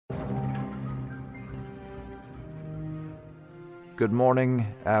good morning,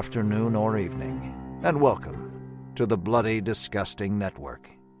 afternoon, or evening, and welcome to the Bloody Disgusting Network.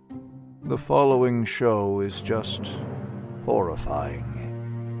 The following show is just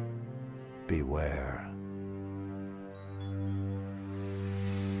horrifying. Beware.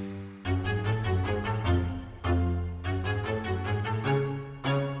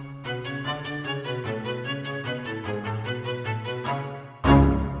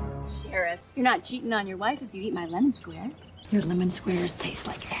 Sheriff, you're not cheating on your wife if you eat my lemon square. Your lemon squares taste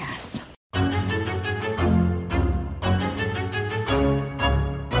like ass.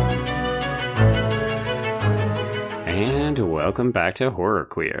 And welcome back to Horror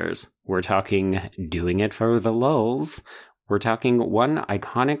Queers. We're talking Doing It for the Lulz. We're talking one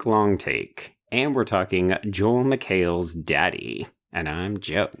iconic long take. And we're talking Joel McHale's Daddy. And I'm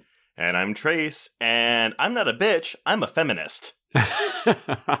Joe. And I'm Trace. And I'm not a bitch, I'm a feminist.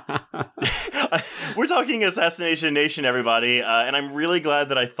 We're talking Assassination Nation, everybody, and I'm really glad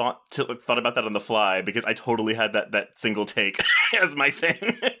that I thought about that on the fly, because I totally had that single take as my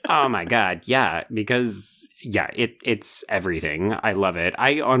thing. Oh my god, yeah, because it's everything. I love it.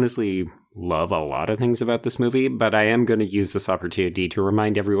 I honestly love a lot of things about this movie, but I am going to use this opportunity to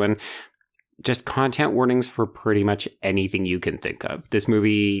remind everyone just content warnings for pretty much anything you can think of. This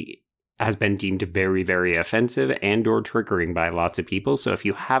movie has been deemed very, very offensive and or triggering by lots of people. So if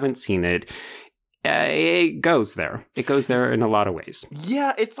you haven't seen it, it goes there. It goes there in a lot of ways.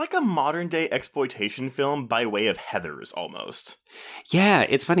 Yeah, it's like a modern day exploitation film by way of Heathers almost. Yeah,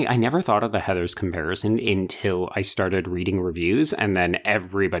 it's funny. I never thought of the Heathers comparison until I started reading reviews, and then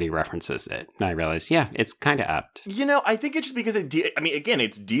everybody references it. And I realized, yeah, it's kind of apt. You know, I think it's just because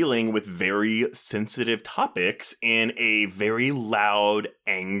it's dealing with very sensitive topics in a very loud,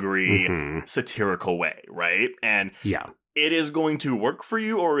 angry, satirical way, right? And yeah, it is going to work for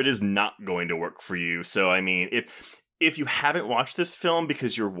you or it is not going to work for you. So, I mean, if you haven't watched this film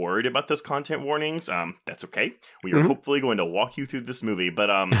because you're worried about those content warnings, that's okay. We are hopefully going to walk you through this movie. But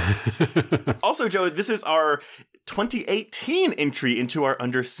also, Joe, this is our 2018 entry into our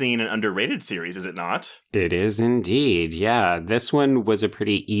Underseen and Underrated series, is it not? It is indeed, yeah. This one was a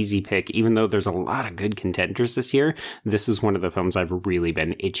pretty easy pick, even though there's a lot of good contenders this year. This is one of the films I've really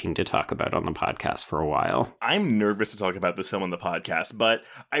been itching to talk about on the podcast for a while. I'm nervous to talk about this film on the podcast, but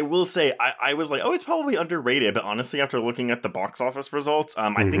I will say, I was like, oh, it's probably underrated, but honestly, after looking at the box office results,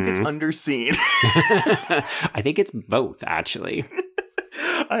 I think it's underseen. I think it's both, actually.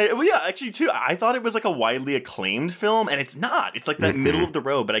 Actually, too, I thought it was like a widely acclaimed film, and it's not. It's like that middle of the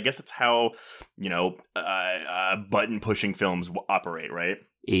road, but I guess that's how, button-pushing films operate, right?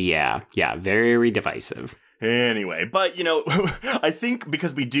 Yeah, very divisive. Anyway, but, I think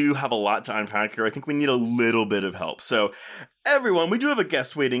because we do have a lot to unpack here, I think we need a little bit of help. So, everyone, we do have a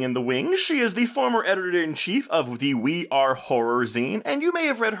guest waiting in the wings. She is the former editor-in-chief of the We Are Horror zine, and you may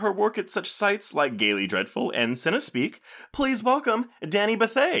have read her work at such sites like Gaily Dreadful and Cinespeak. Please welcome Dani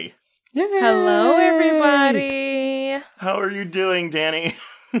Bethea. Yay! Hello, everybody. How are you doing, Dani?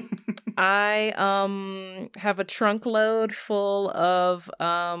 I have a trunk load full of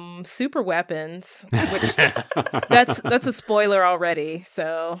super weapons, which that's a spoiler already.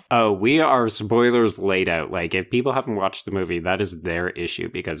 So we are spoilers laid out. Like, if people haven't watched the movie, that is their issue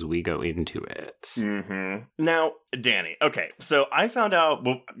because we go into it. Now, Dani, okay, so I found out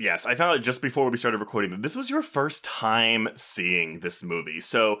just before we started recording that this was your first time seeing this movie.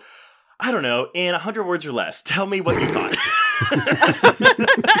 So I don't know, in 100 words or less, tell me what you thought.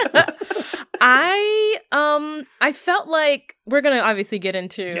 I felt like we're gonna obviously get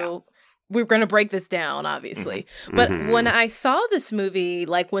into we're gonna break this down, obviously. But when I saw this movie,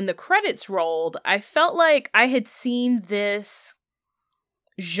 like when the credits rolled, I felt like I had seen this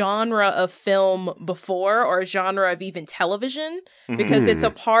genre of film before, or a genre of even television, because it's a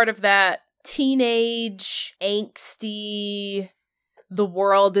part of that teenage angsty, the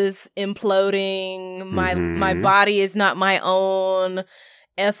world is imploding, my body is not my own,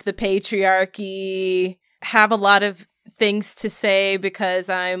 F the patriarchy, have a lot of things to say because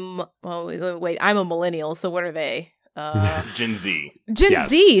I'm a millennial, so what are they? Gen Z. Gen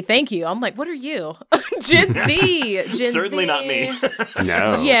Z, thank you. I'm like, what are you? Gen Z. Certainly not me.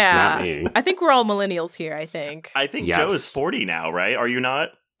 No, yeah. not me. I think we're all millennials here, I think. I think Joe is 40 now, right? Are you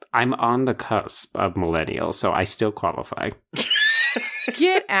not? I'm on the cusp of millennial, so I still qualify.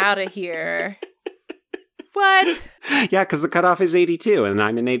 Get out of here. What? Yeah, because the cutoff is 82, and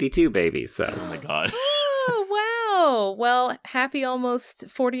I'm an 82 baby, so. Oh my god. Oh, wow. Well, happy almost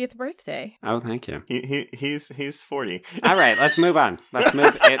 40th birthday. Oh, thank you. He's 40. All right, let's move on. Let's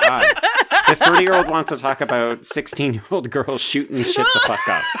move it on. This 40-year-old wants to talk about 16-year-old girls shooting shit the fuck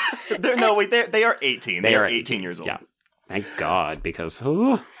up. They are 18. They are 18 years old. Yeah. Thank God, because...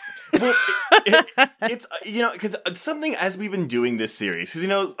 Well, it's, because something as we've been doing this series,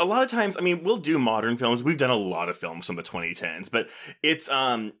 because, a lot of times, I mean, we'll do modern films. We've done a lot of films from the 2010s, but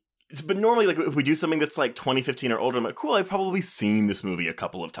but normally, like, if we do something that's like 2015 or older, I'm like, cool, I've probably seen this movie a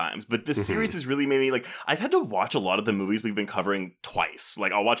couple of times. But this series has really made me, like, I've had to watch a lot of the movies we've been covering twice.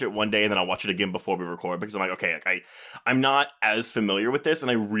 Like, I'll watch it one day and then I'll watch it again before we record, because I'm like, okay, like, I'm not as familiar with this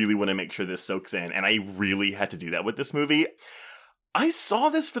and I really want to make sure this soaks in. And I really had to do that with this movie. I saw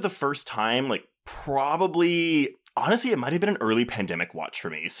this for the first time, like, probably, honestly, it might have been an early pandemic watch for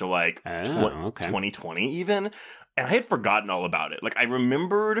me. So, like, 2020 even. And I had forgotten all about it. Like, I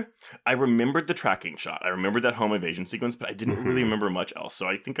remembered the tracking shot. I remembered that home invasion sequence, but I didn't really remember much else. So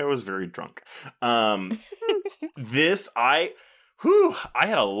I think I was very drunk. I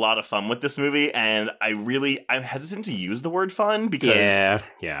had a lot of fun with this movie, and I'm hesitant to use the word fun because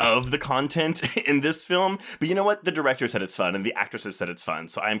of the content in this film. But you know what? The director said it's fun, and the actresses said it's fun,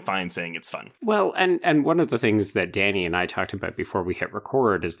 so I'm fine saying it's fun. Well, and one of the things that Dani and I talked about before we hit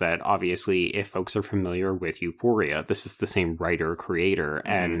record is that obviously if folks are familiar with Euphoria, this is the same writer-creator,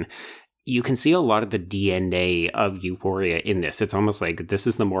 and you can see a lot of the DNA of Euphoria in this. It's almost like this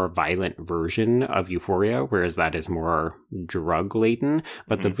is the more violent version of Euphoria, whereas that is more drug-laden.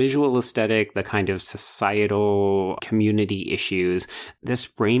 But the visual aesthetic, the kind of societal community issues, this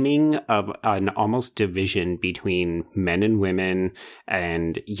framing of an almost division between men and women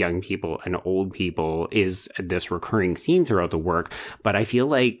and young people and old people is this recurring theme throughout the work. But I feel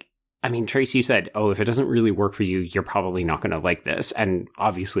like, I mean, Trace, you said, if it doesn't really work for you, you're probably not going to like this. And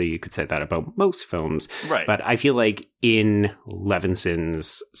obviously you could say that about most films. Right. But I feel like in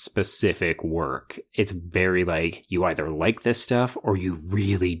Levinson's specific work, it's very like you either like this stuff or you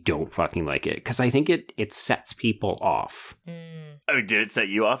really don't fucking like it. Because I think it sets people off. Oh, did it set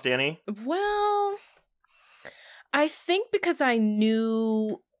you off, Dani? Well, I think because I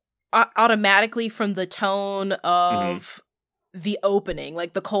knew automatically from the tone of... the opening,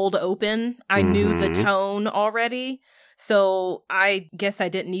 like the cold open, I knew the tone already. So I guess I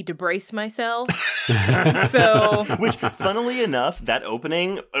didn't need to brace myself. Which, funnily enough, that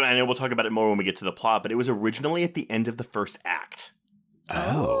opening, I know we'll talk about it more when we get to the plot, but it was originally at the end of the first act.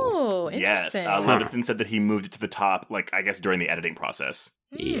 Oh, interesting. Yes. Levinson said that he moved it to the top, like, I guess during the editing process.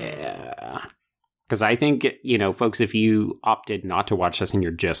 Yeah. Because I think, folks, if you opted not to watch this and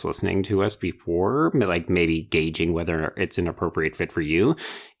you're just listening to us before, like maybe gauging whether it's an appropriate fit for you,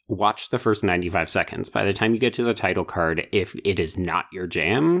 watch the first 95 seconds. By the time you get to the title card, if it is not your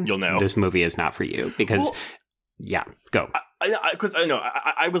jam, you'll know this movie is not for you. Because, go. Because I know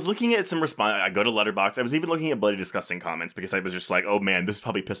I was looking at some response. I go to Letterboxd. I was even looking at Bloody Disgusting comments because I was just like, oh man, this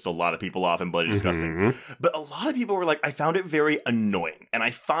probably pissed a lot of people off in Bloody Disgusting. But a lot of people were like, I found it very annoying, and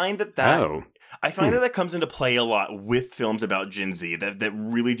I find that that comes into play a lot with films about Gen Z that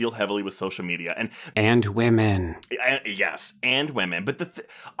really deal heavily with social media and women. Yes, and women. But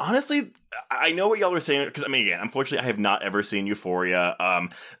honestly, I know what y'all were saying, because I mean, again, unfortunately, I have not ever seen Euphoria.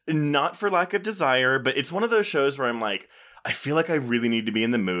 Not for lack of desire, but it's one of those shows where I'm like, I feel like I really need to be in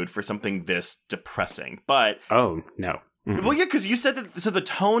the mood for something this depressing. But oh no. Well, yeah, because you said that. So the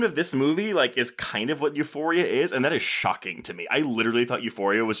tone of this movie, like, is kind of what Euphoria is, and that is shocking to me. I literally thought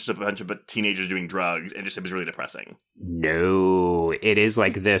Euphoria was just a bunch of teenagers doing drugs, and it was really depressing. No, it is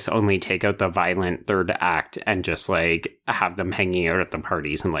like this. Only take out the violent third act and just like have them hanging out at the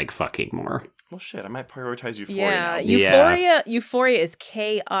parties and like fucking more. Well, shit, I might prioritize Euphoria. Yeah, Euphoria is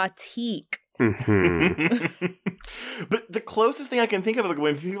chaotic. But the closest thing I can think of, like,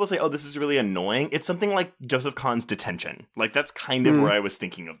 when people say, oh, this is really annoying, it's something like Joseph Kahn's Detention. Like, that's kind of where I was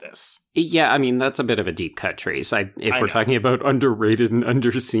thinking of this. Yeah, I mean, that's a bit of a deep cut, Trace. If we're talking about underrated and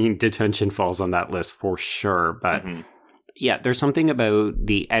underseen, Detention falls on that list for sure. But yeah, there's something about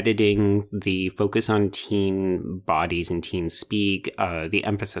the editing, the focus on teen bodies and teen speak, the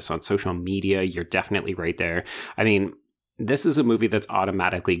emphasis on social media. You're definitely right there. I mean, this is a movie that's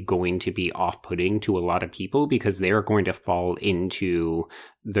automatically going to be off-putting to a lot of people because they're going to fall into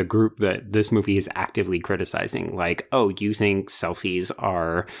the group that this movie is actively criticizing. Like, oh, you think selfies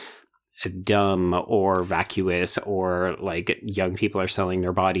are dumb or vacuous or like young people are selling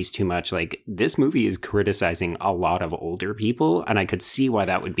their bodies too much. Like, this movie is criticizing a lot of older people, and I could see why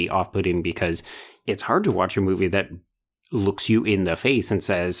that would be off-putting because it's hard to watch a movie that looks you in the face and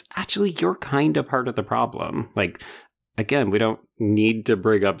says, actually, you're kind of part of the problem. Like, again, we don't need to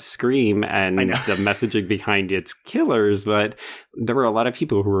bring up Scream and the messaging behind its killers, but there were a lot of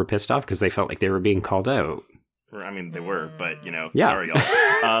people who were pissed off because they felt like they were being called out. I mean, they were, but, sorry,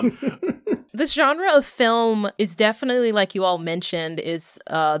 y'all. This genre of film is definitely, like you all mentioned, is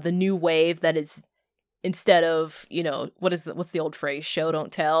the new wave that is instead of, what's the old phrase? Show,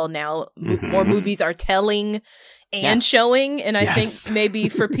 don't tell. Now more movies are telling and showing. And I think maybe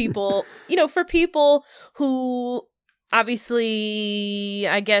for people, for people who obviously,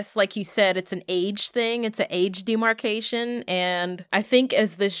 I guess, like he said, it's an age thing. It's an age demarcation. And I think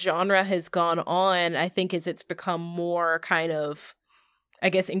as this genre has gone on, I think as it's become more kind of, I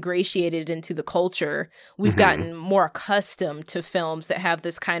guess, ingratiated into the culture, we've gotten more accustomed to films that have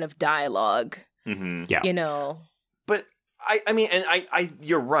this kind of dialogue. Yeah. But I mean, and I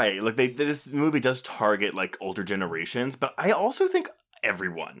you're right. Like this movie does target like older generations, but I also think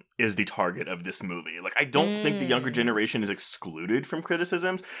everyone is the target of this movie. Like, I don't think the younger generation is excluded from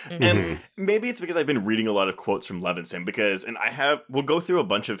criticisms. And maybe it's because I've been reading a lot of quotes from Levinson we'll go through a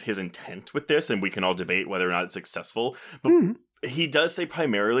bunch of his intent with this and we can all debate whether or not it's successful. But he does say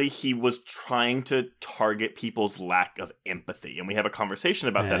primarily he was trying to target people's lack of empathy. And we have a conversation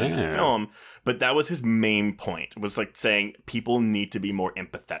about that in this film. But that was his main point, was like saying people need to be more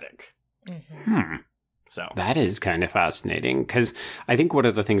empathetic. So that is kind of fascinating, because I think one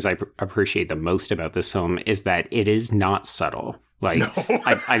of the things I appreciate the most about this film is that it is not subtle. Like,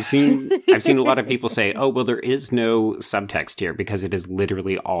 I've seen a lot of people say, oh, well, there is no subtext here because it is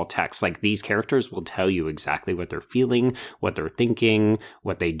literally all text. Like, these characters will tell you exactly what they're feeling, what they're thinking,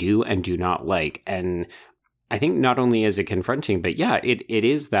 what they do and do not like. And I think not only is it confronting, but yeah, it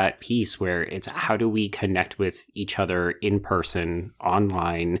is that piece where it's how do we connect with each other in person,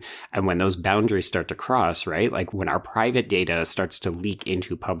 online, and when those boundaries start to cross, right? Like when our private data starts to leak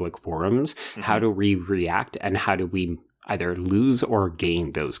into public forums, how do we react and how do we either lose or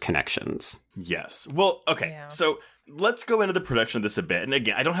gain those connections? Yes. Well, okay. Yeah. So let's go into the production of this a bit. And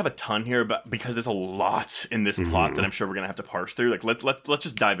again, I don't have a ton here, but because there's a lot in this plot that I'm sure we're going to have to parse through. Like, let's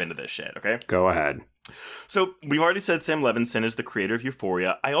just dive into this shit, okay? Go ahead. So we've already said Sam Levinson is the creator of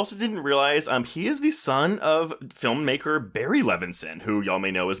Euphoria. I also didn't realize he is the son of filmmaker Barry Levinson, who y'all may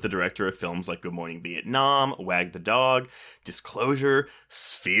know as the director of films like Good Morning Vietnam, Wag the Dog, Disclosure,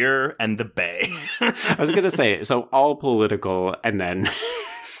 Sphere, and The Bay. I was going to say, so all political and then...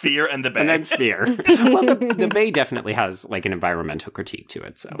 Sphere and The Bay. And then Sphere. Well, the Bay definitely has like an environmental critique to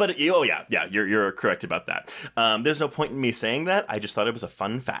it. So, but you're correct about that. There's no point in me saying that. I just thought it was a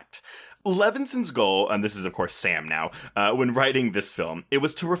fun fact. Levinson's goal, and this is of course Sam now, when writing this film, it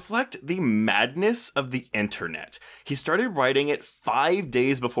was to reflect the madness of the internet. He started writing it 5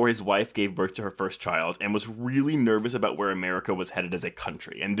 days before his wife gave birth to her first child and was really nervous about where America was headed as a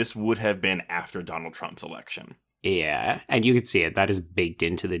country. And this would have been after Donald Trump's election. Yeah, and you can see it. That is baked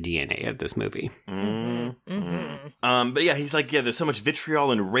into the DNA of this movie. But yeah, he's like, there's so much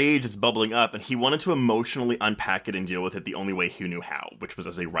vitriol and rage that's bubbling up, and he wanted to emotionally unpack it and deal with it the only way he knew how, which was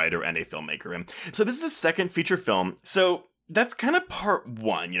as a writer and a filmmaker. And so this is his second feature film. So that's kind of part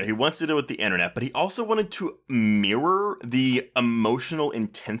one. He wants to deal with the internet, but he also wanted to mirror the emotional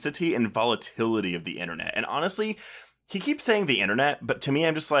intensity and volatility of the internet. And honestly, he keeps saying the internet, but to me,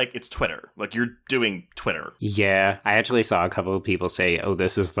 I'm just like, it's Twitter. Like, you're doing Twitter. Yeah, I actually saw a couple of people say, oh,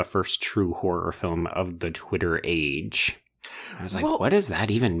 this is the first true horror film of the Twitter age. I was like, what does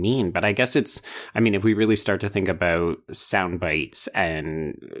that even mean? But I guess if we really start to think about sound bites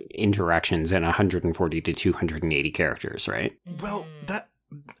and interactions in 140 to 280 characters, right? Well,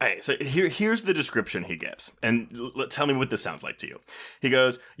 so here's the description he gives, and tell me what this sounds like to you. He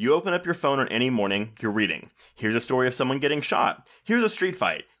goes, you open up your phone on any morning, you're reading. Here's a story of someone getting shot. Here's a street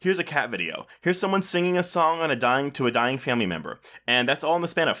fight. Here's a cat video. Here's someone singing a song to a dying family member. And that's all in the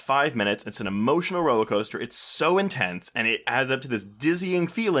span of 5 minutes. It's an emotional roller coaster. It's so intense, and it adds up to this dizzying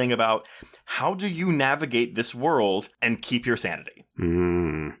feeling about how do you navigate this world and keep your sanity?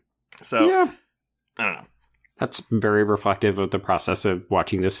 So, yeah. I don't know. That's very reflective of the process of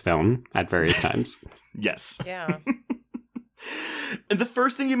watching this film at various times. Yes. Yeah. And the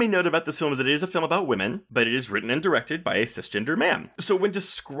first thing you may note about this film is that it is a film about women, but it is written and directed by a cisgender man. So when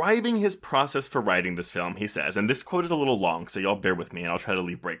describing his process for writing this film, he says, and this quote is a little long, so y'all bear with me and I'll try to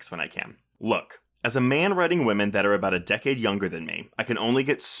leave breaks when I can. Look, as a man writing women that are about a decade younger than me, I can only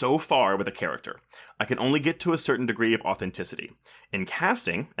get so far with a character. I can only get to a certain degree of authenticity. In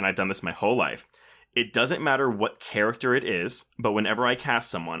casting, and I've done this my whole life, it doesn't matter what character it is, but whenever I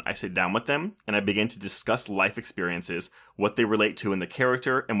cast someone, I sit down with them and I begin to discuss life experiences, what they relate to in the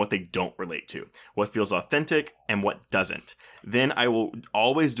character and what they don't relate to, what feels authentic and what doesn't. Then I will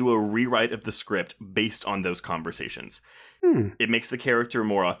always do a rewrite of the script based on those conversations. It makes the character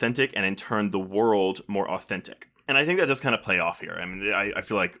more authentic and in turn the world more authentic. And I think that does kind of play off here. I mean, I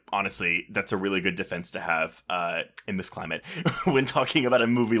feel like, honestly, that's a really good defense to have in this climate when talking about a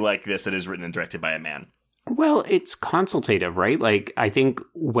movie like this that is written and directed by a man. Well, it's consultative, right? Like, I think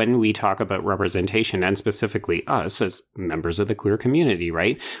when we talk about representation, and specifically us as members of the queer community,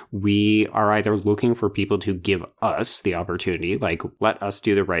 right? We are either looking for people to give us the opportunity, like, let us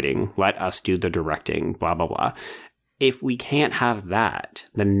do the writing, let us do the directing, blah, blah, blah. If we can't have that,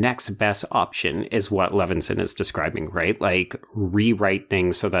 the next best option is what Levinson is describing, right? Like, rewrite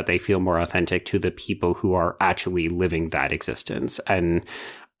things so that they feel more authentic to the people who are actually living that existence. And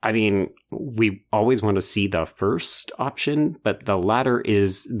I mean, we always want to see the first option, but the latter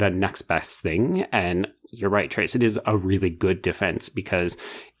is the next best thing. And you're right, Trace, it is a really good defense because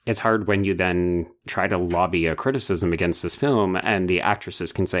it's hard when you then try to lobby a criticism against this film and the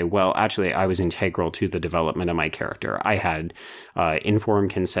actresses can say, well, actually, I was integral to the development of my character. I had informed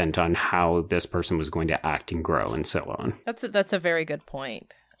consent on how this person was going to act and grow and so on. That's a very good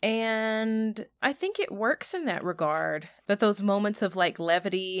point. And I think it works in that regard, that those moments of like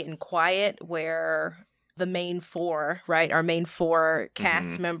levity and quiet where the main four, right, our main four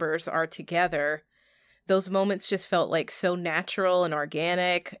cast members are together, those moments just felt like so natural and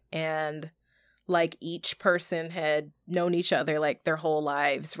organic and like each person had known each other like their whole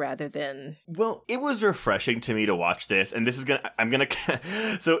lives rather than... Well, it was refreshing to me to watch this, and this is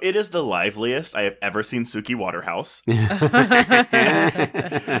so it is the liveliest I have ever seen Suki Waterhouse.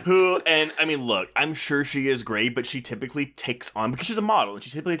 Who, and I mean, look, I'm sure she is great, but she typically takes on, because she's a model, and she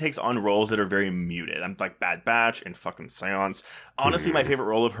typically takes on roles that are very muted. I'm like Bad Batch and fucking Seance. Honestly, my favorite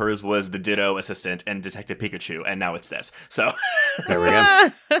role of hers was the Ditto assistant and Detective Pikachu, and now it's this. So there we go.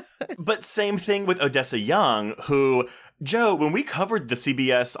 But same thing with Odessa Young, who, Joe, when we covered the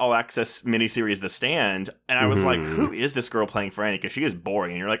CBS All Access miniseries The Stand, and I was like, who is this girl playing Franny? Because she is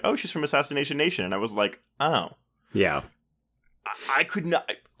boring. And you're like, oh, she's from Assassination Nation. And I was like, oh. Yeah. I could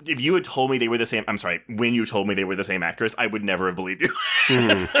not... If you had told me they were the same... I'm sorry, when you told me they were the same actress, I would never have believed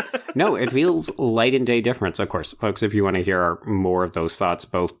you. No, it feels light and day difference. Of course, folks, if you want to hear more of those thoughts,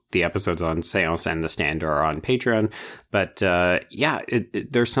 both the episodes on Seance and The Stand are on Patreon. But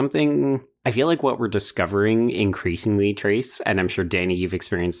there's something... I feel like what we're discovering increasingly, Trace, and I'm sure, Dani, you've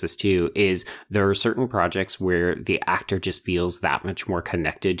experienced this too, is there are certain projects where the actor just feels that much more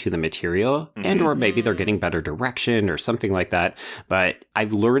connected to the material, and or maybe they're getting better direction or something like that. But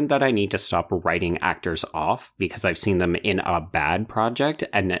I've learned that I need to stop writing actors off because I've seen them in a bad project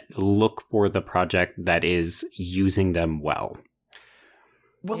and look for the project that is using them well.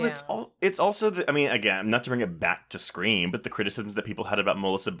 Well, yeah. It's also, I mean, again, not to bring it back to Scream, but the criticisms that people had about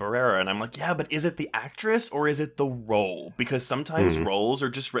Melissa Barrera, and I'm like, yeah, but is it the actress or is it the role? Because sometimes roles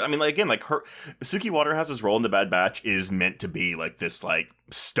are just, I mean, like, again, like her, Suki Waterhouse's role in The Bad Batch is meant to be like this, like,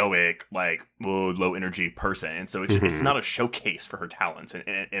 stoic, like, low energy person, and so it's not a showcase for her talents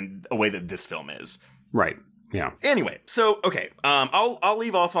in a way that this film is. Right. Yeah. Anyway, so, okay, I'll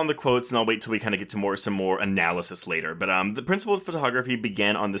leave off on the quotes and I'll wait till we kind of get to some more analysis later. But the principal of photography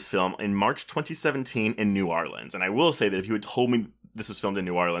began on this film in March 2017 in New Orleans. And I will say that if you had told me this was filmed in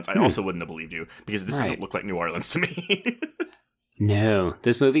New Orleans, I also wouldn't have believed you, because this doesn't look like New Orleans to me. No,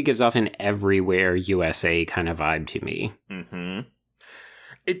 this movie gives off an everywhere USA kind of vibe to me.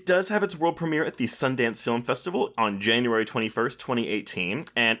 It does have its world premiere at the Sundance Film Festival on January 21st, 2018,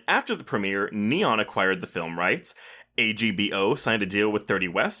 and after the premiere, Neon acquired the film rights. AGBO signed a deal with 30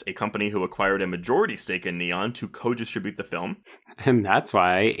 West, a company who acquired a majority stake in Neon, to co-distribute the film. And that's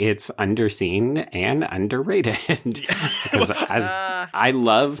why it's underseen and underrated. Because I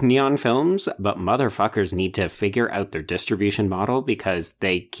love Neon films, but motherfuckers need to figure out their distribution model, because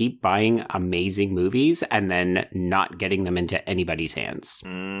they keep buying amazing movies and then not getting them into anybody's hands.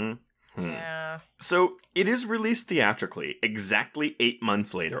 Yeah. So it is released theatrically exactly 8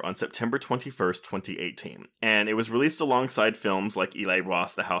 months later on September 21st, 2018. And it was released alongside films like Eli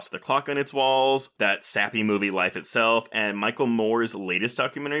Roth's The House with the Clock on Its Walls, that sappy movie Life Itself, and Michael Moore's latest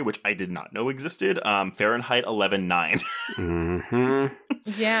documentary, which I did not know existed, Fahrenheit 11/9.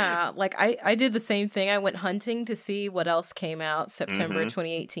 Yeah, like I did the same thing. I went hunting to see what else came out September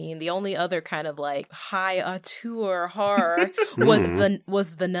 2018. The only other kind of like high auteur horror was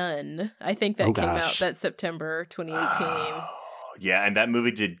the Nun. I think that came out that September 2018. Yeah, and that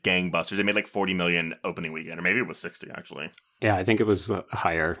movie did gangbusters. It made like 40 million opening weekend, or maybe it was 60 actually. Yeah, I think it was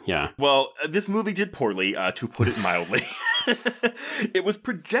higher, yeah. Well, this movie did poorly, to put it mildly. It was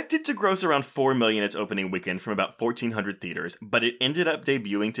projected to gross around $4 million its opening weekend from about 1,400 theaters, but it ended up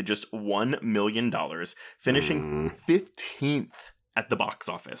debuting to just $1 million, finishing 15th at the box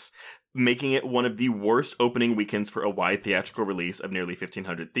office. making it one of the worst opening weekends for a wide theatrical release of nearly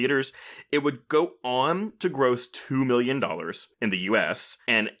 1,500 theaters. It would go on to gross $2 million in the US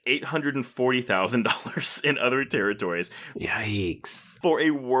and $840,000 in other territories. Yikes. For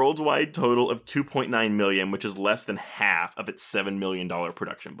a worldwide total of $2.9 million, which is less than half of its $7 million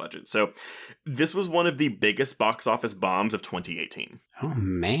production budget. So this was one of the biggest box office bombs of 2018. Oh,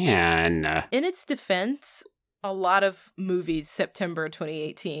 man. In its defense, a lot of movies September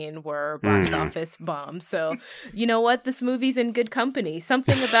 2018 were box office bombs. So, you know what? This movie's in good company.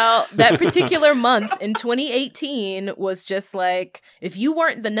 Something about that particular month in 2018 was just like, if you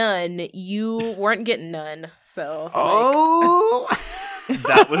weren't the Nun, you weren't getting none. So, oh,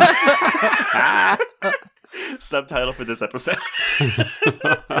 that was subtitle for this episode.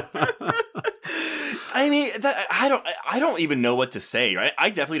 I mean, I don't even know what to say, right? I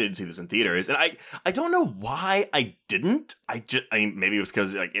definitely didn't see this in theaters, and I don't know why I didn't. I mean, maybe it was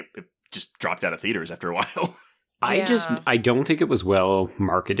because like it just dropped out of theaters after a while. I don't think it was well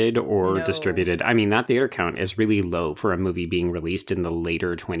marketed or distributed. I mean, that theater count is really low for a movie being released in the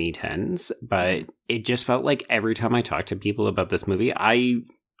later 2010s, but it just felt like every time I talked to people about this movie, I'm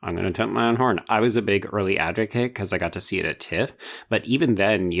going to toot my own horn. I was a big early advocate because I got to see it at TIFF. But even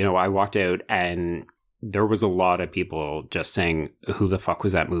then, you know, I walked out and there was a lot of people just saying, who the fuck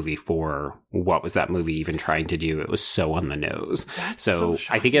was that movie for? What was that movie even trying to do? It was so on the nose. So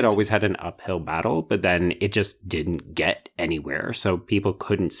I think it always had an uphill battle, but then it just didn't get anywhere. So people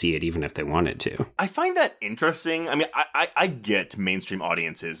couldn't see it even if they wanted to. I find that interesting. I mean, I get mainstream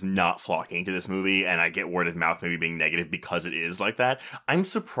audiences not flocking to this movie, and I get word of mouth maybe being negative because it is like that. I'm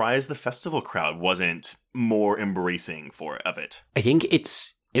surprised the festival crowd wasn't more embracing of it. I think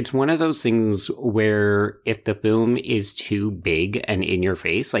it's one of those things where if the film is too big and in your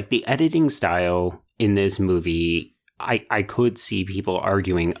face, like the editing style in this movie, I could see people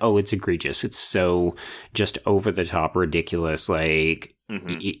arguing, oh, it's egregious. It's so just over the top ridiculous. Like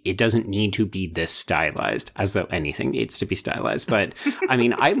it doesn't need to be this stylized, as though anything needs to be stylized. But I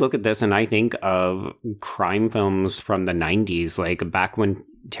mean, I look at this and I think of crime films from the 90s, like back when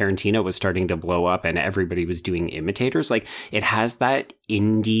Tarantino was starting to blow up and everybody was doing imitators. Like it has that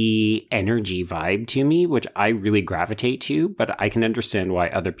indie energy vibe to me, which I really gravitate to, but I can understand why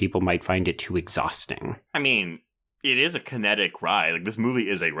other people might find it too exhausting. I mean, it is a kinetic ride. Like this movie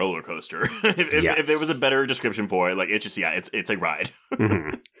is a roller coaster. If there was a better description for it, like it's just it's a ride.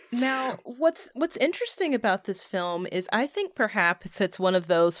 Now, what's interesting about this film is I think perhaps it's one of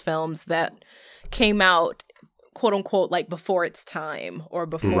those films that came out, quote unquote, like before its time or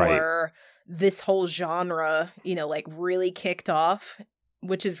before this whole genre, you know, like really kicked off,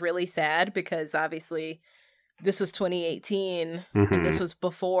 which is really sad because obviously this was 2018 and this was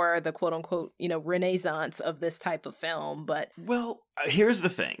before the quote unquote, you know, renaissance of this type of film. But well, here's the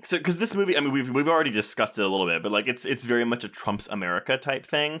thing. So because this movie, I mean, we've already discussed it a little bit, but like it's very much a Trump's America type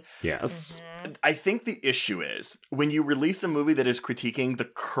thing. Yes. I think the issue is when you release a movie that is critiquing the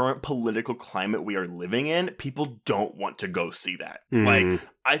current political climate we are living in, people don't want to go see that. Like,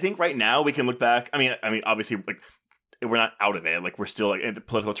 I think right now we can look back. I mean, obviously, like, we're not out of it. Like, we're still like in the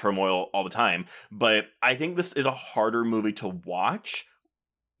political turmoil all the time. But I think this is a harder movie to watch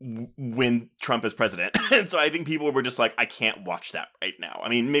when Trump is president. And so I think people were just like, I can't watch that right now. I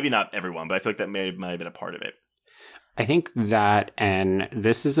mean, maybe not everyone, but I feel like that might have been a part of it. I think that, and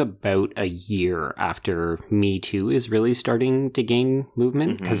this is about a year after Me Too is really starting to gain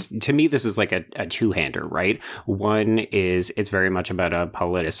movement. Because to me, this is like a two-hander, right? One is it's very much about a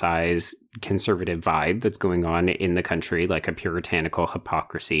politicized conservative vibe that's going on in the country, like a puritanical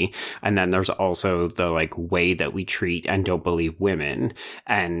hypocrisy. And then there's also the like way that we treat and don't believe women.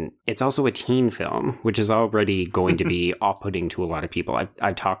 And it's also a teen film, which is already going to be off-putting to a lot of people.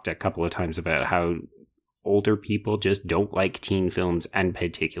 I've talked a couple of times about how older people just don't like teen films and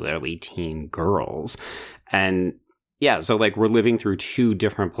particularly teen girls. And yeah, so like we're living through two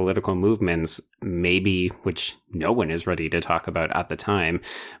different political movements, maybe, which no one is ready to talk about at the time.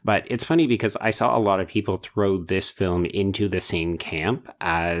 But it's funny because I saw a lot of people throw this film into the same camp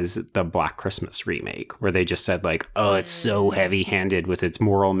as the Black Christmas remake, where they just said like, oh, it's so heavy-handed with its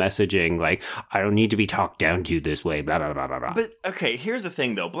moral messaging. Like, I don't need to be talked down to this way, blah, blah, blah, blah, blah. But okay, here's the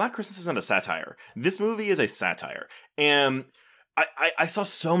thing though. Black Christmas is not a satire. This movie is a satire. And I saw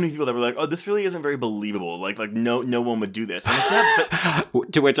so many people that were like, oh, this really isn't very believable. Like no one would do this. I'm like, yeah,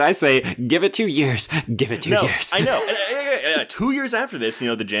 but... To which I say, give it 2 years. Give it 2 years. I know. 2 years after this, you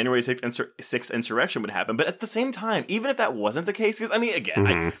know, the January 6th insurrection would happen. But at the same time, even if that wasn't the case, because I mean,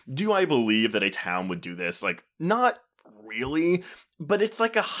 again, do I believe that a town would do this? Like, not really, but it's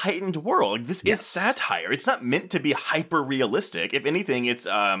like a heightened world. Like, this is satire. It's not meant to be hyper realistic. If anything, it's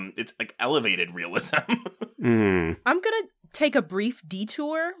like elevated realism. I'm gonna take a brief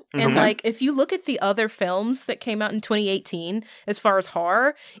detour and like, if you look at the other films that came out in 2018 as far as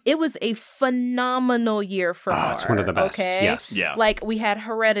horror, it was a phenomenal year for horror. It's one of the best. Okay? Yes. Yeah. Like, we had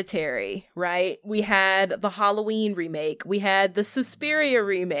Hereditary, right? We had the Halloween remake. We had the Suspiria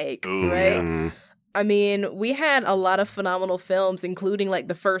remake, right? I mean, we had a lot of phenomenal films, including like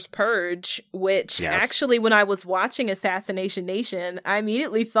the first Purge, which actually, when I was watching Assassination Nation, I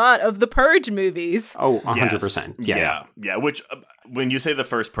immediately thought of the Purge movies. Oh, 100%. Yeah. Which, when you say the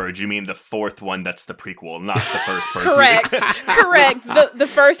first Purge, you mean the fourth one that's the prequel, not the first Purge. Correct. The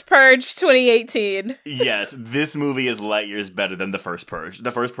first Purge 2018. Yes, this movie is light years better than the first Purge.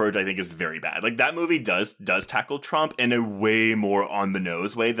 The first Purge, I think, is very bad. Like, that movie does tackle Trump in a way more on the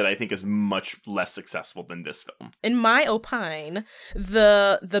nose way that I think is much less successful than this film. In my opine,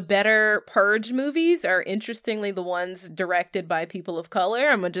 the better Purge movies are interestingly the ones directed by people of color.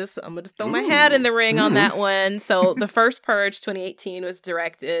 I'm gonna just throw my hat in the ring on that one. So the first Purge 2018 was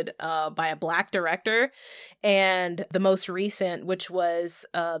directed by a Black director, and the most recent, which was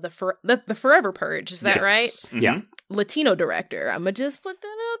the Forever Purge, is that right? Yeah. Latino director. I'm gonna just put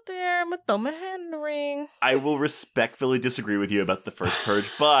that out there. I'm gonna throw my hat in the ring. I will respectfully disagree with you about the first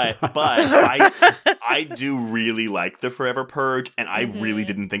Purge, but I do really like the Forever Purge, and I really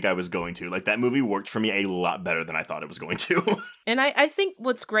didn't think I was going to. Like, that movie worked for me a lot better than I thought it was going to. And I think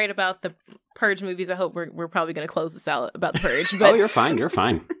what's great about the Purge movies, I hope we're probably going to close this out about the Purge. But you're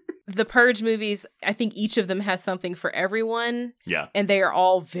fine. The Purge movies, I think each of them has something for everyone. Yeah. And they are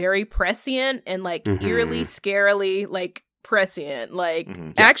all very prescient and like eerily, scarily, like prescient. Like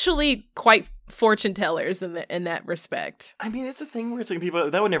actually quite fortune tellers in that respect. I mean, it's a thing where it's like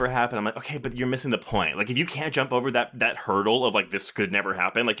people, that would never happen. I'm like, okay, but you're missing the point. Like, if you can't jump over that hurdle of like, this could never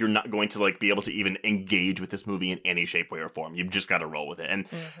happen, like, you're not going to like be able to even engage with this movie in any shape, way, or form. You've just got to roll with it. And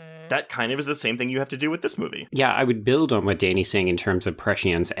that kind of is the same thing you have to do with this movie. Yeah, I would build on what Dani's saying in terms of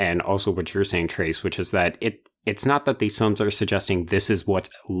prescience, and also what you're saying, Trace, which is that it's not that these films are suggesting this is what's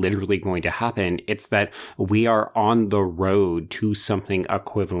literally going to happen. It's that we are on the road to something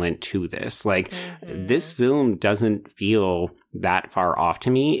equivalent to this. Like, this film doesn't feel that far off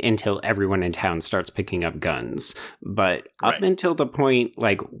to me until everyone in town starts picking up guns. But up until the point,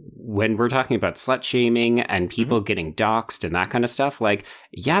 like, when we're talking about slut shaming and people getting doxxed and that kind of stuff, like,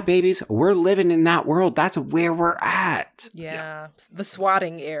 yeah, babies, we're living in that world. That's where we're at. Yeah. The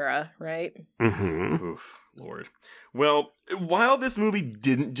swatting era, right? Oof. Lord. Well, while this movie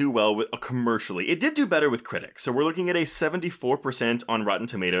didn't do well commercially, it did do better with critics. So we're looking at a 74% on Rotten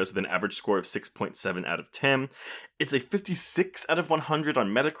Tomatoes with an average score of 6.7 out of 10. It's a 56 out of 100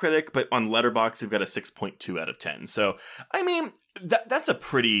 on Metacritic, but on Letterboxd we've got a 6.2 out of 10. So, I mean, that's a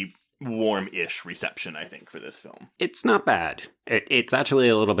pretty warm-ish reception, I think, for this film. It's not bad. It's actually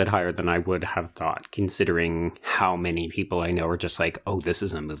a little bit higher than I would have thought, considering how many people I know are just like, oh, this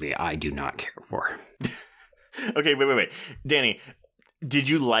is a movie I do not care for. Okay, wait. Dani, did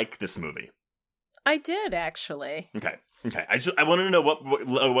you like this movie? I did, actually. Okay. I wanted to know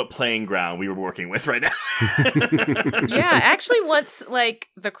what playing ground we were working with right now. Yeah, actually, once like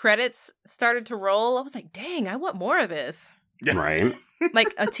the credits started to roll, I was like, dang, I want more of this. Right.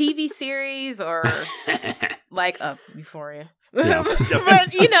 Like a TV series or like a Euphoria. Yeah.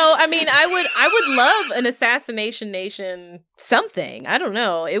 But you know, I mean, I would love an Assassination Nation something. I don't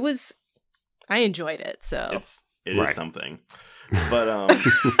know. I enjoyed it, so it is something. But well,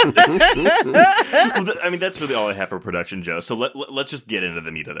 I mean, that's really all I have for production, Joe. So let's just get into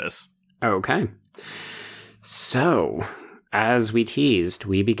the meat of this. Okay. So, as we teased,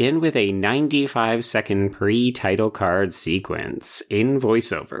 we begin with a 95-second pre-title card sequence in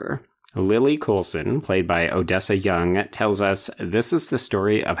voiceover. Lily Coulson, played by Odessa Young, tells us, "This is the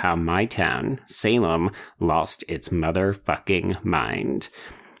story of how my town, Salem, lost its motherfucking mind."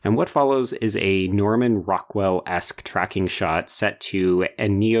 And what follows is a Norman Rockwell-esque tracking shot set to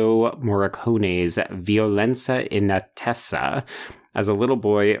Ennio Morricone's Violenza in Attesa, as a little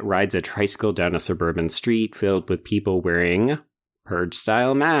boy rides a tricycle down a suburban street filled with people wearing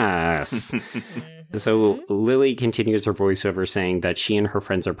Purge-style masks. So Lily continues her voiceover saying that she and her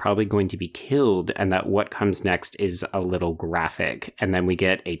friends are probably going to be killed and that what comes next is a little graphic. And then we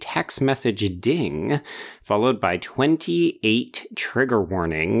get a text message ding, followed by 28 trigger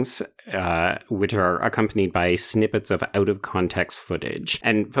warnings, which are accompanied by snippets of out-of-context footage.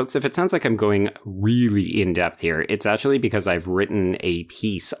 And folks, if it sounds like I'm going really in-depth here, it's actually because I've written a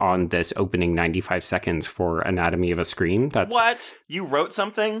piece on this opening 95 seconds for Anatomy of a Scream. What? You wrote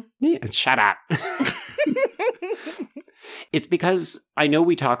something? Yeah, shut up. It's because I know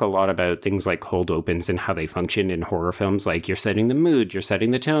we talk a lot about things like cold opens and how they function in horror films. Like you're setting the mood, you're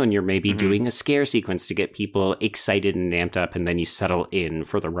setting the tone, you're maybe doing a scare sequence to get people excited and amped up, and then you settle in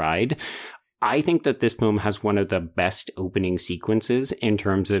for the ride. I think that this film has one of the best opening sequences in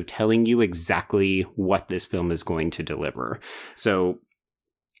terms of telling you exactly what this film is going to deliver. So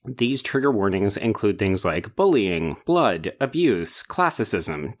these trigger warnings include things like bullying, blood, abuse,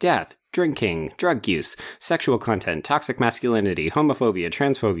 classicism, death, drinking, drug use, sexual content, toxic masculinity, homophobia,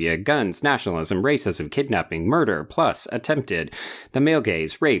 transphobia, guns, nationalism, racism, kidnapping, murder, plus attempted, the male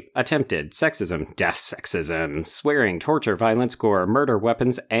gaze, rape, attempted, sexism, deaf sexism, swearing, torture, violence, gore, murder,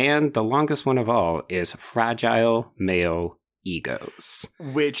 weapons, and the longest one of all is fragile male egos.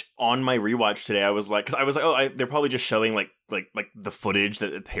 Which on my rewatch today, I was like, they're probably just showing like the footage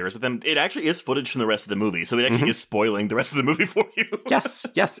that it pairs with them. It actually is footage from the rest of the movie, so it actually is spoiling the rest of the movie for you.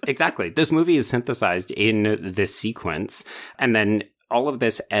 Yes, exactly. This movie is synthesized in this sequence, and then all of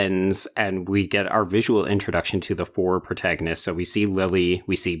this ends, and we get our visual introduction to the four protagonists. So we see Lily,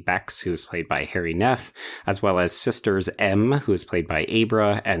 we see Bex, who's played by Harry Neff, as well as sisters M, who is played by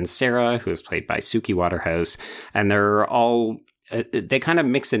Abra, and Sarah, who is played by Suki Waterhouse. And they're all... they kind of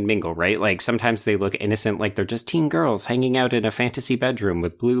mix and mingle, right? Like sometimes they look innocent, like they're just teen girls hanging out in a fantasy bedroom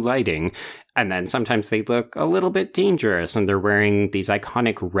with blue lighting. And then sometimes they look a little bit dangerous and they're wearing these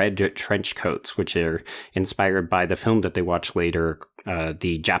iconic red trench coats, which are inspired by the film that they watch later,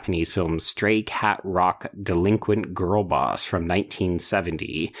 the Japanese film Stray Cat Rock Delinquent Girl Boss from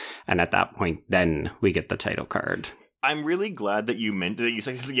 1970. And at that point, then we get the title card. I'm really glad that you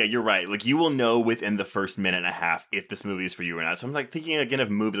said, yeah, you're right. Like, you will know within the first minute and a half if this movie is for you or not. So I'm like thinking again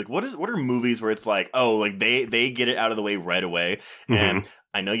of movies. Like, what are movies where it's like, oh, like they get it out of the way right away. And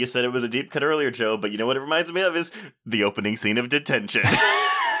I know you said it was a deep cut earlier, Joe, but you know what it reminds me of is the opening scene of Detention.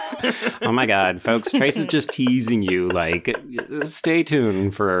 Oh my God, folks, Trace is just teasing you. Like, stay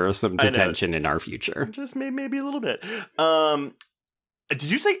tuned for some Detention in our future. Just maybe a little bit.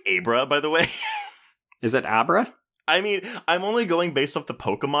 Did you say Abra, by the way? Is it Abra? I mean, I'm only going based off the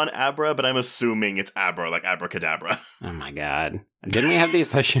Pokemon Abra, but I'm assuming it's Abra, like abracadabra. Oh my God. Didn't we have the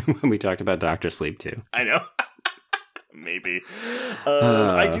session when we talked about Dr. Sleep too? I know. Maybe.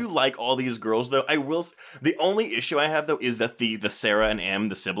 I do like all these girls, though. The only issue I have, though, is that the Sarah and M,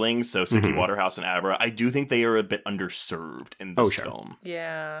 the siblings, so Suki Waterhouse and Abra, I do think they are a bit underserved in this film.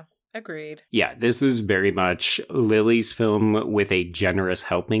 Yeah. Agreed. Yeah, this is very much Lily's film with a generous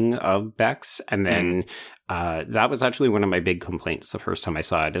helping of Bex. And then that was actually one of my big complaints the first time I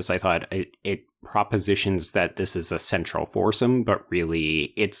saw it, is I thought it propositions that this is a central foursome, but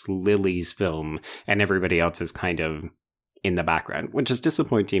really it's Lily's film and everybody else is kind of in the background, which is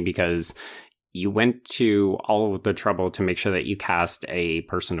disappointing because you went to all of the trouble to make sure that you cast a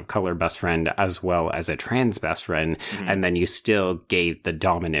person of color best friend as well as a trans best friend, and then you still gave the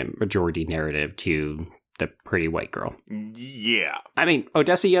dominant majority narrative to the pretty white girl. Yeah. I mean,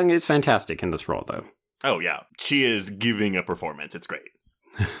 Odessa Young is fantastic in this role, though. Oh, yeah. She is giving a performance. It's great.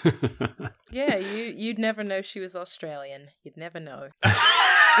 Yeah, you'd never know she was Australian. You'd never know.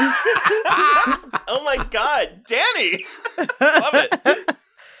 Oh my God, Dani! Love it.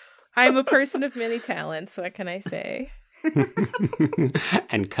 I'm a person of many talents, what can I say?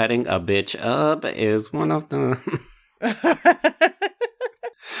 And cutting a bitch up is one of them.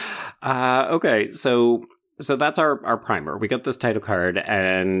 Okay, so that's our primer. We got this title card,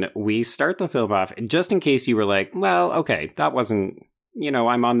 and we start the film off, just in case you were like, well, okay, that wasn't...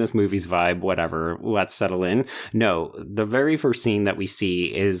 I'm on this movie's vibe, whatever, let's settle in. No, the very first scene that we see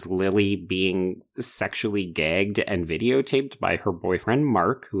is Lily being sexually gagged and videotaped by her boyfriend,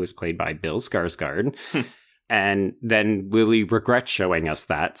 Mark, who is played by Bill Skarsgård. And then Lily regrets showing us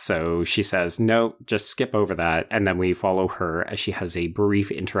that, so she says, no, just skip over that. And then we follow her as she has a brief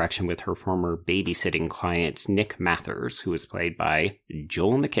interaction with her former babysitting client, Nick Mathers, who is played by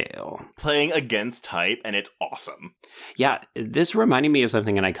Joel McHale. Playing against type, and it's awesome. Yeah, this reminded me of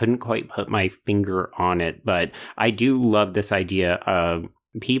something, and I couldn't quite put my finger on it, but I do love this idea of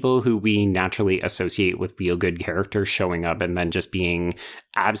people who we naturally associate with feel-good characters showing up and then just being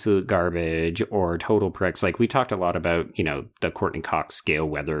absolute garbage or total pricks. Like, we talked a lot about, the Courtney Cox, Gale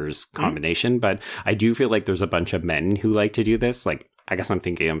Weathers combination, but I do feel like there's a bunch of men who like to do this. Like, I guess I'm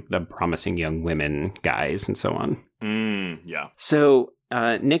thinking of the Promising Young Women guys and so on. Yeah. So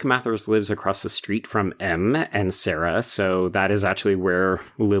Nick Mathers lives across the street from M and Sarah, so that is actually where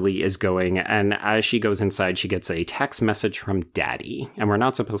Lily is going. And as she goes inside, she gets a text message from Daddy. And we're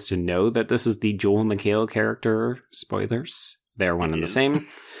not supposed to know that this is the Joel McHale character. Spoilers. They're one and the same.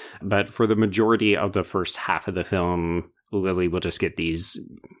 But for the majority of the first half of the film, Lily will just get these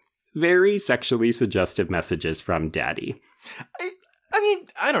very sexually suggestive messages from Daddy. I mean,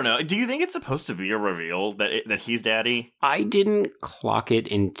 I don't know. Do you think it's supposed to be a reveal that he's Daddy? I didn't clock it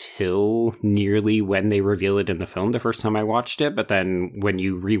until nearly when they reveal it in the film the first time I watched it, but then when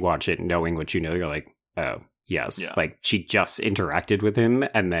you rewatch it knowing what you know, you're like, oh, yes. Yeah. Like, she just interacted with him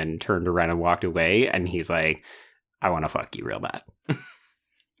and then turned around and walked away, and he's like, I want to fuck you real bad.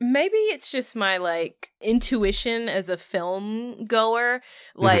 Maybe it's just my, like, intuition as a film goer.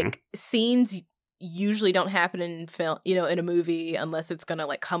 Like, scenes usually don't happen in film, in a movie unless it's gonna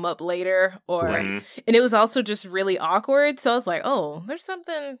like come up later, or and it was also just really awkward. So I was like, oh, there's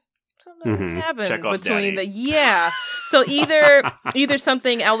something happened Chekhov's between Daddy. So either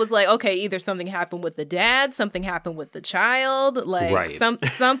something, I was like, okay, either something happened with the dad, something happened with the child, like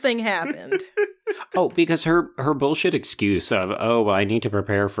something happened. Oh, because her bullshit excuse of, oh, well, I need to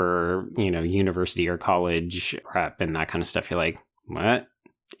prepare for, university or college prep and that kind of stuff. You're like, what?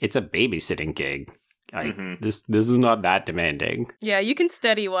 It's a babysitting gig. This is not that demanding. Yeah, you can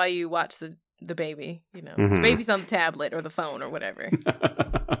study while you watch the baby. The baby's on the tablet or the phone or whatever.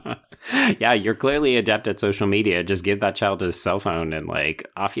 Yeah, you're clearly adept at social media. Just give that child a cell phone and like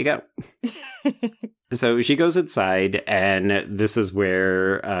off you go. So she goes inside, and this is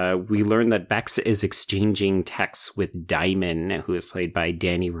where we learn that Bex is exchanging texts with Diamond, who is played by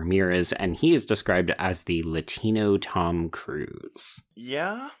Dani Ramirez, and he is described as the Latino Tom Cruise.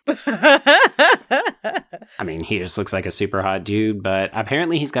 Yeah? I mean, he just looks like a super hot dude, but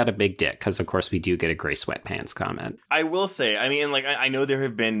apparently he's got a big dick, because of course we do get a gray sweatpants comment. I will say, I mean, like, I know there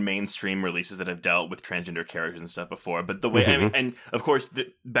have been mainstream releases that have dealt with transgender characters and stuff before, but the way, I mean, and of course,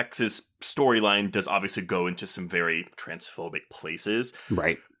 Bex's storyline does obviously go into some very transphobic places.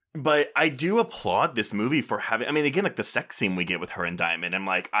 Right. But I do applaud this movie for having, I mean, again, like the sex scene we get with her and Diamond, I'm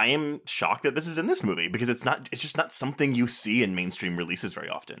like, I am shocked that this is in this movie, because it's just not something you see in mainstream releases very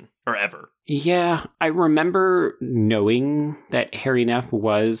often, or ever. Yeah, I remember knowing that Harry Neff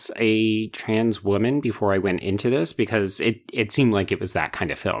was a trans woman before I went into this, because it seemed like it was that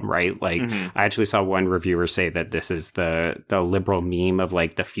kind of film, right? Like, I actually saw one reviewer say that this is the liberal meme of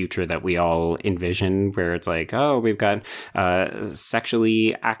like the future that we all envision, where it's like, oh, we've got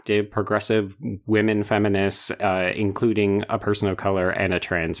sexually active, progressive women feminists, including a person of color and a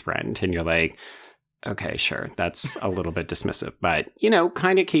trans friend. And you're like, okay, sure, that's a little bit dismissive, but,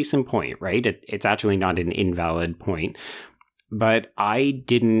 kind of case in point, right? It's actually not an invalid point. But I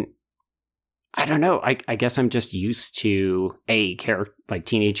don't know. I guess I'm just used to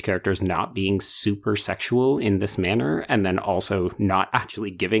teenage characters not being super sexual in this manner, and then also not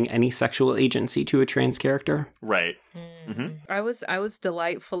actually giving any sexual agency to a trans character. Right. I was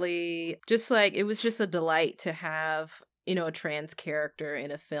delightfully, just like, it was just a delight to have, a trans character in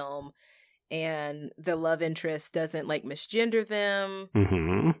a film, and the love interest doesn't like misgender them.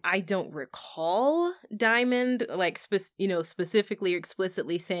 I don't recall Diamond like specifically or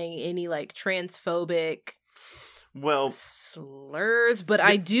explicitly saying any like transphobic slurs, but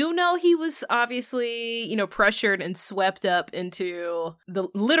I do know he was obviously pressured and swept up into the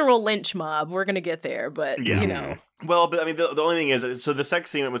literal lynch mob. We're gonna get there, but Well, but I mean, the only thing is, so the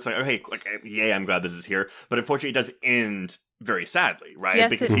sex scene was like, okay, like, yay, I'm glad this is here, but unfortunately, it does end very sadly, right? Yes,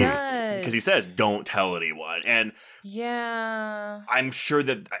 because it does. Because he says, "Don't tell anyone," and I'm sure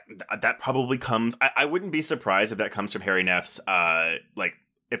that probably comes. I wouldn't be surprised if that comes from Harry Neff's, like,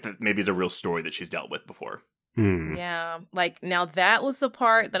 if it maybe is a real story that she's dealt with before. Yeah, like, now that was the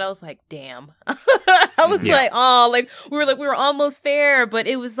part that I was like, damn. I was like, oh, like we were almost there, but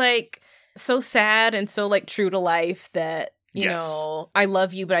it was like so sad and so like true to life that you know, I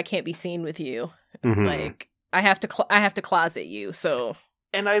love you, but I can't be seen with you. Like, I have to closet you. So,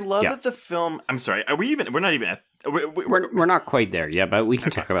 and I love that the film. I'm sorry. We're not even at. We're not quite there yet, but we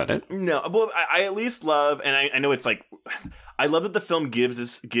can talk about it. No, well, I at least love, and I know it's like, I love that the film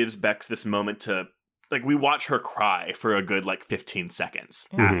gives Bex this moment to, like, we watch her cry for a good, like, 15 seconds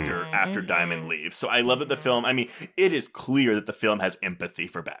after Diamond leaves. So I love that the film, I mean, it is clear that the film has empathy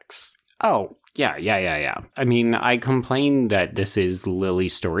for Bex. Oh, yeah. I mean, I complain that this is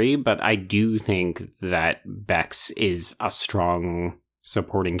Lily's story, but I do think that Bex is a strong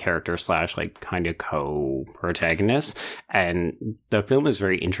supporting character / like kind of co-protagonist. And the film is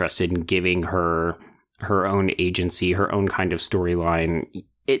very interested in giving her own agency, her own kind of storyline.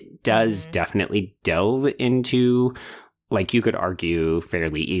 It does definitely delve into, like, you could argue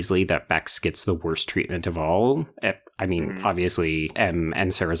fairly easily that Bex gets the worst treatment of all. I mean, obviously, Em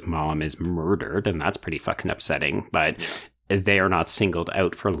and Sarah's mom is murdered, and that's pretty fucking upsetting, but they are not singled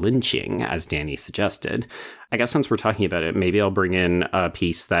out for lynching, as Dani suggested. I guess since we're talking about it, maybe I'll bring in a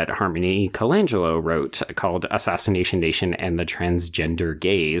piece that Harmony Colangelo wrote called Assassination and the Transgender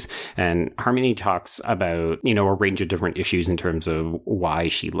Gaze. And Harmony talks about, a range of different issues in terms of why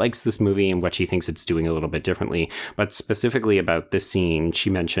she likes this movie and what she thinks it's doing a little bit differently. But specifically about this scene, she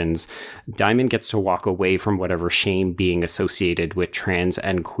mentions Diamond gets to walk away from whatever shame being associated with trans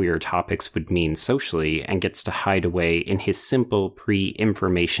and queer topics would mean socially and gets to hide away in his simple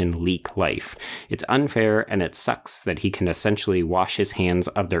pre-information leak life. It's unfair and it sucks that he can essentially wash his hands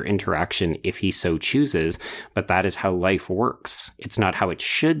of their interaction if he so chooses, but that is how life works. It's not how it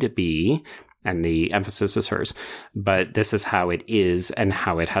should be, and the emphasis is hers, but this is how it is and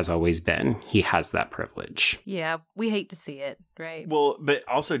how it has always been. He has that privilege. Yeah, we hate to see it, right? Well, but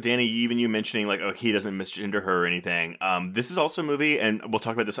also, Dani, even you mentioning, like, oh, he doesn't misgender her or anything. This is also a movie, and we'll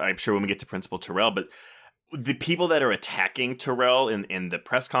talk about this, I'm sure, when we get to Principal Terrell, but the people that are attacking Terrell in the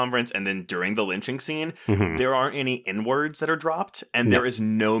press conference and then during the lynching scene, there aren't any N-words that are dropped, and there is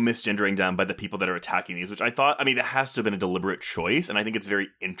no misgendering done by the people that are attacking these, which I thought, it has to have been a deliberate choice, and I think it's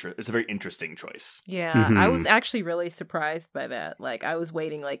it's a very interesting choice. Yeah, I was actually really surprised by that. Like, I was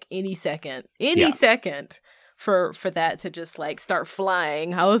waiting, like, any second for that to just, like, start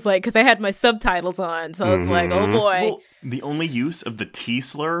flying. I was like, because I had my subtitles on, so I was like, oh boy. Well, the only use of the T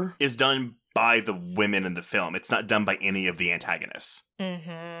slur is done by the women in the film. It's not done by any of the antagonists.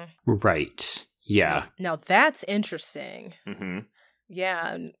 Right. Yeah. Now that's interesting.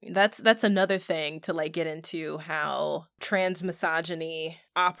 Yeah, that's another thing to, like, get into how trans misogyny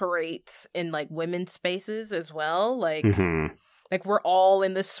operates in, like, women's spaces as well. Like, like we're all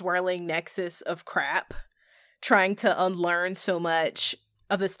in this swirling nexus of crap, trying to unlearn so much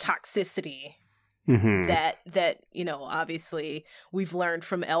of this toxicity that obviously we've learned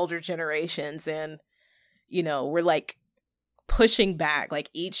from elder generations, and we're, like, pushing back. Like,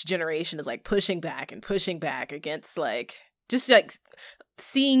 each generation is, like, pushing back against, like, just, like,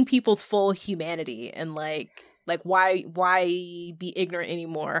 seeing people's full humanity, and like why be ignorant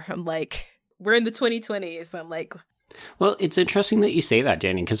anymore. I'm like, we're in the 2020s. I'm like, well, it's interesting that you say that,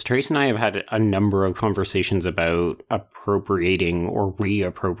 Dani, because Trace and I have had a number of conversations about appropriating or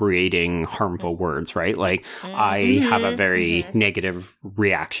reappropriating harmful words, right? Like, I have a very negative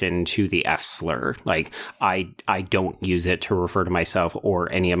reaction to the F slur. Like, I don't use it to refer to myself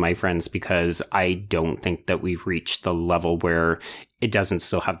or any of my friends because I don't think that we've reached the level where it doesn't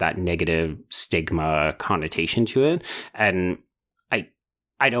still have that negative stigma connotation to it. And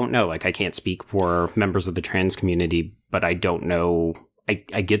I don't know, like, I can't speak for members of the trans community, but I don't know. I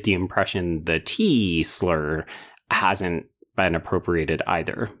get the impression the T slur hasn't been appropriated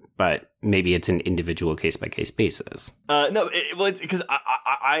either, but maybe it's an individual case-by-case basis. No, it's because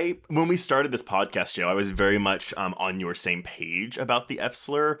I when we started this podcast, Joe, I was very much on your same page about the F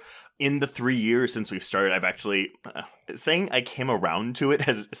slur. In the 3 years since we've started, I've actually saying I came around to it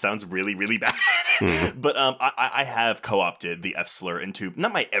sounds really, really bad. But I have co-opted the F slur into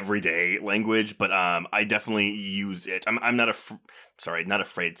not my everyday language, but I definitely use it. I'm not not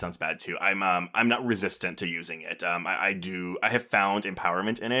afraid sounds bad too. I'm not resistant to using it. I have found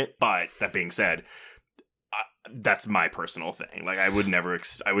empowerment in it. But that being said, that's my personal thing. Like, I would never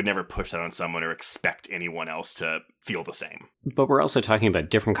push that on someone or expect anyone else to feel the same. But we're also talking about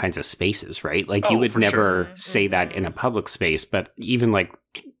different kinds of spaces, right? Like, you would never say that in a public space, but even, like,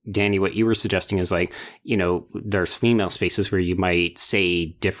 Dani, what you were suggesting is, like, there's female spaces where you might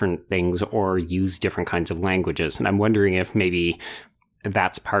say different things or use different kinds of languages. And I'm wondering if maybe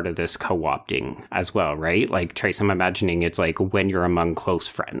that's part of this co-opting as well, right? Like, Trace, I'm imagining it's like when you're among close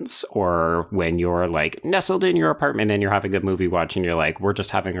friends or when you're, like, nestled in your apartment and you're having a movie watch and you're like, we're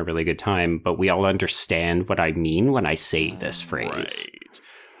just having a really good time, but we all understand what I mean when I say this phrase.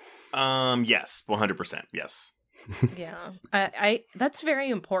 Right. Yes, 100%. Yes. Yeah. I that's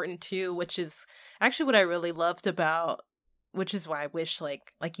very important too, which is actually what I really loved about, which is why I wish,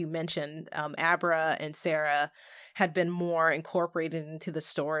 like you mentioned, Abra and Sarah had been more incorporated into the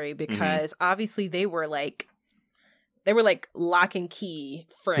story, because obviously they were like lock and key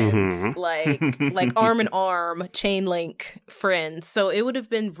friends, like arm in arm, chain link friends. So it would have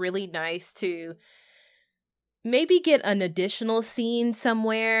been really nice to maybe get an additional scene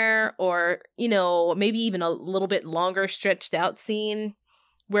somewhere, or, maybe even a little bit longer stretched out scene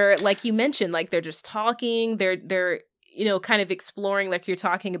where, like you mentioned, like, they're just talking, they're kind of exploring, like you're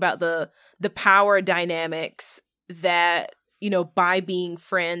talking about, the power dynamics that, by being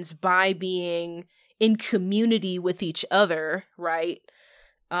friends, by being in community with each other, right,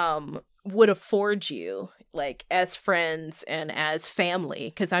 would afford you, like, as friends and as family.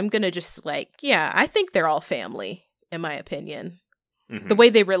 Because I'm going to just, like, yeah, I think they're all family, in my opinion. the way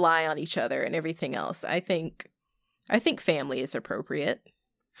they rely on each other and everything else. I think family is appropriate.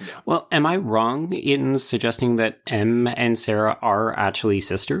 Yeah. Well, am I wrong in suggesting that Em and Sarah are actually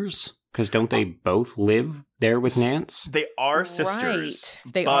sisters? Because don't they both live there with Nance? They are sisters.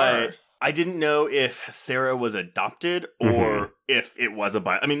 Right. They but are. I didn't know if Sarah was adopted or if it was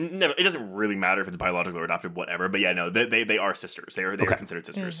I mean, no, it doesn't really matter if it's biological or adopted, whatever. But yeah, no, they are sisters. They are considered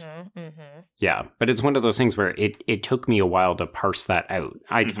sisters. Yeah, but it's one of those things where it took me a while to parse that out.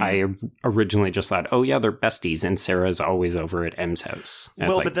 I originally just thought, oh yeah, they're besties, and Sarah's always over at Em's house. And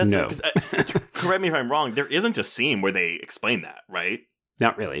Well, it's but that's no. correct me if I'm wrong. There isn't a scene where they explain that, right?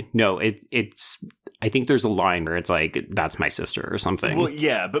 Not really. No, it's. I think there's a line where it's like, "That's my sister" or something. Well,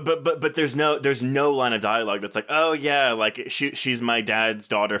 yeah, but there's no line of dialogue that's like, oh yeah, like she's my dad's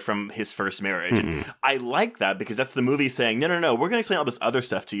daughter from his first marriage. And I like that because that's the movie saying, no, we're gonna explain all this other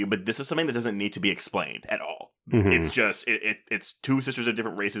stuff to you, but this is something that doesn't need to be explained at all. It's just it's two sisters of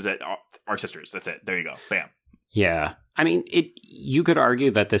different races that are sisters. That's it. There you go. Bam. Yeah. I mean, you could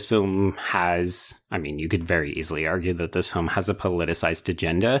argue that this film has, you could very easily argue that this film has a politicized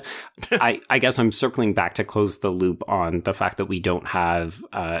agenda. I guess I'm circling back to close the loop on the fact that we don't have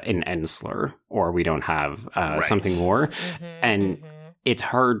an Ensler or we don't have something more. And it's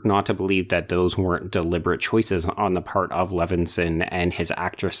hard not to believe that those weren't deliberate choices on the part of Levinson and his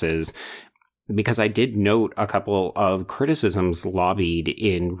actresses. Because I did note a couple of criticisms lobbied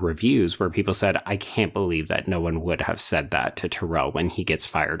in reviews where people said, I can't believe that no one would have said that to Terrell when he gets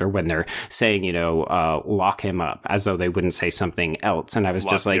fired, or when they're saying, lock him up, as though they wouldn't say something else. And I was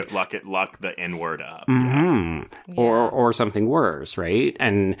just like, lock the N-word up. Yeah. Or something worse, right?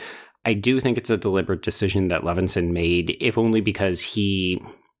 And I do think it's a deliberate decision that Levinson made, if only because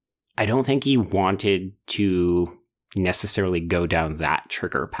I don't think he wanted to necessarily go down that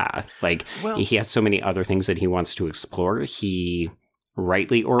trigger path. He has so many other things that he wants to explore. He,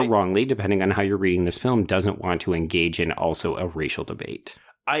 rightly or wrongly, depending on how you're reading this film, doesn't want to engage in also a racial debate.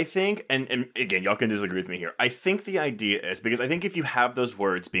 I think, and again, y'all can disagree with me here. I think the idea is, because I think if you have those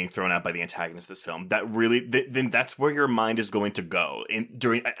words being thrown out by the antagonist of this film, that really, then that's where your mind is going to go.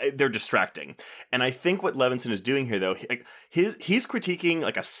 They're distracting. And I think what Levinson is doing here, though, he's critiquing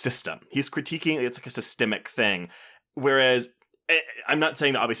like a system. He's critiquing, it's like a systemic thing. Whereas, I'm not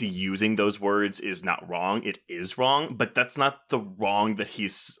saying that obviously using those words is not wrong. It is wrong, but that's not the wrong that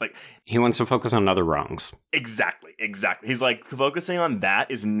he's like. He wants to focus on other wrongs. Exactly. He's like, focusing on that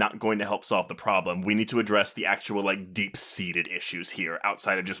is not going to help solve the problem. We need to address the actual deep-seated issues here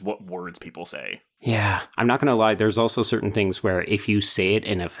outside of just what words people say. Yeah, I'm not going to lie. There's also certain things where if you say it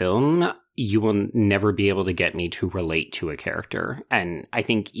in a film, you will never be able to get me to relate to a character. And I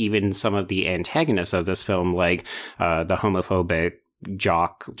think even some of the antagonists of this film, like the homophobic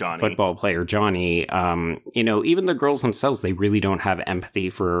jock Johnny. Football player Johnny, even the girls themselves, they really don't have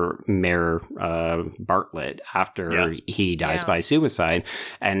empathy for Mayor Bartlett after he dies by suicide.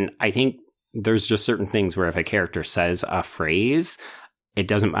 And I think there's just certain things where if a character says a phrase, it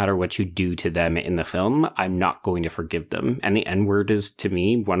doesn't matter what you do to them in the film, I'm not going to forgive them. And the N-word is, to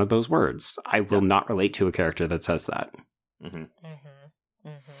me, one of those words. I will not relate to a character that says that.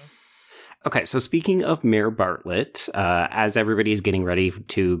 Okay, so speaking of Mayor Bartlett, as everybody's getting ready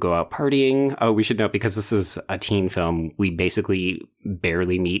to go out partying, we should note, because this is a teen film, we basically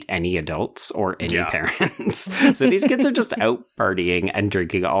barely meet any adults or any parents. So these kids are just out partying and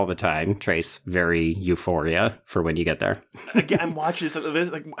drinking all the time. Trace, very euphoria for when you get there. Again, I'm watching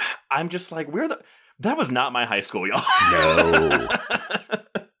this, I'm just like, that was not my high school, y'all. No.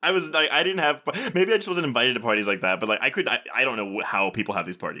 I was like, I didn't have, maybe I just wasn't invited to parties like that, but I don't know how people have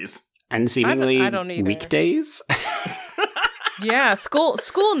these parties. And seemingly I don't either. Weekdays? Yeah, school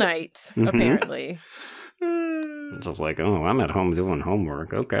nights, apparently. Just like, I'm at home doing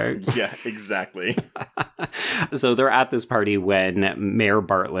homework. Okay. Yeah, exactly. So they're at this party when Mayor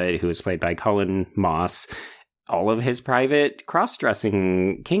Bartlett, who is played by Colin Moss, all of his private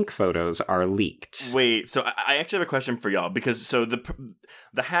cross-dressing kink photos are leaked. Wait, so I actually have a question for y'all, because so the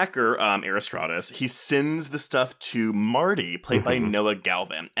hacker, Aristratus, he sends the stuff to Marty, played by Noah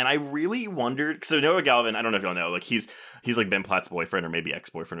Galvin. And I really wondered, so Noah Galvin, I don't know if y'all know, he's like Ben Platt's boyfriend or maybe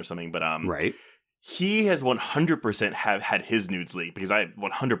ex-boyfriend or something, but right. He has 100% have had his nudes leaked, because I have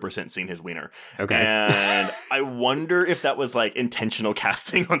 100% seen his wiener. Okay. And I wonder if that was intentional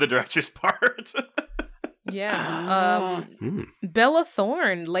casting on the director's part. Yeah. Bella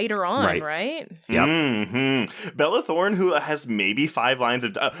Thorne later on, right? Yep. Mm-hmm. Bella Thorne, who has maybe 5 lines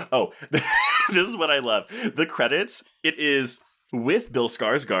of... this is what I love. The credits, it is with Bill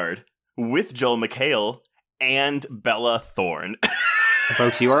Skarsgård, with Joel McHale, and Bella Thorne.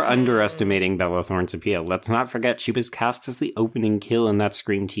 Folks, you are underestimating Bella Thorne's appeal. Let's not forget she was cast as the opening kill in that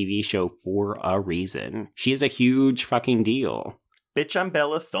Scream TV show for a reason. She is a huge fucking deal. Bitch, I'm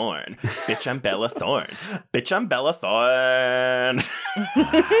Bella Thorne. Bitch, I'm Bella Thorne. Bitch, I'm Bella Thorne.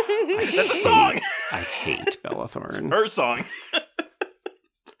 That's a song. I hate Bella Thorne. It's her song.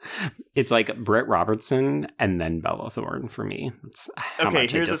 It's like Britt Robertson and then Bella Thorne for me. That's how okay,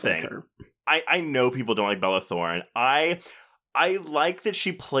 much here's I the thing. her. I know people don't like Bella Thorne. I like that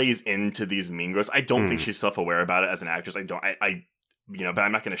she plays into these mean girls. I don't think she's self-aware about it as an actress. I but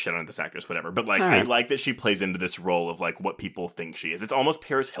I'm not going to shit on this actress, whatever. But like, I like that she plays into this role of like what people think she is. It's almost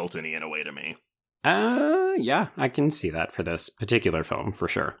Paris Hilton-y in a way to me. Yeah, I can see that for this particular film for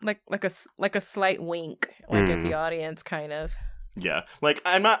sure. Like a slight wink, like at the audience, kind of. Yeah, like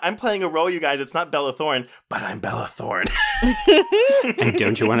I'm playing a role, you guys. It's not Bella Thorne, but I'm Bella Thorne. And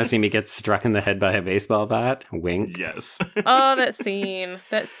don't you want to see me get struck in the head by a baseball bat? Wink. Yes. Oh, that scene.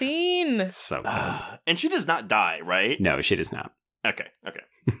 So good. And she does not die, right? No, she does not. Okay.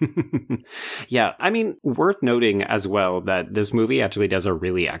 Yeah, I mean, worth noting as well that this movie actually does a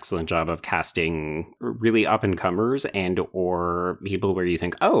really excellent job of casting really up-and-comers and or people where you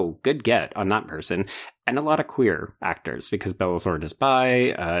think, oh, good get on that person, and a lot of queer actors, because Bella Thorne is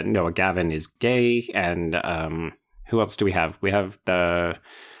bi, Noah Gavin is gay, and who else do we have? We have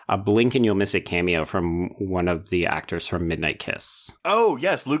a blink and you'll miss it cameo from one of the actors from Midnight Kiss. Oh,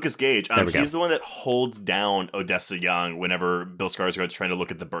 yes, Lucas Gage. He's the one that holds down Odessa Young whenever Bill Skarsgård's trying to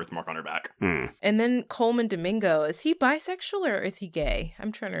look at the birthmark on her back. And then Coleman Domingo, is he bisexual or is he gay?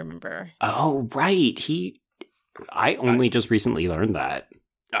 I'm trying to remember. Oh, right. I only just recently learned that.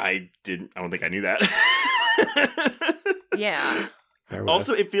 I don't think I knew that. Yeah.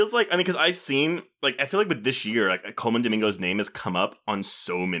 Also, it feels like, because I've seen, I feel like with this year, Coleman Domingo's name has come up on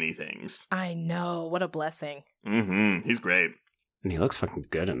so many things. I know. What a blessing. Mm-hmm. He's great. And he looks fucking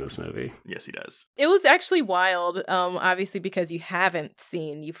good in this movie. Yes, he does. It was actually wild, obviously, because you haven't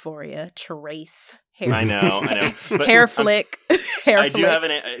seen Euphoria. Trace. I know. But hair flick. I do have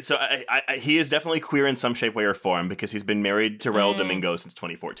so he is definitely queer in some shape, way, or form, because he's been married to Raul Domingo since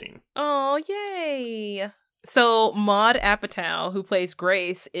 2014. Oh, yay. So Maude Apatow, who plays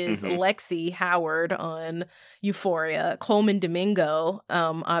Grace, is Lexi Howard on Euphoria. Coleman Domingo,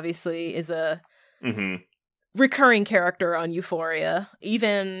 obviously, is a recurring character on Euphoria.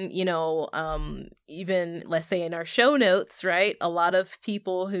 Even, even let's say in our show notes, right? A lot of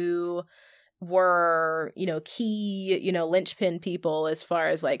people who were, key, linchpin people as far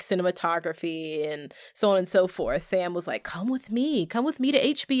as like cinematography and so on and so forth. Sam was like, come with me to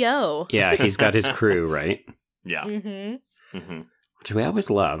HBO. Yeah, he's got his crew, right? Yeah. Which we always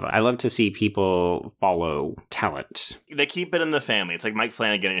love. I love to see people follow talent. They keep it in the family. It's like Mike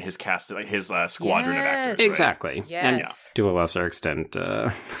Flanagan and his cast, like his squadron of actors. Right? Exactly. Yes. And to a lesser extent,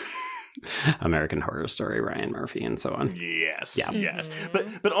 American Horror Story, Ryan Murphy, and so on. Yes, yeah. Yes.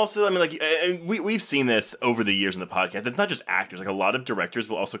 But also, we've seen this over the years in the podcast. It's not just actors. Like, a lot of directors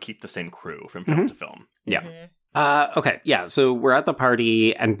will also keep the same crew from film to film. Yeah. Okay, yeah, so we're at the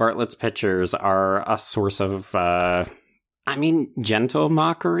party, and Bartlett's pictures are a source of, gentle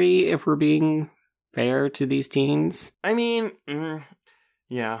mockery, if we're being fair to these teens.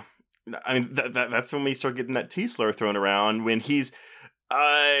 Yeah. That's when we start getting that T-slur thrown around, when he's,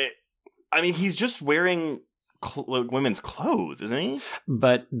 he's just wearing women's clothes, isn't he?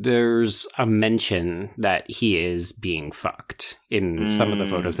 But there's a mention that he is being fucked in some of the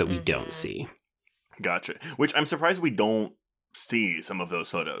photos that we don't see. Gotcha. Which I'm surprised we don't see some of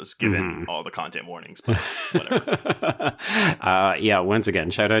those photos, given all the content warnings, but whatever. Yeah, once again,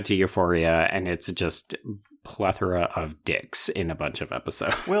 shout out to Euphoria, and it's just plethora of dicks in a bunch of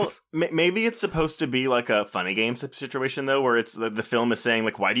episodes. Well, maybe it's supposed to be like a funny game situation, though, where it's the film is saying,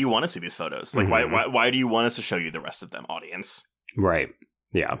 like, why do you want to see these photos? Like, why do you want us to show you the rest of them, audience? Right.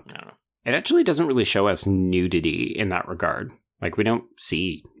 Yeah. I don't know. It actually doesn't really show us nudity in that regard. Like, we don't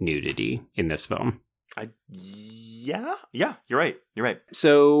see nudity in this film. Yeah, you're right.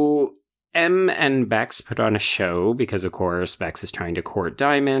 So Em and Bex put on a show because, of course, Bex is trying to court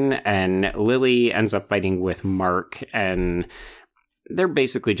Diamond, and Lily ends up fighting with Mark, and they're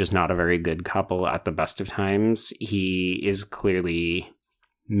basically just not a very good couple at the best of times. He is clearly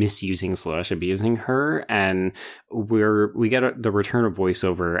misusing/abusing her, and we get the return of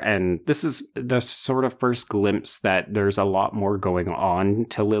voiceover, and this is the sort of first glimpse that there's a lot more going on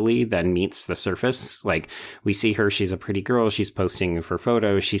to Lily than meets the surface. Like, we see her, she's a pretty girl, she's posting for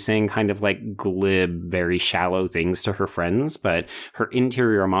photos, she's saying kind of like glib, very shallow things to her friends, but her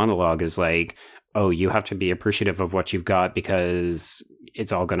interior monologue is like, oh, you have to be appreciative of what you've got because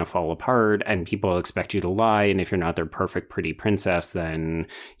it's all going to fall apart and people expect you to lie. And if you're not their perfect, pretty princess, then,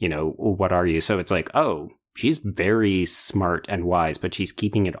 you know, what are you? So it's like, oh, she's very smart and wise, but she's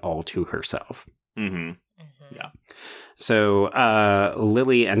keeping it all to herself. Mm-hmm. Yeah. So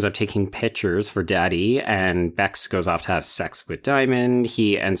Lily ends up taking pictures for Daddy, and Bex goes off to have sex with Diamond.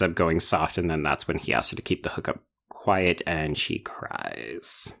 He ends up going soft, and then that's when he asks her to keep the hookup quiet, and she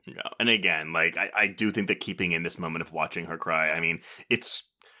cries. Yeah. And again, like, I do think that keeping in this moment of watching her cry, I mean, it's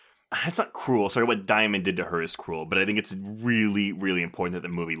not cruel. Sorry, what Diamond did to her is cruel, but I think it's really, really important that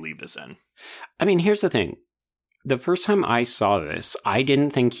the movie leave this in. I mean, here's the thing. The first time I saw this, I didn't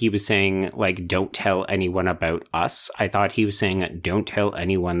think he was saying, like, don't tell anyone about us. I thought he was saying, don't tell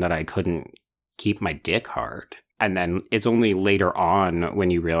anyone that I couldn't keep my dick hard. And then it's only later on when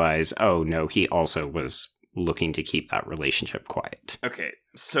you realize, oh, no, he also was looking to keep that relationship quiet. Okay,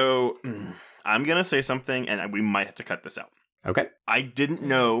 so I'm going to say something, and we might have to cut this out. Okay. I didn't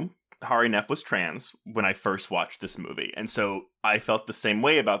know Hari Neff was trans when I first watched this movie, and so I felt the same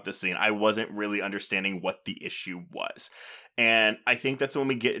way about this scene. I wasn't really understanding what the issue was, and I think that's when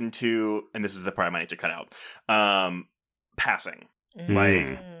we get into, and this is the part I might need to cut out, passing.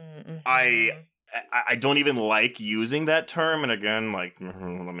 Like, I don't even like using that term, and again, like, let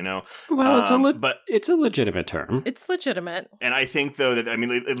me know. Well, it's a legitimate term. It's legitimate. And I think, though, that, I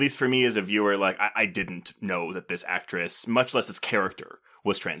mean, at least for me as a viewer, like, I didn't know that this actress, much less this character,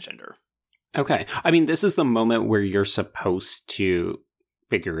 was transgender. Okay. I mean, this is the moment where you're supposed to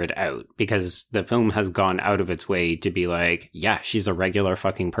figure it out, because the film has gone out of its way to be like, yeah, she's a regular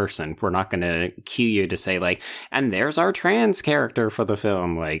fucking person. We're not going to cue you to say, like, and there's our trans character for the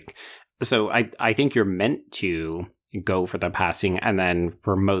film. Like, so I think you're meant to go for the passing, and then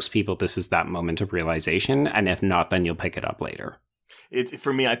for most people, this is that moment of realization, and if not, then you'll pick it up later.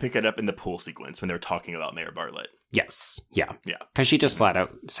 For me, I pick it up in the pool sequence when they're talking about Mayor Bartlett. Yes. Yeah. Yeah. Because she just flat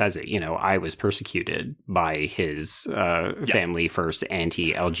out says it. You know, I was persecuted by his family first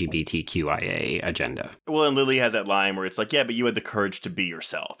anti-LGBTQIA agenda. Well, and Lily has that line where it's like, yeah, but you had the courage to be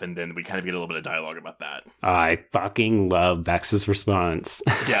yourself. And then we kind of get a little bit of dialogue about that. I fucking love Bex's response.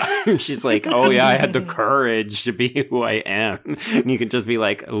 Yeah. She's like, oh, yeah, I had the courage to be who I am. And you can just be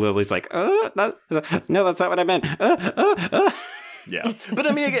like, Lily's like, no, that's not what I meant. Yeah, but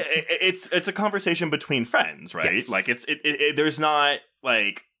I mean, it's a conversation between friends, right? Yes. Like, there's not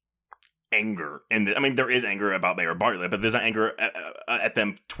like anger in I mean, there is anger about Mayor Bartlett, but there's not anger at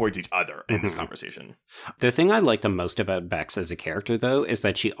them towards each other in this conversation. The thing I like the most about Bex as a character, though, is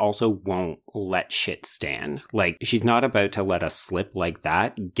that she also won't let shit stand. Like, she's not about to let a slip like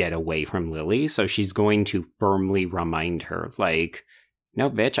that get away from Lily, so she's going to firmly remind her, like, no,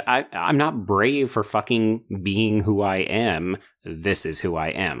 bitch, I'm not brave for fucking being who I am. This is who I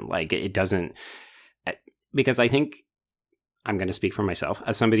am. Like, it doesn't... Because I think, I'm going to speak for myself,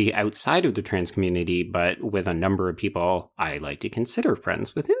 as somebody outside of the trans community, but with a number of people I like to consider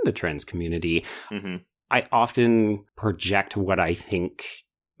friends within the trans community, I often project what I think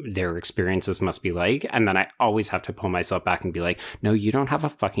their experiences must be like, and then I always have to pull myself back and be like, no, you don't have a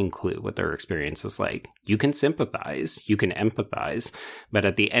fucking clue what their experience is like. You can sympathize, you can empathize, but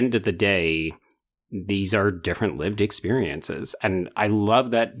at the end of the day, these are different lived experiences. And I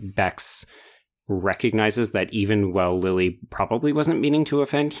love that Bex recognizes that even while Lily probably wasn't meaning to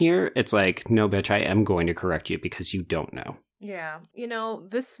offend here, it's like, no, bitch, I am going to correct you because you don't know. Yeah. You know,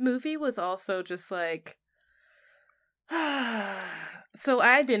 this movie was also just like, so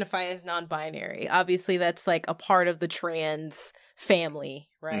I identify as non-binary. Obviously, that's like a part of the trans family,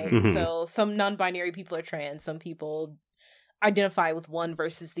 right? Mm-hmm. So some non-binary people are trans. Some people identify with one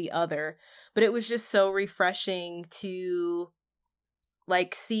versus the other. But it was just so refreshing to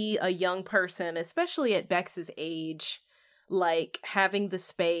like see a young person, especially at Bex's age, like having the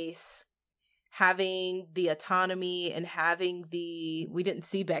space, having the autonomy, and having we didn't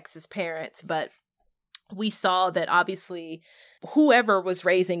see Bex's parents, but we saw that obviously whoever was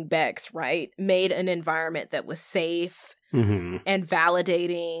raising Bex, right, made an environment that was safe and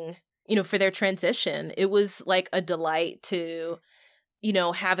validating, you know, for their transition. It was like a delight to, you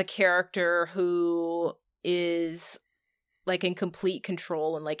know, have a character who is like in complete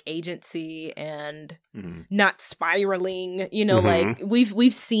control and like agency and not spiraling, you know, like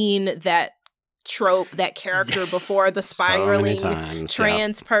we've seen that trope, that character before, the spiraling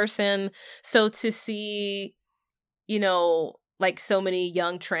trans person. So to see, you know, like so many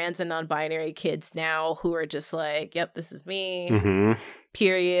young trans and non-binary kids now who are just like, yep, this is me,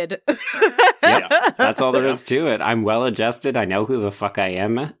 period. Yeah, that's all there is to it. I'm well adjusted. I know who the fuck I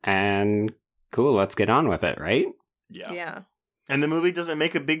am, and cool, let's get on with it, right? Yeah. And the movie doesn't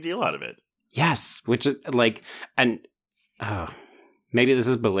make a big deal out of it. Yes, which is like, and maybe this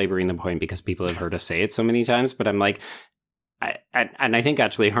is belaboring the point because people have heard us say it so many times, but I'm like, and I think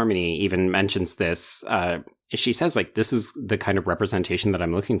actually Harmony even mentions this. She says, like, this is the kind of representation that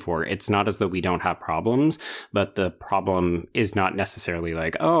I'm looking for. It's not as though we don't have problems, but the problem is not necessarily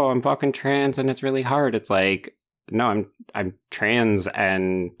like, oh, I'm fucking trans and it's really hard. It's like, no, I'm trans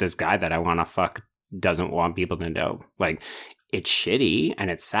and this guy that I want to fuck doesn't want people to know. Like, it's shitty and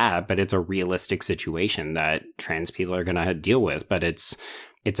it's sad, but it's a realistic situation that trans people are going to deal with. But it's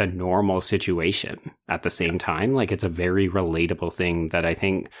a normal situation at the same time. Like, it's a very relatable thing that I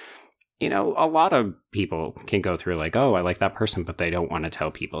think, you know, a lot of people can go through, like, oh, I like that person, but they don't want to tell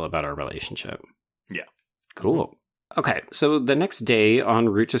people about our relationship. Yeah. Cool. Okay, so the next day, en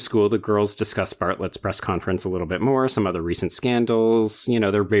route to school, the girls discuss Bartlett's press conference a little bit more, some other recent scandals. You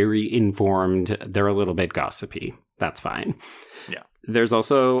know, they're very informed. They're a little bit gossipy. That's fine. Yeah. There's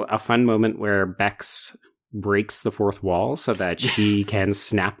also a fun moment where Bex breaks the fourth wall so that she can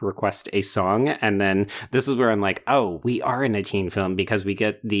snap request a song. And then this is where I'm like, oh, we are in a teen film because we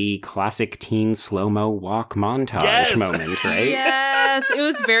get the classic teen slow-mo walk montage moment, right? Yes, it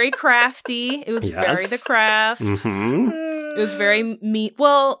was very crafty. It was very the craft. Mm-hmm. It was very mean.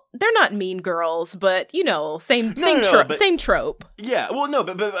 Well, they're not mean girls, but, you know, same trope. Yeah, well, no,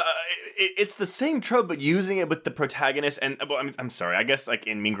 but it's the same trope, but using it with the protagonist. And well, I'm sorry, I guess like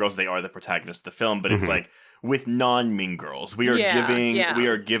in Mean Girls they are the protagonist of the film, but it's like with non-Mean Girls, we are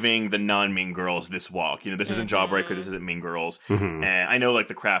giving the non-Mean Girls this walk. You know, this isn't Jawbreaker, this isn't Mean Girls, and I know like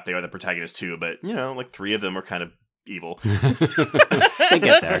the Craft they are the protagonists too, but you know, like 3 of them are kind of evil. They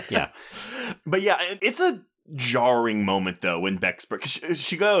get there, yeah. But yeah, it's a jarring moment though when Bex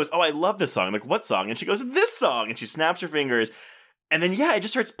she goes, oh, I love this song. I'm like, what song? And she goes, this song, and she snaps her fingers, and then it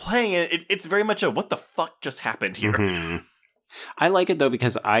just starts playing. It's very much a what the fuck just happened here. I like it though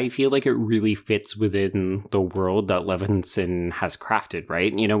because I feel like it really fits within the world that Levinson has crafted,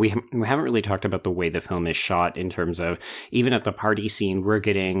 right? You know, we haven't really talked about the way the film is shot in terms of, even at the party scene, we're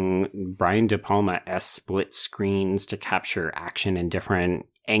getting Brian De Palma-esque split screens to capture action in different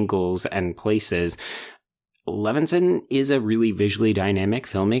angles and places. Levinson is a really visually dynamic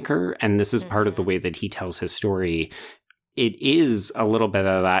filmmaker, and this is part of the way that he tells his story. It is a little bit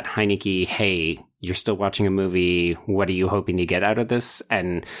of that Heineke, hey, you're still watching a movie, what are you hoping to get out of this?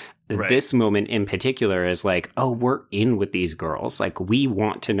 And this moment in particular is like, oh, we're in with these girls. Like, we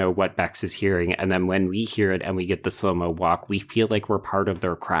want to know what Bex is hearing, and then when we hear it and we get the slow-mo walk, we feel like we're part of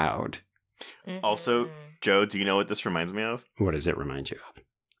their crowd. Also, Joe, do you know what this reminds me of? What does it remind you of?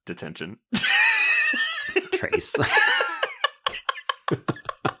 Detention. Trace.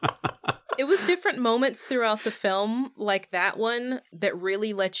 It was different moments throughout the film, like that one, that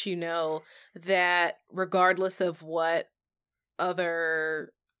really lets you know that regardless of what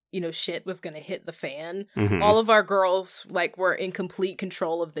other, you know, shit was going to hit the fan, all of our girls, like, were in complete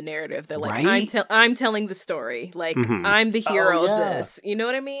control of the narrative. They're like, I'm telling the story. Like, I'm the hero of this. You know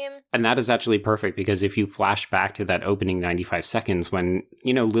what I mean? And that is actually perfect, because if you flash back to that opening 95 seconds when,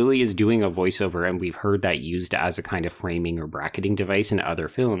 you know, Lily is doing a voiceover, and we've heard that used as a kind of framing or bracketing device in other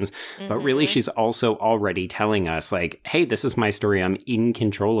films, but really she's also already telling us, like, hey, this is my story. I'm in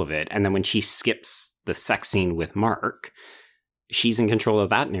control of it. And then when she skips the sex scene with Mark, she's in control of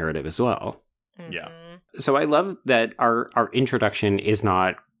that narrative as well. Yeah. So I love that our introduction is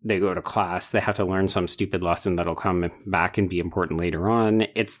not, they go to class, they have to learn some stupid lesson that'll come back and be important later on.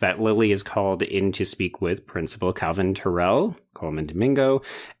 It's that Lily is called in to speak with Principal Calvin Terrell, Coleman Domingo,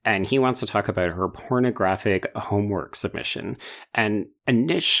 and he wants to talk about her pornographic homework submission. And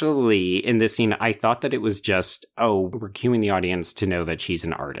initially in this scene, I thought that it was just, oh, we're cueing the audience to know that she's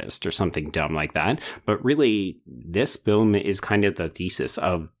an artist or something dumb like that. But really, this film is kind of the thesis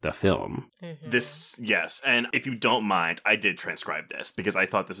of the film. This, yes. And if you don't mind, I did transcribe this because I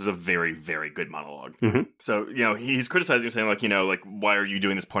thought this was a very, very good monologue. So, you know, he's criticizing, saying, like, you know, like, why are you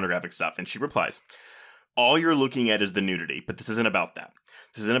doing this pornographic stuff? And she replies, all you're looking at is the nudity, but this isn't about that.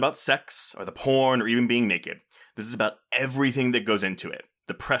 This isn't about sex or the porn or even being naked. This is about everything that goes into it.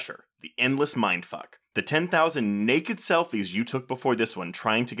 The pressure, the endless mindfuck, the 10,000 naked selfies you took before this one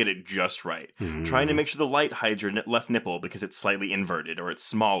trying to get it just right. Trying to make sure the light hides your left nipple because it's slightly inverted or it's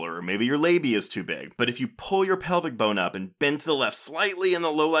smaller or maybe your labia is too big. But if you pull your pelvic bone up and bend to the left slightly in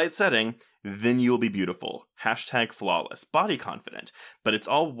the low light setting, then you'll be beautiful. Hashtag flawless. Body confident. But it's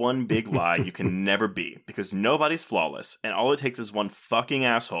all one big lie you can never be, because nobody's flawless, and all it takes is one fucking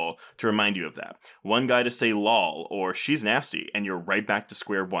asshole to remind you of that. One guy to say lol or she's nasty, and you're right back to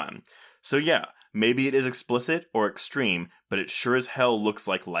square one. So yeah, maybe it is explicit or extreme, but it sure as hell looks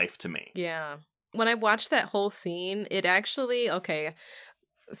like life to me. Yeah. When I watched that whole scene, it actually, okay,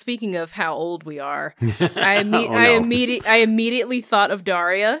 speaking of how old we are, I immediately thought of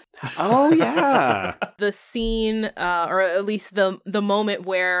Daria. Oh, yeah. The scene, or at least the moment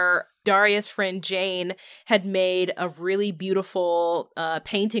where Daria's friend Jane had made a really beautiful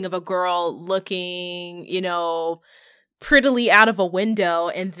painting of a girl looking, prettily out of a window,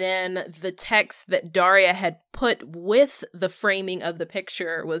 and then the text that Daria had put with the framing of the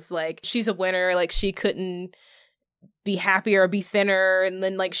picture was like, she's a winner, like she couldn't be happier or be thinner, and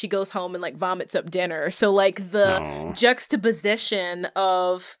then like she goes home and like vomits up dinner. So like the juxtaposition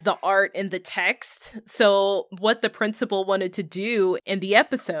of the art and the text. So what the principal wanted to do in the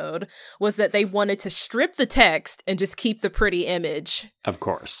episode was that they wanted to strip the text and just keep the pretty image. Of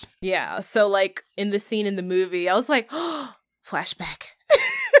course. Yeah. So like in the scene in the movie, I was like, oh, flashback.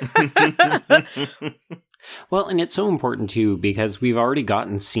 Well, and it's so important, too, because we've already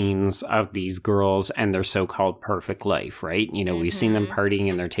gotten scenes of these girls and their so-called perfect life, right? We've seen them partying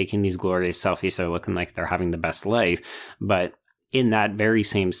and they're taking these glorious selfies, so looking like they're having the best life. But in that very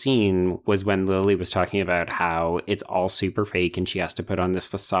same scene was when Lily was talking about how it's all super fake and she has to put on this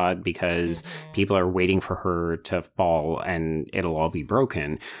facade because people are waiting for her to fall and it'll all be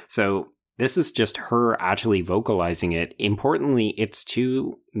broken. So this is just her actually vocalizing it. Importantly, it's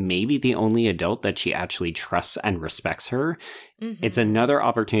to maybe the only adult that she actually trusts and respects her. It's another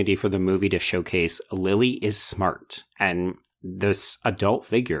opportunity for the movie to showcase Lily is smart. And this adult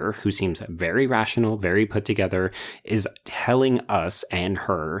figure, who seems very rational, very put together, is telling us and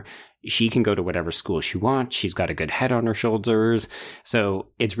her she can go to whatever school she wants. She's got a good head on her shoulders. So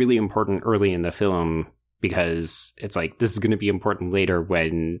it's really important early in the film because it's like this is going to be important later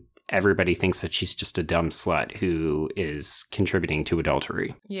when everybody thinks that she's just a dumb slut who is contributing to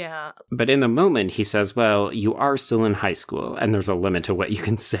adultery. Yeah. But in the moment, he says, well, you are still in high school, and there's a limit to what you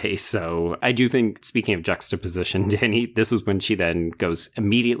can say. So I do think, speaking of juxtaposition, Dani, this is when she then goes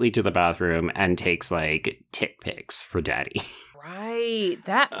immediately to the bathroom and takes, like, tit pics for Daddy. Right.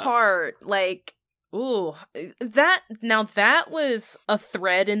 That part, like... Ooh, that was a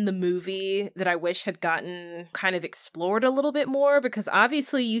thread in the movie that I wish had gotten kind of explored a little bit more, because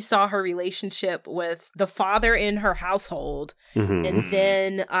obviously you saw her relationship with the father in her household, and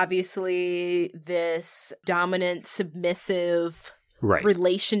then obviously this dominant, submissive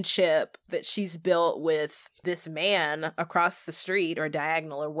relationship that she's built with this man across the street or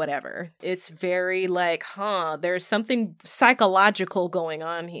diagonal or whatever. It's very like, there's something psychological going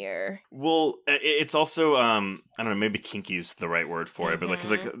on here. Well, it's also, I don't know, maybe kinky is the right word for it, but like,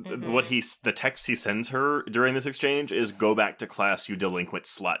 cause like the text he sends her during this exchange is "Go back to class, you delinquent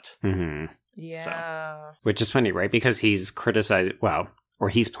slut." Yeah. So. Which is funny, right? Because he's criticizing, or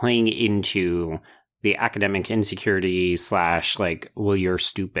he's playing into the academic insecurity / like, well, you're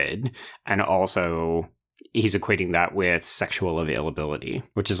stupid. And also he's equating that with sexual availability,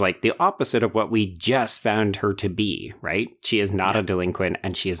 which is like the opposite of what we just found her to be, right? She is not a delinquent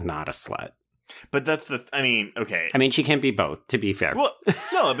and she is not a slut. But that's okay. I mean, she can't be both, to be fair. Well,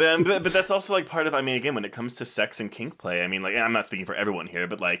 no, but that's also like part of, again, when it comes to sex and kink play, like, I'm not speaking for everyone here,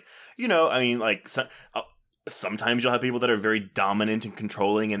 but like, sometimes you'll have people that are very dominant and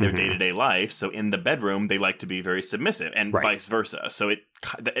controlling in their day-to-day life. So in the bedroom, they like to be very submissive and vice versa. So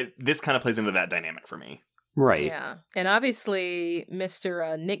this kind of plays into that dynamic for me. Right. Yeah. And obviously,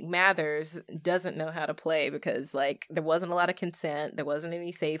 Mr. Nick Mathers doesn't know how to play because, like, there wasn't a lot of consent. There wasn't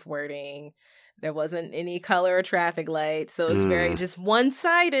any safe wording. There wasn't any color or traffic lights. So it's very just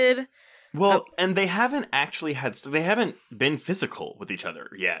one-sided. Well, and they haven't been physical with each other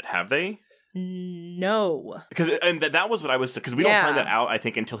yet, have they? No. Because that was what I was... Because we don't find that out, I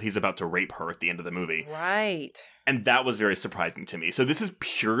think, until he's about to rape her at the end of the movie. Right. And that was very surprising to me. So this is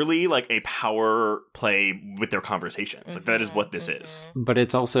purely like a power play with their conversations. Like, that is what this is. But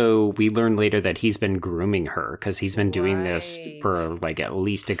it's also... We learn later that he's been grooming her because he's been doing this for like at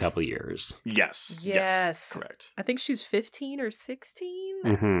least a couple years. Yes. Correct. I think she's 15 or 16.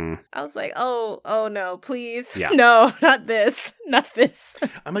 Mm-hmm. I was like, oh no, please. Yeah. No, not this. Not this.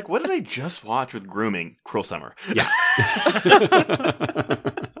 I'm like, what did I just watch with grooming? Cruel Summer. Yeah.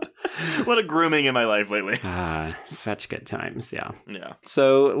 What a grooming in my life lately. Such good times, yeah. Yeah.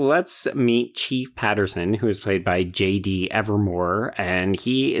 So let's meet Chief Patterson, who is played by J.D. Evermore, and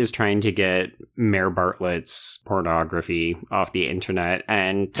he is trying to get Mayor Bartlett's pornography off the internet,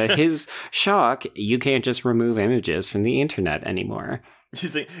 and to his shock, you can't just remove images from the internet anymore.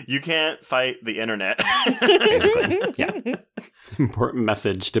 She's like, you can't fight the internet. Basically, yeah. Important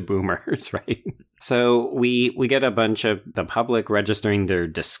message to boomers, right? So we get a bunch of the public registering their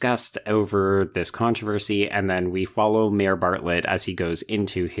disgust over this controversy, and then we follow Mayor Bartlett as he goes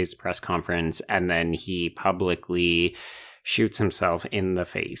into his press conference, and then he publicly shoots himself in the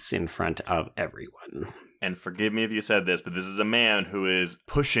face in front of everyone. And forgive me if you said this, but this is a man who is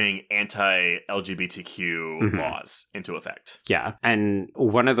pushing anti-LGBTQ laws into effect. Yeah. And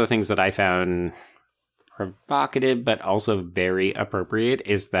one of the things that I found provocative, but also very appropriate,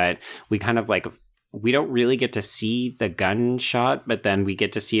 is that we kind of like, we don't really get to see the gunshot, but then we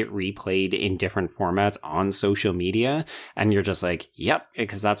get to see it replayed in different formats on social media. And you're just like, yep,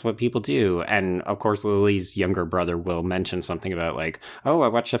 because that's what people do. And of course, Lily's younger brother will mention something about like, oh, I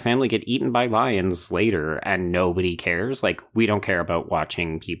watched a family get eaten by lions later, and nobody cares. Like, we don't care about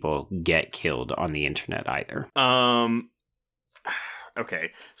watching people get killed on the internet either.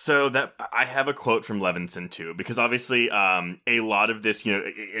 Okay, so that I have a quote from Levinson too, because obviously a lot of this, you know,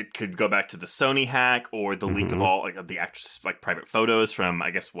 it could go back to the Sony hack or the leak of all like the actress like private photos from,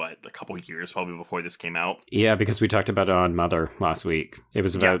 I guess, what, a couple years probably before this came out. Yeah, because we talked about it on Mother last week. It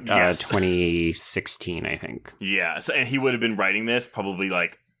was about 2016, I think. Yeah, so, and he would have been writing this probably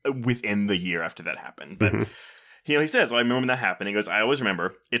like within the year after that happened, but. You know, he says, well, I remember when that happened. He goes, I always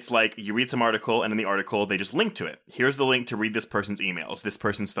remember, it's like you read some article, and in the article, they just link to it. Here's the link to read this person's emails, this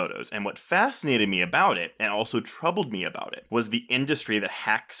person's photos. And what fascinated me about it, and also troubled me about it, was the industry that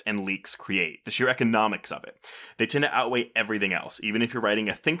hacks and leaks create, the sheer economics of it. They tend to outweigh everything else. Even if you're writing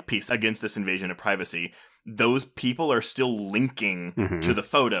a think piece against this invasion of privacy, those people are still linking to the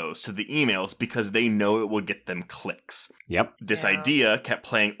photos, to the emails, because they know it will get them clicks. Yep. This idea kept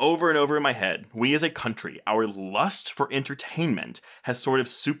playing over and over in my head. We as a country, our lust for entertainment has sort of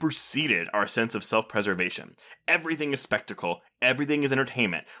superseded our sense of self-preservation. Everything is spectacle. Everything is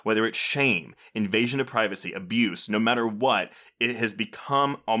entertainment. Whether it's shame, invasion of privacy, abuse, no matter what, it has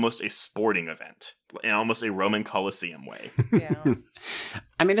become almost a sporting event. In almost a Roman Colosseum way. Yeah.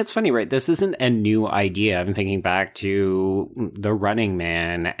 I mean, it's funny, right? This isn't a new idea. I'm thinking back to The Running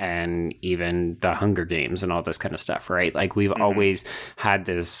Man and even The Hunger Games and all this kind of stuff, right? Like, we've always had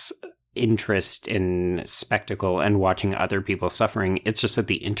this interest in spectacle and watching other people suffering. It's just that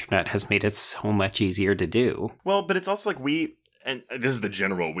the internet has made it so much easier to do. Well, but it's also like and this is the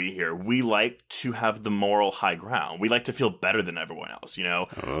general we here, we like to have the moral high ground. We like to feel better than everyone else, you know?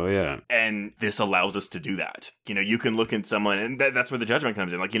 Oh, yeah. And this allows us to do that. You know, you can look at someone, and that's where the judgment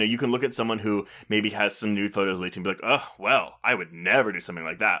comes in. Like, you know, you can look at someone who maybe has some nude photos leaked and be like, oh, well, I would never do something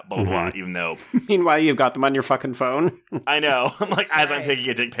like that, blah, blah, blah, even though... Meanwhile, you've got them on your fucking phone. I know. I'm like, as I'm taking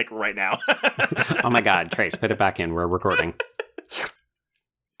a dick pic right now. Oh my God, Trace, put it back in. We're recording.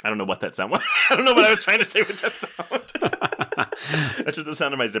 I don't know what that sound was. I don't know what I was trying to say with that sound. That's just the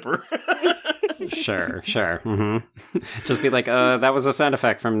sound of my zipper. Sure. Just be like, that was a sound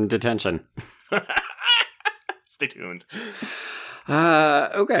effect from detention. Stay tuned.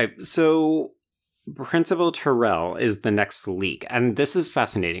 Okay, so Principal Terrell is the next leak. And this is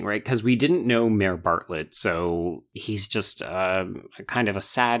fascinating, right? Because we didn't know Mayor Bartlett, so he's just kind of a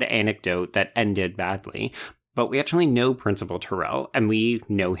sad anecdote that ended badly. But we actually know Principal Terrell, and we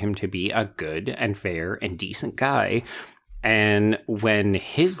know him to be a good and fair and decent guy. And when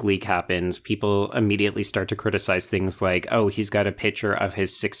his leak happens, people immediately start to criticize things like, oh, he's got a picture of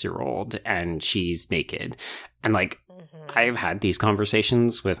his 6-year-old and she's naked. And like, I've had these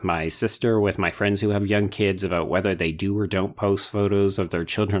conversations with my sister, with my friends who have young kids about whether they do or don't post photos of their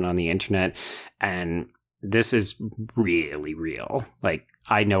children on the internet. And this is really real. Like,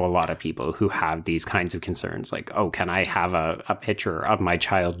 I know a lot of people who have these kinds of concerns. Like, oh, can I have a picture of my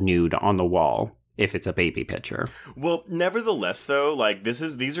child nude on the wall if it's a baby picture? Well, nevertheless, though, like,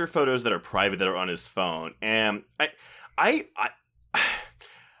 these are photos that are private, that are on his phone. And I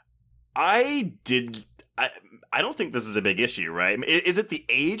don't think this is a big issue, right? I mean, is it the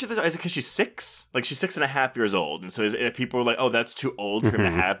age of the... Is it because she's 6? Like, she's 6.5 years old. And so people are like, oh, that's too old for him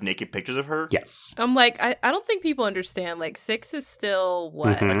to have naked pictures of her? Yes. I'm like, I don't think people understand. Like, 6 is still,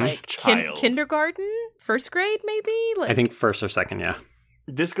 what? Like, kindergarten? First grade, maybe? Like, I think first or second, yeah.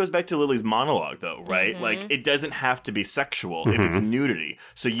 This goes back to Lily's monologue, though, right? Like, it doesn't have to be sexual if it's nudity.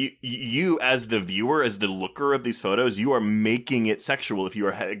 So you, as the viewer, as the looker of these photos, you are making it sexual if you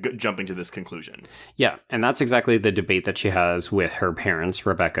are jumping to this conclusion. Yeah, and that's exactly the debate that she has with her parents,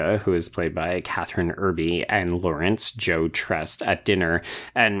 Rebecca, who is played by Catherine Irby, and Lawrence, Joe Trest, at dinner.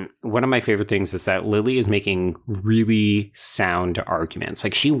 And one of my favorite things is that Lily is making really sound arguments.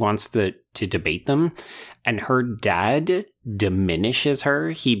 Like, she wants to debate them, and her dad diminishes her.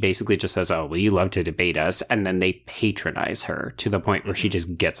 He basically just says, oh, well, you love to debate us, and then they patronize her to the point where she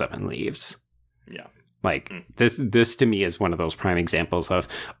just gets up and leaves. Yeah. Like, this to me is one of those prime examples of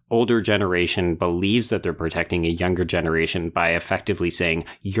older generation believes that they're protecting a younger generation by effectively saying,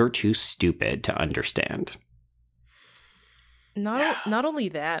 you're too stupid to understand. Not only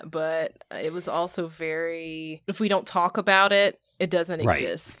that, but it was also very, if we don't talk about it, it doesn't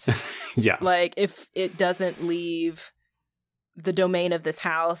exist. Yeah. Like, if it doesn't leave the domain of this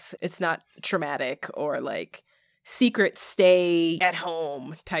house, it's not traumatic, or like secrets stay at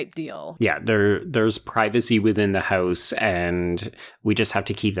home type deal. Yeah, there's privacy within the house, and we just have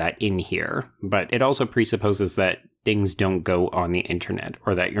to keep that in here. But it also presupposes that things don't go on the internet,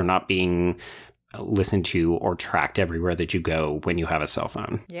 or that you're not being listened to or tracked everywhere that you go when you have a cell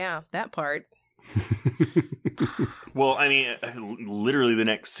phone. Yeah, that part. Well, I mean, literally the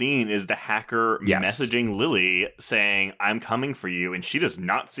next scene is the hacker messaging Lily saying, "I'm coming for you," and she does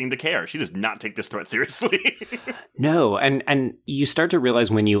not seem to care. She does not take this threat seriously. No, and you start to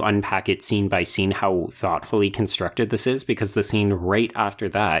realize when you unpack it scene by scene how thoughtfully constructed this is, because the scene right after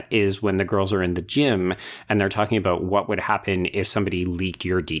that is when the girls are in the gym and they're talking about what would happen if somebody leaked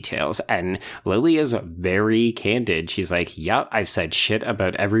your details. And Lily is very candid. She's like, "Yeah, I've said shit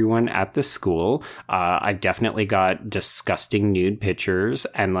about everyone at the school. I've definitely got disgusting nude pictures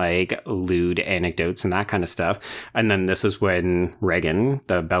and like lewd anecdotes and that kind of stuff." And then this is when Regan,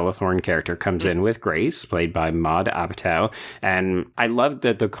 the Bella Thorne character, comes in with Grace, played by Maud Apatow. And I love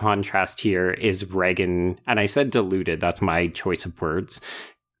that the contrast here is Regan, and I said deluded, that's my choice of words,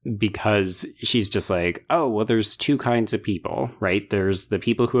 because she's just like, oh, well, there's two kinds of people, right? There's the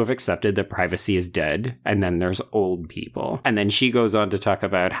people who have accepted that privacy is dead, and then there's old people. And then she goes on to talk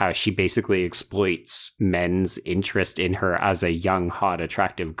about how she basically exploits men's interest in her as a young, hot,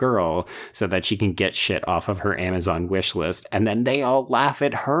 attractive girl so that she can get shit off of her Amazon wish list. And then they all laugh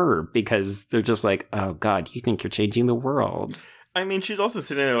at her because they're just like, oh, God, you think you're changing the world. I mean, she's also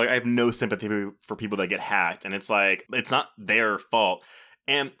sitting there like, I have no sympathy for people that get hacked. And it's like, it's not their fault.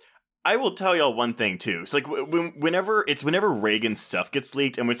 And I will tell y'all one thing, too. It's like whenever Reagan's stuff gets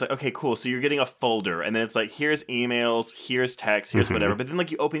leaked, and it's like, okay, cool, so you're getting a folder, and then it's like, here's emails, here's text, here's whatever. But then, like,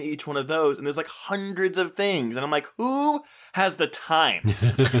 you open each one of those, and there's, like, hundreds of things. And I'm like, who has the time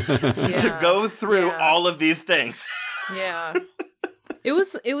to go through all of these things? Yeah. It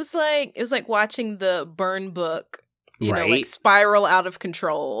was like watching the burn book, you know, like spiral out of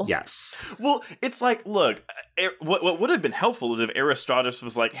control. Yes. Well, it's like, look, what would have been helpful is if Aristotle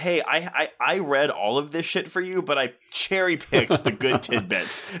was like, hey, I read all of this shit for you, but I cherry-picked the good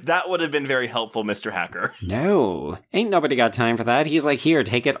tidbits. That would have been very helpful, Mr. Hacker. No. Ain't nobody got time for that. He's like, here,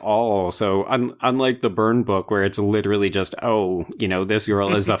 take it all. So unlike the burn book where it's literally just, oh, you know, this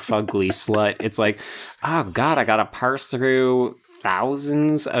girl is a fugly slut. It's like, oh, God, I gotta parse through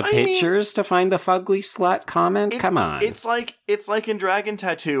thousands of pictures to find the fugly slut comment. Come on. It's like in Dragon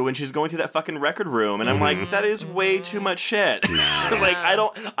Tattoo when she's going through that fucking record room, and I'm like, that is way too much shit. Nah. Like,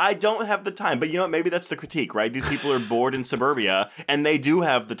 I don't have the time. But you know what? Maybe that's the critique, right? These people are bored in suburbia, and they do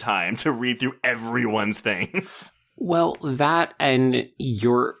have the time to read through everyone's things. Well, that, and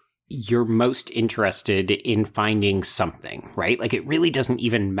you're most interested in finding something, right? Like, it really doesn't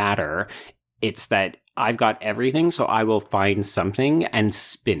even matter. It's that I've got everything, so I will find something and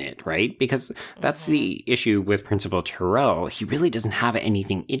spin it, right? Because that's the issue with Principal Terrell. He really doesn't have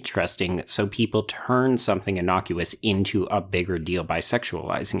anything interesting, so people turn something innocuous into a bigger deal by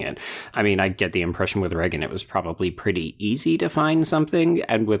sexualizing it. I mean, I get the impression with Regan it was probably pretty easy to find something,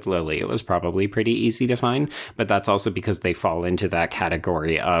 and with Lily it was probably pretty easy to find, but that's also because they fall into that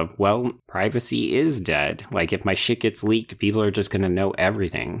category of, well, privacy is dead. Like, if my shit gets leaked, people are just going to know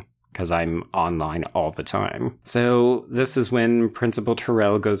everything, because I'm online all the time. So this is when Principal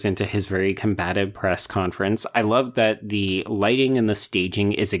Terrell goes into his very combative press conference. I love that the lighting and the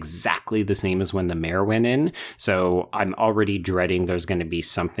staging is exactly the same as when the mayor went in. So I'm already dreading there's going to be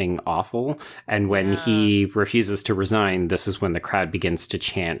something awful. And when he refuses to resign, this is when the crowd begins to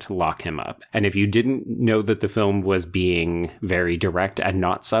chant, "Lock him up." And if you didn't know that the film was being very direct and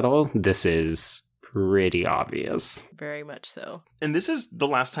not subtle, this is pretty obvious. Very much so. And this is the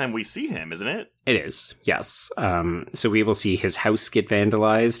last time we see him, isn't it? It is, yes. So we will see his house get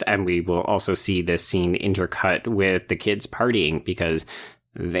vandalized, and we will also see this scene intercut with the kids partying because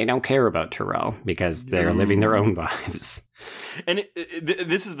they don't care about Terrell because they're living their own lives. And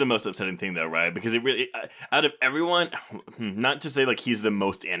this is the most upsetting thing, though, right? Because it really, out of everyone, not to say like he's the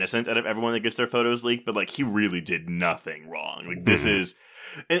most innocent out of everyone that gets their photos leaked, but like he really did nothing wrong. Like this is,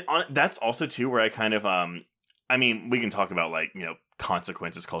 and that's also too where I kind of, I mean, we can talk about like, you know,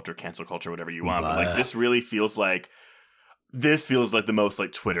 consequences culture, cancel culture, whatever you want, but like this really feels like. This feels like the most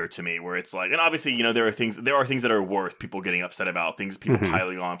like Twitter to me, where it's like, and obviously, you know, there are things that are worth people getting upset about, things people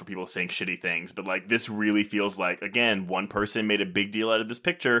piling on for people saying shitty things. But like, this really feels like, again, one person made a big deal out of this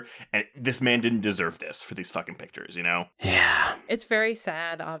picture, and this man didn't deserve this for these fucking pictures, you know? Yeah. It's very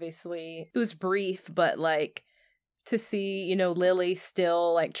sad, obviously. It was brief, but like, to see, you know, Lily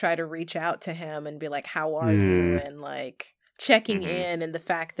still like try to reach out to him and be like, how are you? And like checking in, and the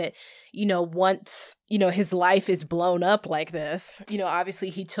fact that, you know, once, you know, his life is blown up like this, you know, obviously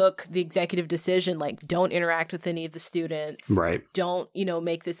he took the executive decision, like, don't interact with any of the students. Right. Don't, you know,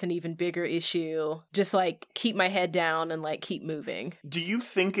 make this an even bigger issue. Just like keep my head down and like keep moving. Do you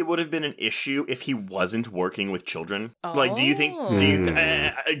think it would have been an issue if he wasn't working with children? Oh. Like, do you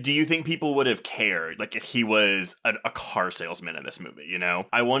think people would have cared, like, if he was a car salesman in this movie, you know?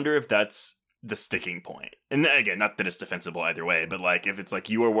 I wonder if that's the sticking point. And again, not that it's defensible either way, but like, if it's like,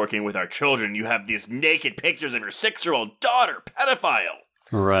 you are working with our children, you have these naked pictures of your 6-year-old daughter, pedophile.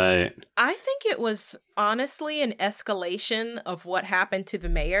 Right. I think it was honestly an escalation of what happened to the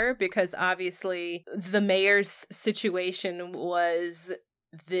mayor, because obviously the mayor's situation was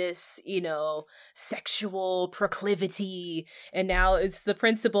this, you know, sexual proclivity, and now it's the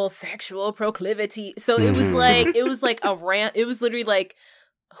principal's sexual proclivity. So it was like a rant. It was literally like,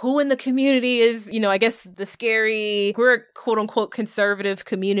 who in the community is, you know, I guess we're a quote unquote conservative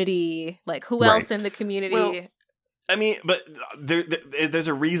community. Like, who else in the community? Well, I mean, but there's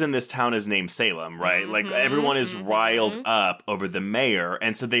a reason this town is named Salem, right? Like, everyone is riled up over the mayor,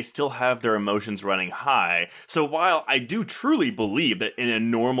 and so they still have their emotions running high. So while I do truly believe that in a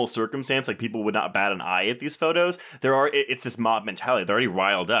normal circumstance, like, people would not bat an eye at these photos, it's this mob mentality. They're already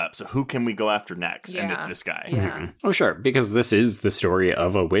riled up. So who can we go after next? Yeah. And it's this guy. Yeah. Oh, sure. Because this is the story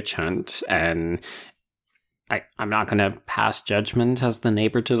of a witch hunt, and I'm not going to pass judgment as the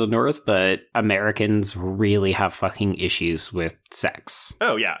neighbor to the north, but Americans really have fucking issues with sex.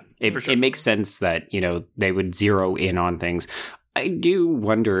 Oh, yeah. For sure. It makes sense that, you know, they would zero in on things. I do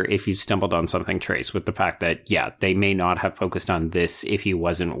wonder if you stumbled on something, Trace, with the fact that, yeah, they may not have focused on this if he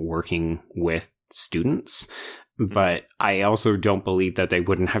wasn't working with students. But I also don't believe that they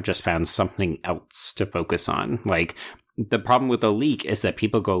wouldn't have just found something else to focus on. Like, the problem with the leak is that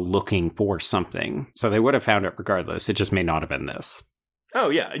people go looking for something. So they would have found it regardless. It just may not have been this. Oh,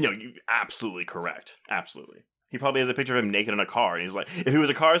 yeah. No, you're absolutely correct. Absolutely. He probably has a picture of him naked in a car. And he's like, if he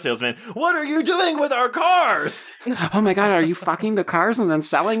was a car salesman, what are you doing with our cars? Oh my God, are you fucking the cars and then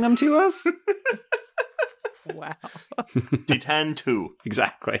selling them to us? Wow. D10 2.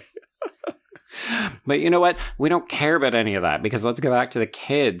 Exactly. But you know what? We don't care about any of that, because let's go back to the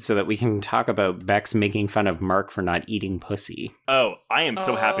kids so that we can talk about Bex making fun of Mark for not eating pussy. Oh, I am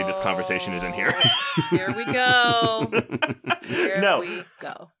so happy this conversation is in here. Here we go. We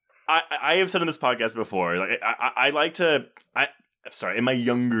go. I have said on this podcast before, like, I like to... Sorry, in my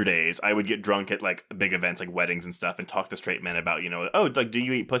younger days, I would get drunk at, like, big events, like weddings and stuff, and talk to straight men about, you know, oh, like, do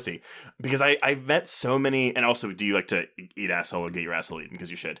you eat pussy? Because I've met so many, and also, do you like to eat asshole or get your asshole eaten?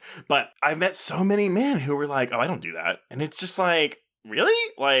 Because you should. But I've met so many men who were like, oh, I don't do that. And it's just like,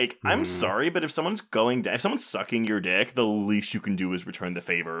 really? Like, I'm sorry, but if someone's if someone's sucking your dick, the least you can do is return the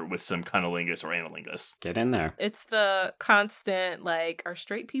favor with some cunnilingus or analingus. Get in there. It's the constant, like, are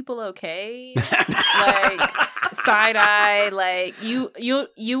straight people okay? Like, side eye, like,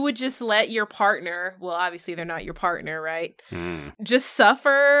 you would just let your partner, well, obviously they're not your partner, right? Just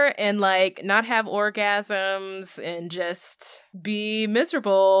suffer and, like, not have orgasms and just be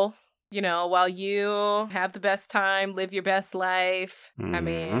miserable, you know, while you have the best time, live your best life. I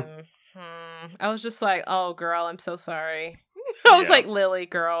mean, I was just like, oh, girl, I'm so sorry. I was like, Lily,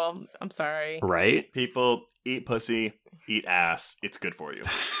 girl, I'm sorry. Right? People, eat pussy, eat ass. It's good for you.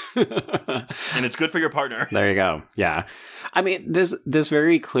 And it's good for your partner. There you go. Yeah. I mean, this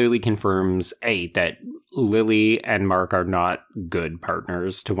very clearly confirms, that Lily and Mark are not good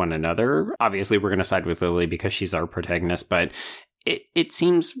partners to one another. Obviously, we're going to side with Lily because she's our protagonist, but it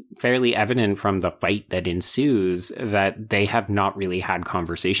seems fairly evident from the fight that ensues that they have not really had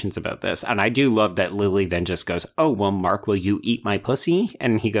conversations about this. And I do love that Lily then just goes, oh, well, Mark, will you eat my pussy?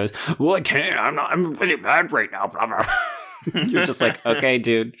 And he goes, well, I can't. I'm pretty bad right now. Blah, blah. You're just like, okay,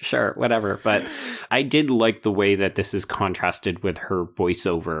 dude, sure, whatever. But I did like the way that this is contrasted with her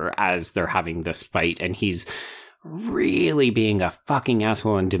voiceover as they're having this fight. And he's really being a fucking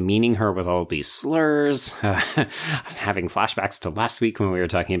asshole and demeaning her with all these slurs. I'm having flashbacks to last week when we were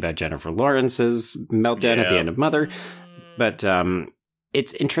talking about Jennifer Lawrence's meltdown at the end of Mother. But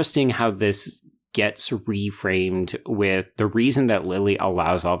it's interesting how this gets reframed with the reason that Lily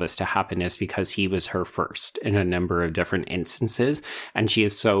allows all this to happen is because he was her first in a number of different instances. And she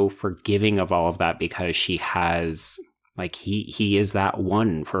is so forgiving of all of that because she has... Like, he is that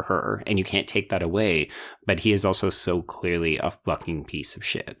one for her, and you can't take that away. But he is also so clearly a fucking piece of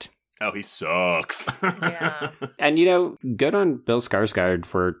shit. Oh, he sucks. Yeah. And, you know, good on Bill Skarsgård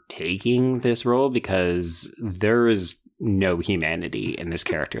for taking this role, because there is no humanity in this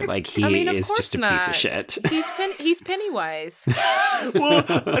character. Like, he is just a piece of shit. He's Pennywise. Well,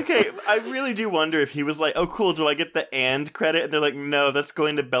 okay, I really do wonder if he was like, oh, cool, do I get the and credit? And they're like, no, that's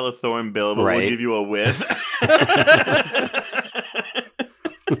going to Bella Thornbill, but we'll give you a with.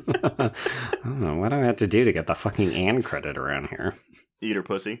 I don't know. What do I have to do to get the fucking and credit around here? Eat her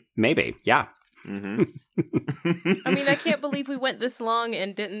pussy. Maybe, yeah. Mm-hmm. I mean, I can't believe we went this long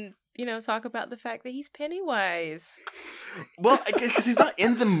and didn't, talk about the fact that he's Pennywise. Well, because he's not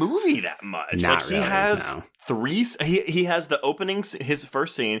in the movie that much. Not he really, has no. 3. He has the opening, his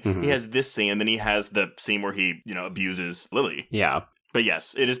first scene. Mm-hmm. He has this scene, and then he has the scene where he, abuses Lily. Yeah. But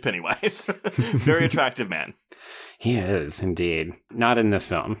yes, it is Pennywise. Very attractive man. He is, indeed. Not in this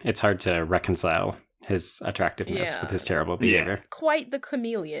film. It's hard to reconcile his attractiveness with his terrible behavior. Yeah. Quite the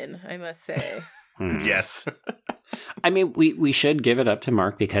chameleon, I must say. Yes. I mean, we should give it up to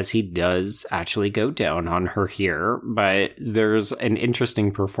Mark because he does actually go down on her here, but there's an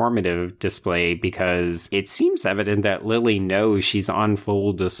interesting performative display because it seems evident that Lily knows she's on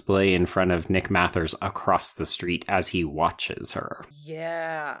full display in front of Nick Mathers across the street as he watches her.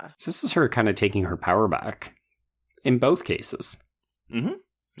 Yeah. So this is her kind of taking her power back in both cases. Mm-hmm.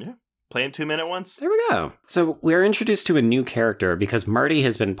 Yeah. Playing 2 men at once. There we go. So we're introduced to a new character because Marty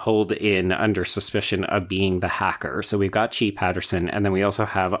has been pulled in under suspicion of being the hacker. So we've got Chi Patterson, and then we also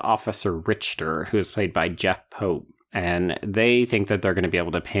have Officer Richter, who is played by Jeff Pope. And they think that they're going to be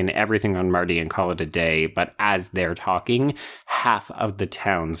able to pin everything on Marty and call it a day. But as they're talking, half of the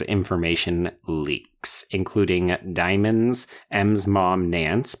town's information leaks, including Diamonds, M's mom,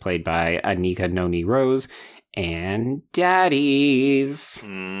 Nance, played by Anika Noni Rose, and Daddies.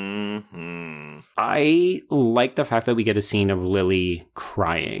 Mm-hmm. I like the fact that we get a scene of Lily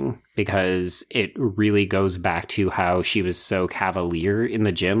crying because it really goes back to how she was so cavalier in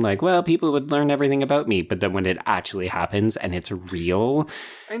the gym. Like, well, people would learn everything about me. But then when it actually happens and it's real,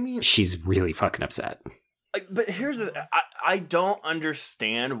 I mean, she's really fucking upset. But here's I don't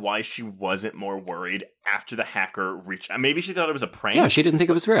understand why she wasn't more worried after the hacker reached. Maybe she thought it was a prank. Yeah, she didn't think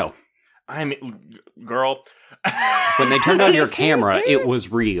it was real. I mean, girl. When they turned on your camera, it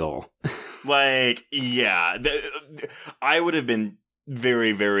was real. Like, yeah. I would have been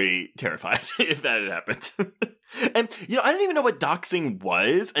very, very terrified if that had happened. And, I didn't even know what doxing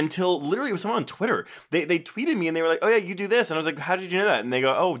was until literally it was someone on Twitter. They tweeted me and they were like, oh, yeah, you do this. And I was like, how did you know that? And they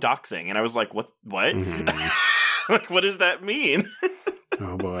go, oh, doxing. And I was like, what? Mm-hmm. Like, what does that mean?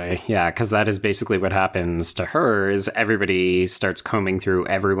 Oh boy. Yeah, because that is basically what happens to her is everybody starts combing through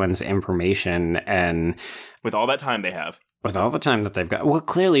everyone's information and with all that time they have. With all the time that they've got. Well,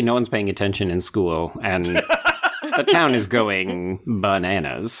 clearly no one's paying attention in school and the town is going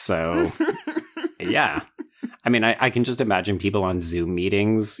bananas. So, yeah. I mean, I can just imagine people on Zoom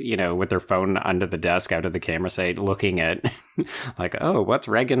meetings, with their phone under the desk out of the camera site looking at like, oh, what's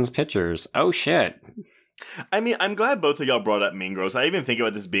Reagan's pictures? Oh, shit. I mean, I'm glad both of y'all brought up Mean Girls. I even think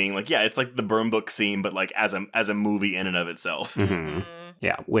about this being like, yeah, it's like the burn book scene, but like as a movie in and of itself. Mm-hmm.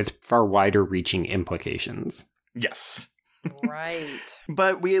 Yeah, with far wider reaching implications. Yes. Right.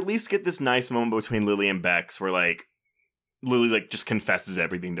 But we at least get this nice moment between Lily and Bex where like Lily like just confesses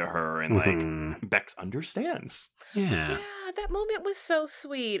everything to her and like Bex understands. Yeah. That moment was so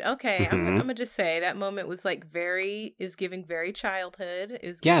sweet. Okay, I'm gonna just say that moment was like it was giving very childhood. It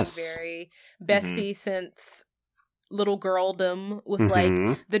was giving very bestie since little girldom with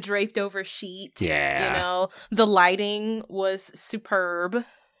like the draped over sheet. Yeah. The lighting was superb.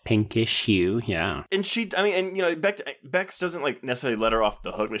 Pinkish hue, yeah. And Bex doesn't like necessarily let her off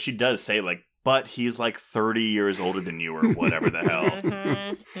the hook. Like she does say like, but he's like 30 years older than you or whatever the hell.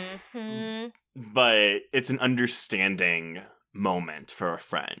 But it's an understanding moment for a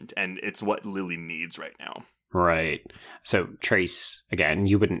friend, and it's what Lily needs right now. Right. So Trace, again,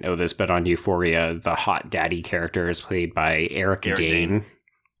 you wouldn't know this, but on Euphoria, the hot daddy character is played by Eric Dane.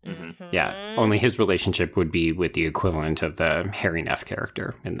 Mm-hmm. Yeah, only his relationship would be with the equivalent of the Harry Neff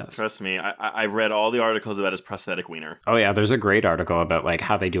character in this. Trust me, I read all the articles about his prosthetic wiener. Oh yeah, there's a great article about like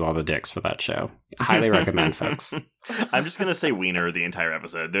how they do all the dicks for that show. Highly recommend, folks. I'm just gonna say wiener the entire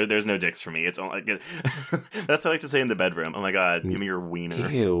episode. There's no dicks for me. It's all that's what I like to say in the bedroom. Oh my god, give me your wiener.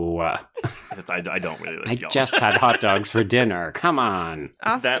 Ew. I don't really like y'all. Just had hot dogs for dinner. Come on.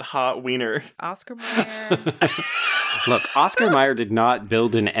 That hot wiener. Oscar Mayer. Look, Oscar Mayer did not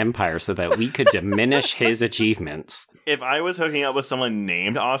build an empire so that we could diminish his achievements. If I was hooking up with someone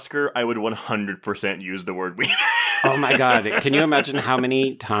named Oscar, I would 100% use the word wiener. Oh my god, can you imagine how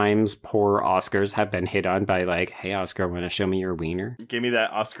many times poor Oscars have been hit on by like, hey Oscar, want to show me your wiener? Give me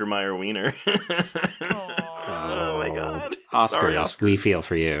that Oscar Mayer wiener. Oh my god. Oscars, Sorry, Oscars, we feel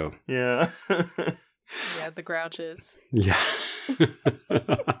for you. Yeah. Yeah, the Grouches. Yeah.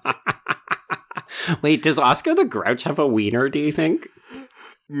 Wait, does Oscar the Grouch have a wiener, do you think?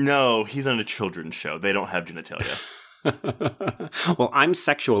 No, he's on a children's show. They don't have genitalia. Well, I'm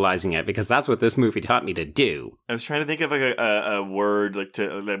sexualizing it because that's what this movie taught me to do. I was trying to think of like a word like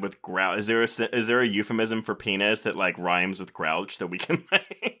with grouch. Is there a euphemism for penis that like rhymes with grouch that we can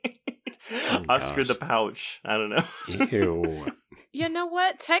like Oscar the Pouch? I don't know. Ew. You know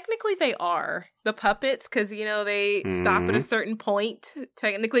what? Technically, they are the puppets because they stop at a certain point.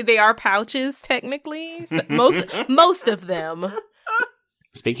 Technically, they are pouches. Technically, so most of them.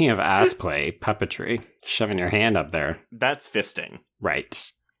 Speaking of ass play, puppetry, shoving your hand up there. That's fisting. Right.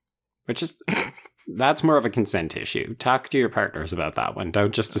 Which is, that's more of a consent issue. Talk to your partners about that one.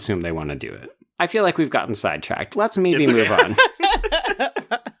 Don't just assume they want to do it. I feel like we've gotten sidetracked. Let's maybe move on.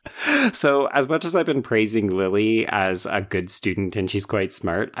 So, as much as I've been praising Lily as a good student and she's quite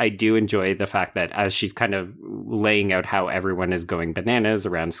smart, I do enjoy the fact that as she's kind of laying out how everyone is going bananas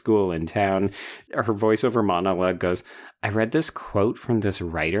around school and town, her voiceover monologue goes, I read this quote from this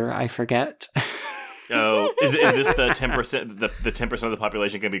writer, I forget. Oh, is this the 10%? The 10% of the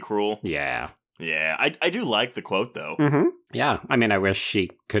population can be cruel? Yeah. Yeah, I do like the quote, though. Mm-hmm. Yeah, I mean, I wish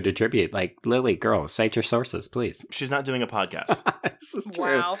she could attribute, like, Lily, girl, cite your sources, please. She's not doing a podcast. This is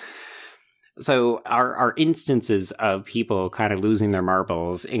true. Wow. So our instances of people kind of losing their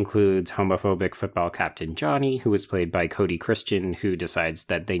marbles includes homophobic football captain Johnny, who is played by Cody Christian, who decides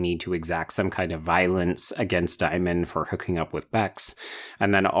that they need to exact some kind of violence against Diamond for hooking up with Bex.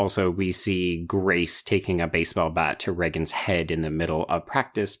 And then also we see Grace taking a baseball bat to Regan's head in the middle of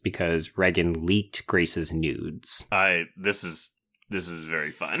practice because Regan leaked Grace's nudes. This is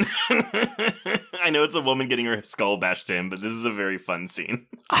very fun. I know it's a woman getting her skull bashed in, but this is a very fun scene.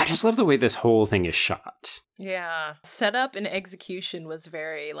 I just love the way this whole thing is shot. Yeah. Setup and execution was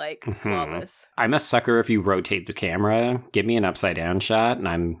very, flawless. I'm a sucker if you rotate the camera. Give me an upside down shot, and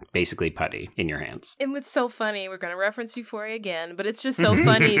I'm basically putty in your hands. It was so funny. We're going to reference Euphoria again, but it's just so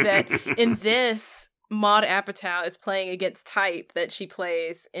funny that in this, Maude Apatow is playing against type that she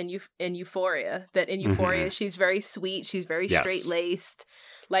plays in Euphoria. That in Euphoria, she's very sweet. She's very straight-laced.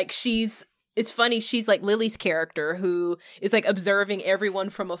 Like, it's funny, she's like Lily's character who is like observing everyone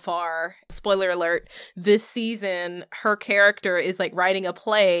from afar. Spoiler alert, this season, her character is like writing a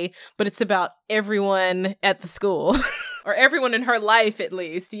play, but it's about everyone at the school. Or everyone in her life, at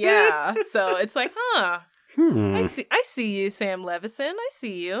least. Yeah. So it's like, I see you, Sam Levinson. I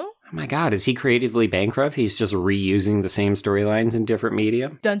see you. Oh my God, is he creatively bankrupt? He's just reusing the same storylines in different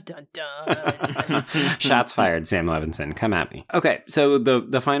media? Dun, dun, dun. Shots fired, Sam Levinson. Come at me. Okay, so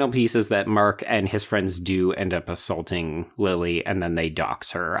the final piece is that Mark and his friends do end up assaulting Lily, and then they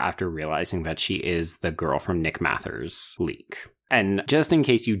dox her after realizing that she is the girl from Nick Mather's leak. And just in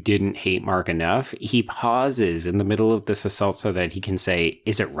case you didn't hate Mark enough, he pauses in the middle of this assault so that he can say,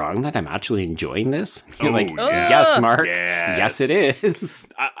 is it wrong that I'm actually enjoying this? You're like, yes, Mark. Yes, it is.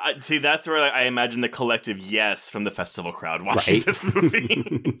 I see, that's where I imagine the collective yes from the festival crowd watching this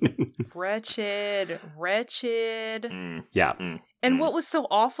movie. Wretched. Yeah. And what was so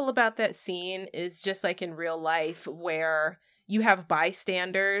awful about that scene is just like in real life where you have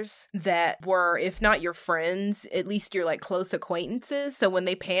bystanders that were, if not your friends, at least your like close acquaintances. So when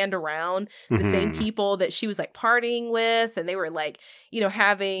they panned around, the same people that she was like partying with, and they were like,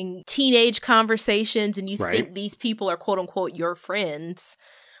 having teenage conversations, and you think these people are quote unquote your friends.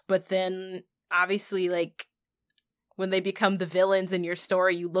 But then obviously, like, when they become the villains in your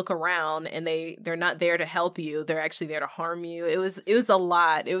story, you look around and they're not there to help you. They're actually there to harm you. It was a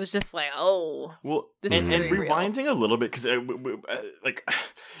lot. It was just like, this is very rewinding real. a little bit, because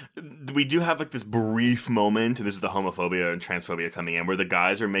we do have like this brief moment, and this is the homophobia and transphobia coming in, where the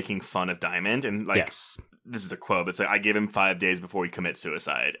guys are making fun of Diamond, and like, this is a quote, but it's like, I give him 5 days before he commits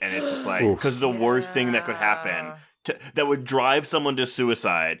suicide. And it's just like, because the worst thing that could happen that would drive someone to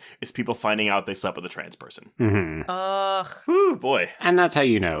suicide is people finding out they slept with a trans person. Ugh. Ooh, boy. And that's how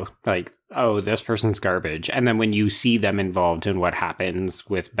you know, like, oh, this person's garbage. And then when you see them involved in what happens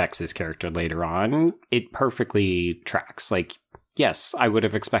with Bex's character later on, it perfectly tracks. Like, yes, I would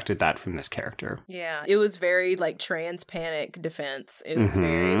have expected that from this character. Yeah, it was very like trans panic defense. It was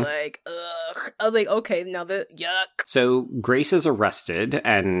very like, ugh. I was like, okay, now yuck. So Grace is arrested,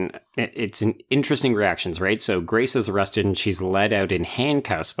 and it's an interesting reactions, right? So Grace is arrested, and she's led out in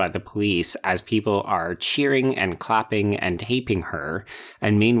handcuffs by the police as people are cheering and clapping and taping her.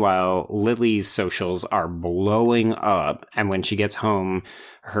 And meanwhile, Lily's socials are blowing up. And when she gets home,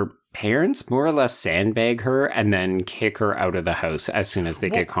 her parents more or less sandbag her and then kick her out of the house as soon as they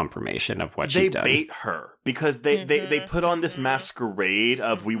get confirmation of what she's done. They bait her because they put on this masquerade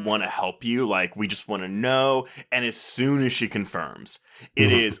of we want to help you, like we just want to know. And as soon as she confirms,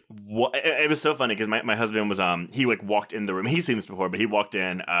 it is it was so funny because my husband was he like walked in the room. He's seen this before, but he walked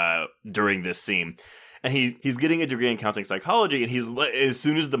in during this scene. And he's getting a degree in counseling psychology, and he's as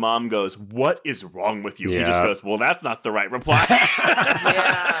soon as the mom goes, "What is wrong with you?" He just goes, "Well, that's not the right reply."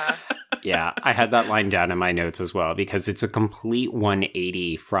 Yeah, I had that line down in my notes as well because it's a complete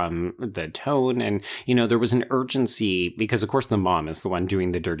 180 from the tone. And, you know, there was an urgency because, of course, the mom is the one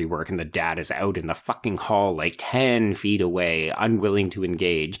doing the dirty work and the dad is out in the fucking hall like 10 feet away, unwilling to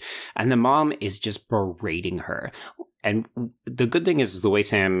engage. And the mom is just berating her. And the good thing is the way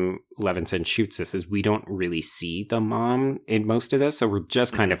Sam Levinson shoots this is we don't really see the mom in most of this. So we're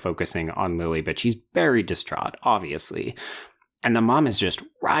just kind of focusing on Lily, but she's very distraught, obviously. And the mom is just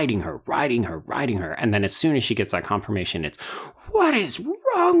riding her. And then as soon as she gets that confirmation, it's, what is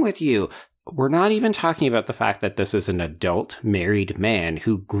wrong with you? We're not even talking about the fact that this is an adult married man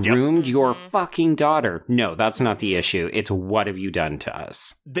who groomed your fucking daughter. No, that's not the issue. It's what have you done to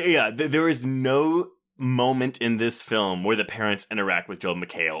us? There is no moment in this film where the parents interact with Joel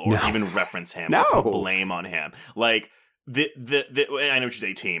McHale or even reference him or put blame on him. Like, I know she's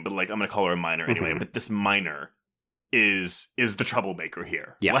 18, but like I'm going to call her a minor anyway, but this minor is the troublemaker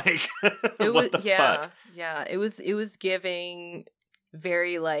here. Yeah. Like, what the fuck? Yeah. It was giving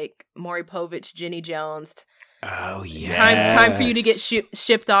very like Maury Povich, Jenny Jones. Oh yeah. Time for you to get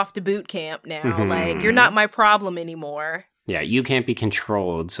shipped off to boot camp now. Like, you're not my problem anymore. Yeah, you can't be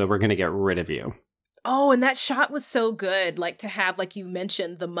controlled, so we're gonna get rid of you. Oh, and that shot was so good. Like, to have, like you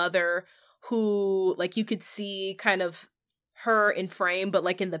mentioned, the mother who, like, you could see kind of her in frame, but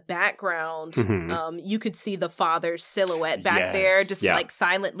like in the background, you could see the father's silhouette back there, just like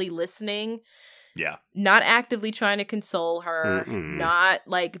silently listening. Yeah. Not actively trying to console her, not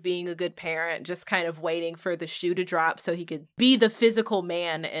like being a good parent, just kind of waiting for the shoe to drop so he could be the physical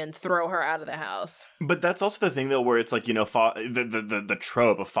man and throw her out of the house. But that's also the thing, though, where it's like, you know, the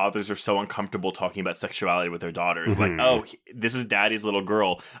trope of fathers are so uncomfortable talking about sexuality with their daughters. Like, oh, this is daddy's little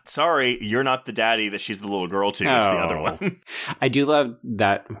girl. Sorry, you're not the daddy that she's the little girl to. It's the other one. I do love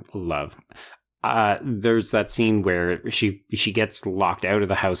that. There's that scene where she gets locked out of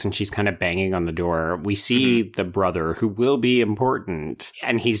the house and she's kind of banging on the door. We see the brother who will be important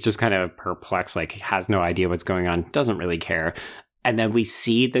and he's just kind of perplexed, like has no idea what's going on, doesn't really care. And then we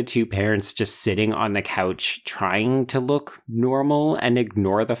see the two parents just sitting on the couch trying to look normal and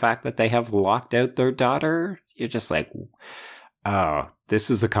ignore the fact that they have locked out their daughter. You're just like, oh,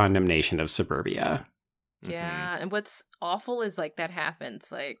 this is a condemnation of suburbia. Yeah, and what's awful is like that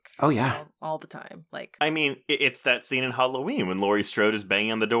happens like all the time. Like, I mean, it's that scene in Halloween when Laurie Strode is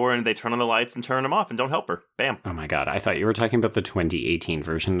banging on the door and they turn on the lights and turn them off and don't help her. Bam. Oh my god, I thought you were talking about the 2018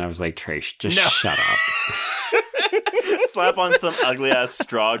 version. I was like, Trace, just shut up. Slap on some ugly ass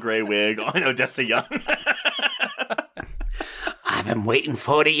straw gray wig on Odessa Young. I've been waiting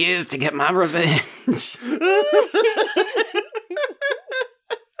 40 years to get my revenge.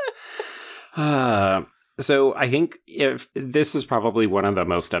 So I think if this is probably one of the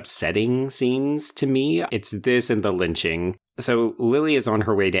most upsetting scenes to me, it's this and the lynching. So Lily is on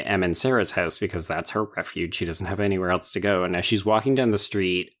her way to Em and Sarah's house because that's her refuge. She doesn't have anywhere else to go. And as she's walking down the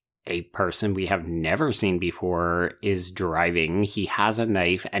street, a person we have never seen before is driving. He has a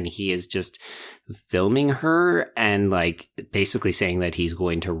knife and he is just filming her and like basically saying that he's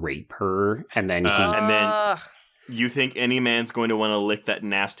going to rape her. And then you think any man's going to want to lick that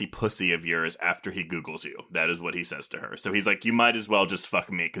nasty pussy of yours after he Googles you. That is what he says to her. So he's like, you might as well just fuck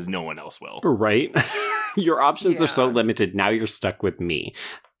me because no one else will. Right? Your options are so limited. Now you're stuck with me.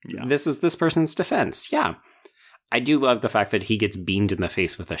 Yeah. This is this person's defense. Yeah. I do love the fact that he gets beamed in the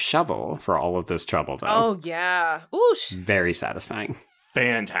face with a shovel for all of this trouble, though. Oh, yeah. Oosh. Very satisfying.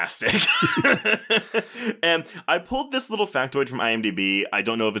 Fantastic. And I pulled this little factoid from IMDb. I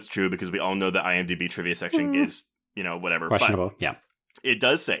don't know if it's true because we all know the IMDb trivia section is, you know, whatever. Questionable, but yeah. It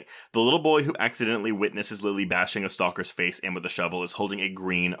does say, the little boy who accidentally witnesses Lily bashing a stalker's face in with a shovel is holding a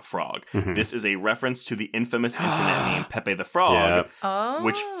green frog. This is a reference to the infamous internet meme Pepe the Frog,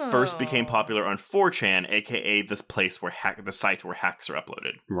 which first became popular on 4chan, aka this place where the site where hacks are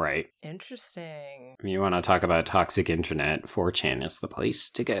uploaded. Right. Interesting. You want to talk about toxic internet, 4chan is the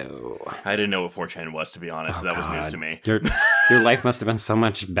place to go. I didn't know what 4chan was, to be honest, so that was news to me. Your life must have been so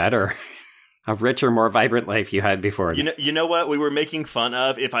much better. A richer, more vibrant life you had before. You know what? We were making fun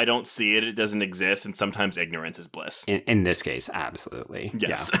of, if I don't see it, it doesn't exist, and sometimes ignorance is bliss. In this case, absolutely.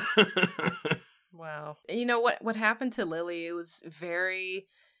 Yes. Yeah. Wow. You know what happened to Lily? It was very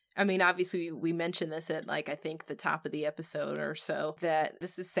I mean, obviously, we mentioned this at, like, I think the top of the episode or so, that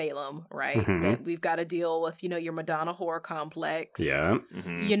this is Salem, right? Mm-hmm. That we've got to deal with, your Madonna horror complex. Yeah.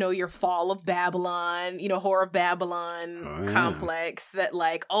 Mm-hmm. Your Fall of Babylon, Whore of Babylon complex that,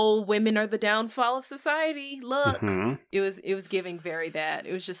 like, women are the downfall of society. Look. Mm-hmm. It was giving very that.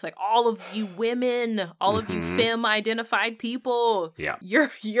 It was just like, all of you women, all of you femme-identified people. Yeah.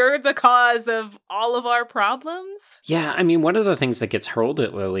 You're the cause of all of our problems. Yeah, I mean, one of the things that gets hurled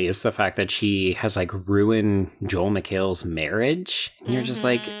at Lily is the fact that she has, like, ruined Joel McHale's marriage. And you're just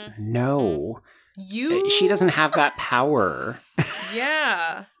like, no. She doesn't have that power.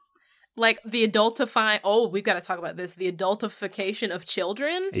 Yeah. Like, the we've got to talk about this. The adultification of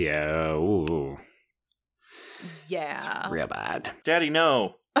children. Yeah, ooh. Yeah. It's real bad. Daddy,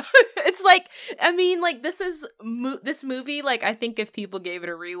 no. It's like, I mean, like, this movie, like, I think if people gave it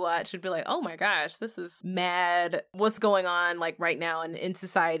a rewatch, would be like, oh my gosh, this is mad. What's going on, like, right now in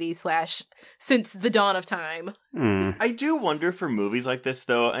society / since the dawn of time. I do wonder for movies like this,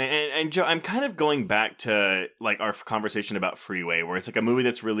 though, and Joe, I'm kind of going back to, like, our conversation about Freeway, where it's, like, a movie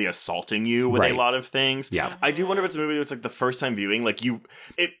that's really assaulting you with a lot of things. Yeah. I do wonder if it's a movie that's, like, the first time viewing, like,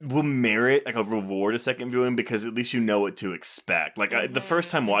 it will merit, like, a reward a second viewing, because at least you know what to expect. Like, the first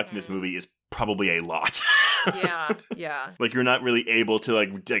time watching this movie is probably a lot. Yeah. Like, you're not really able to,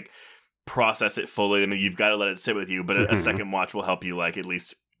 like process it fully. I mean, you've got to let it sit with you, but a second watch will help you, like, at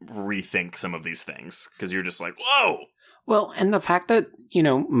least rethink some of these things, because you're just like, whoa! Well, and the fact that,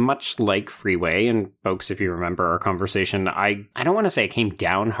 much like Freeway, and folks, if you remember our conversation, I don't want to say I came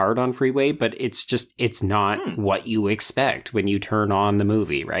down hard on Freeway, but it's not what you expect when you turn on the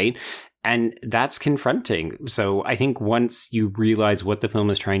movie, right? And that's confronting. So I think once you realize what the film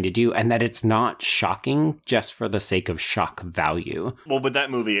is trying to do, and that it's not shocking just for the sake of shock value. Well, with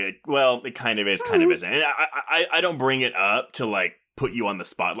that movie, it kind of is, kind of isn't. And I don't bring it up to, like, put you on the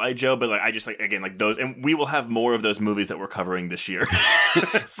spotlight, Joe, but, like, I just, like, again, like, those, and we will have more of those movies that we're covering this year.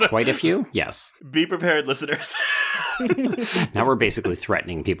 So, quite a few? Yes. Be prepared, listeners. Now we're basically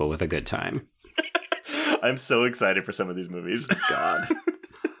threatening people with a good time. I'm so excited for some of these movies. God.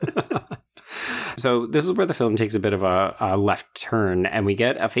 So this is where the film takes a bit of a left turn, and we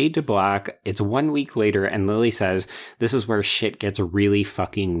get a fade to black. It's 1 week later, and Lily says, this is where shit gets really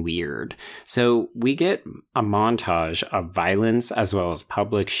fucking weird. So we get a montage of violence as well as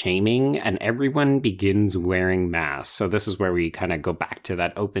public shaming, and everyone begins wearing masks. So this is where we kind of go back to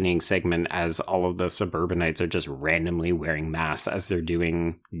that opening segment as all of the suburbanites are just randomly wearing masks as they're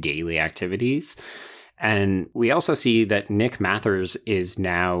doing daily activities. And we also see that Nick Mathers is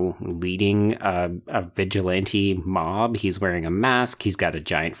now leading a vigilante mob. He's wearing a mask. He's got a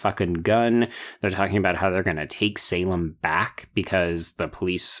giant fucking gun. They're talking about how they're going to take Salem back because the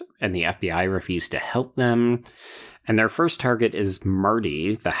police and the FBI refuse to help them. And their first target is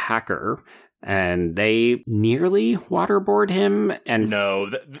Marty, the hacker. And they nearly waterboard him. And no,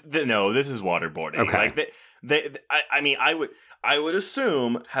 this is waterboarding. Okay. Like, I would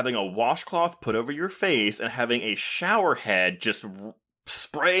assume having a washcloth put over your face and having a shower head just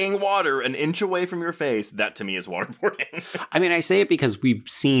spraying water an inch away from your face, that to me is waterboarding. I mean, I say it because we've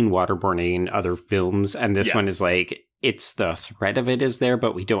seen waterboarding in other films, and this one is like, it's the threat of it is there,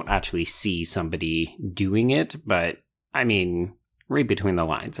 but we don't actually see somebody doing it. But, I mean, read between the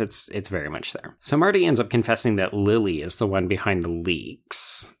lines. It's very much there. So Marty ends up confessing that Lily is the one behind the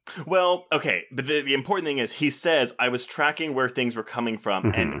leaks. Well, okay, but the important thing is he says, I was tracking where things were coming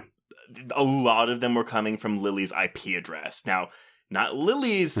from, and a lot of them were coming from Lily's IP address. Now, not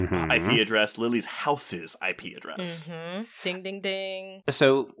Lily's IP address, Lily's house's IP address. Ding, ding, ding.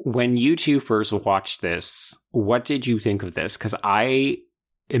 So when you two first watched this, what did you think of this? Because I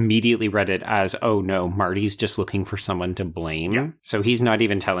immediately read it as, oh no, Marty's just looking for someone to blame. Yeah. So he's not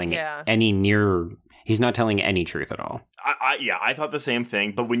even telling he's not telling any truth at all. I thought the same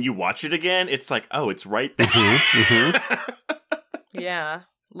thing, but when you watch it again, it's like, oh, it's right there. Yeah,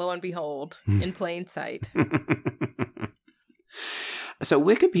 lo and behold, in plain sight. So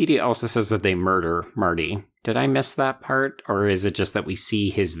Wikipedia also says that they murder Marty. Did I miss that part, or is it just that we see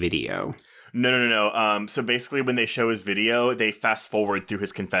his video? No. So basically when they show his video, they fast forward through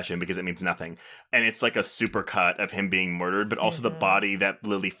his confession because it means nothing. And it's like a super cut of him being murdered, but also the body that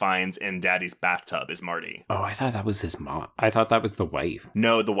Lily finds in Daddy's bathtub is Marty. Oh, I thought that was his mom. I thought that was the wife.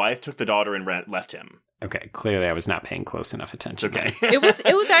 No, the wife took the daughter and left him. Okay, clearly I was not paying close enough attention. Okay. It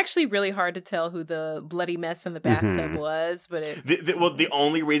was actually really hard to tell who the bloody mess in the bathtub was, but the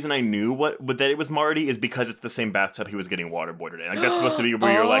only reason I knew that it was Marty is because it's the same bathtub he was getting waterboarded in. Like, that's supposed to be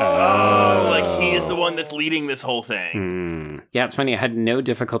where you're like, like he is the one that's leading this whole thing. Yeah, it's funny. I had no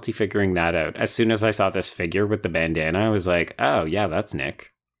difficulty figuring that out. As soon as I saw this figure with the bandana, I was like, oh yeah, that's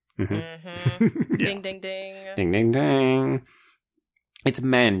Nick. Mm-hmm. Ding, ding, ding. Ding, ding, ding. It's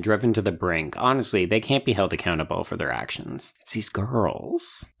men driven to the brink. Honestly, they can't be held accountable for their actions. It's these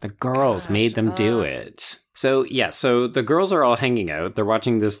girls. The girls made them do it. So the girls are all hanging out. They're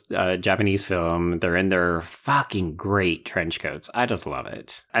watching this Japanese film. They're in their fucking great trench coats. I just love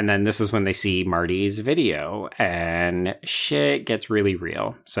it. And then this is when they see Marty's video, and shit gets really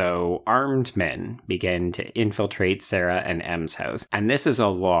real. So armed men begin to infiltrate Sarah and M's house. And this is a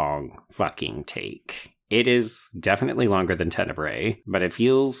long fucking take. It is definitely longer than Tenebrae, but it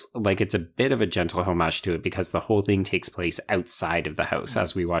feels like it's a bit of a gentle homage to it because the whole thing takes place outside of the house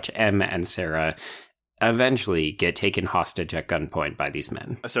as we watch Em and Sarah eventually get taken hostage at gunpoint by these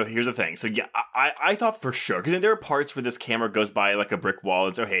men. So here's the thing. So yeah, I thought for sure, because there are parts where this camera goes by like a brick wall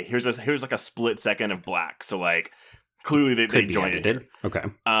and so, hey, here's like a split second of black. So like, clearly they joined it. Okay.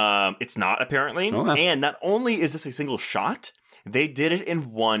 It's not, apparently. Okay. And not only is this a single shot, they did it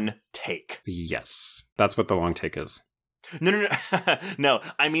in one take. Yes. That's what the long take is. No. No,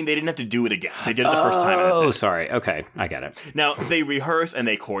 I mean, they didn't have to do it again. They did it the first time. And that's it. Sorry. Okay, I get it. Now, they rehearse and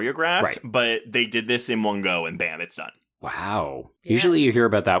they choreographed, but they did this in one go and bam, it's done. Wow. Yeah. Usually you hear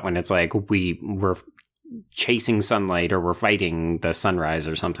about that when it's like we're chasing sunlight or we're fighting the sunrise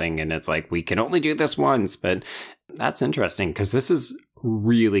or something, and it's like, we can only do this once. But that's interesting because this is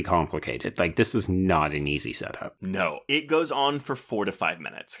really complicated. Like, this is not an easy setup. No, it goes on for 4 to 5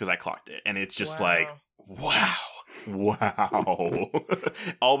 minutes because I clocked it, and it's just like, wow.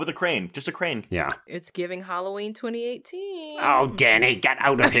 All with a crane, just a crane. Yeah, it's giving Halloween 2018. Oh, Dani, get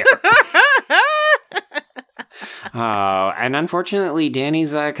out of here. And unfortunately,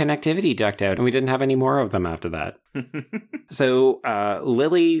 Dani's connectivity ducked out, and we didn't have any more of them after that. So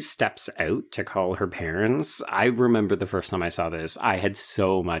Lily steps out to call her parents. I remember the first time I saw this, I had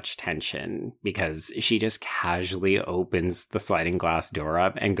so much tension because she just casually opens the sliding glass door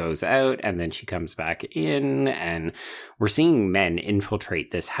up and goes out, and then she comes back in, and we're seeing men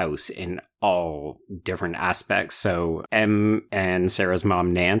infiltrate this house in all different aspects. So Em and Sarah's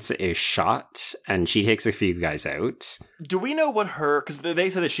mom, Nance, is shot, and she takes a few guys out. Do we know what her... Because they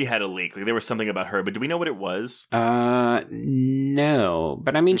said that she had a leak. Like, there was something about her, but do we know what it was? No.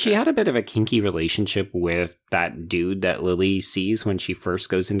 But I mean, she had a bit of a kinky relationship with that dude that Lily sees when she first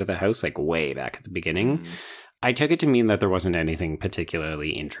goes into the house, like way back at the beginning. Mm. I took it to mean that there wasn't anything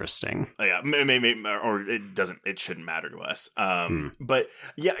particularly interesting. Oh, yeah, maybe, or it shouldn't matter to us. But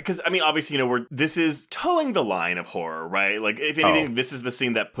yeah, because I mean, obviously, this is towing the line of horror, right? Like, if anything, this is the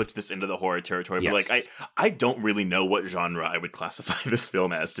scene that puts this into the horror territory. Yes. But like, I don't really know what genre I would classify this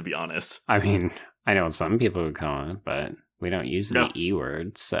film as, to be honest. I mean, I know what some people would call it, but we don't use the E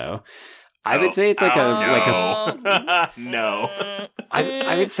word, so I would say it's like no.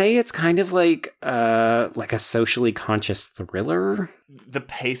 I would say it's kind of like a socially conscious thriller. The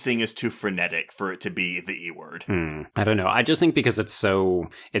pacing is too frenetic for it to be the E word. I don't know. I just think because it's so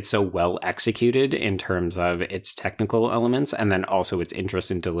well executed in terms of its technical elements, and then also its interest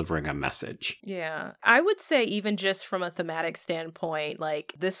in delivering a message. Yeah, I would say even just from a thematic standpoint,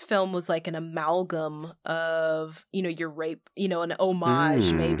 like this film was like an amalgam of your rape, an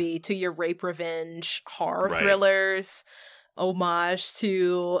homage maybe to your rape revenge horror thrillers. Homage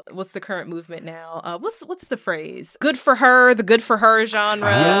to what's the current movement now? What's the phrase? Good for her, the good for her genre.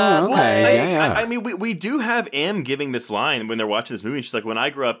 Oh, okay. I mean, we do have Em giving this line when they're watching this movie. And she's like, "When I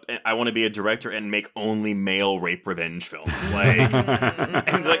grow up, I want to be a director and make only male rape revenge films." Like,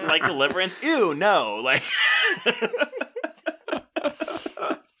 and like Deliverance. Ew, no, like.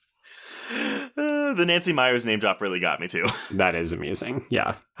 The Nancy Meyers name drop really got me too. That is amusing.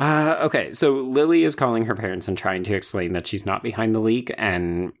 Yeah. Okay, so Lily is calling her parents and trying to explain that she's not behind the leak,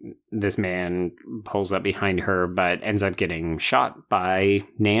 and this man pulls up behind her but ends up getting shot by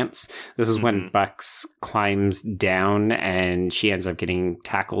Nance. This is when Bucks climbs down and she ends up getting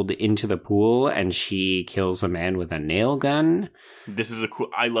tackled into the pool, and she kills a man with a nail gun. This is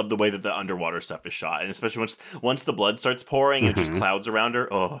I love the way that the underwater stuff is shot, and especially once the blood starts pouring and it just clouds around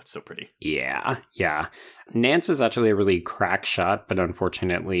her. Oh, it's so pretty. Yeah. Nance is actually a really crack shot, but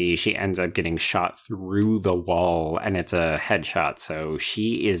unfortunately she ends up getting shot through the wall, and it's a headshot, so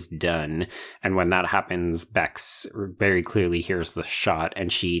she is done. And when that happens, Bex very clearly hears the shot,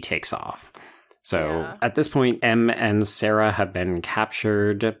 and she takes off. So at this point, Em and Sarah have been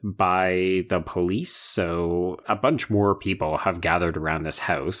captured by the police, so a bunch more people have gathered around this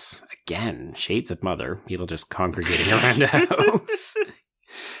house. Again, shades of Mother, people just congregating around a house.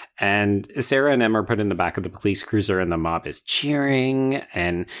 And Sarah and Em are put in the back of the police cruiser, and the mob is cheering,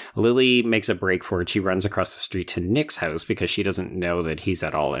 and Lily makes a break for it. She runs across the street to Nick's house because she doesn't know that he's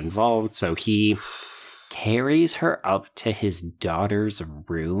at all involved, so he carries her up to his daughter's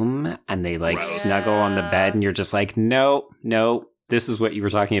room, and they like Gross. snuggle on the bed, and you're just like, no. This is what you were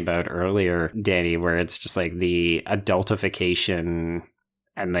talking about earlier, Dani, where it's just like the adultification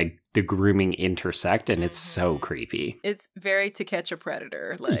and like the grooming intersect, and it's so creepy. It's very To Catch a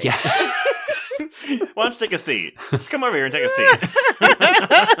Predator. Like. Yeah. Why don't you take a seat? Just come over here and take a seat.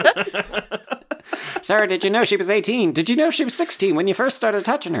 Sarah, did you know she was 18? Did you know she was 16 when you first started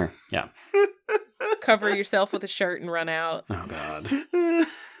touching her? Yeah. Cover yourself with a shirt and run out. Oh, God.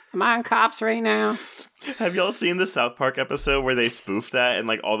 Am I on cops right now? Have y'all seen the South Park episode where they spoof that and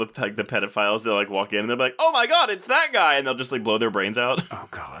like all the pedophiles, they'll like walk in and they'll be like, oh my God, it's that guy. And they'll just like blow their brains out. Oh,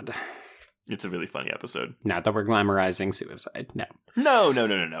 God. It's a really funny episode. Not that we're glamorizing suicide. No.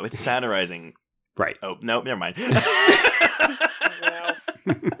 No. It's satirizing. Right. Oh, no, never mind.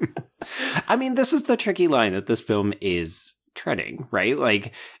 I mean, this is the tricky line that this film is treading, right?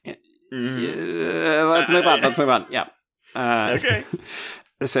 Like, let's move on. Yeah. Okay.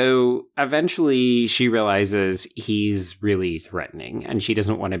 So eventually she realizes he's really threatening and she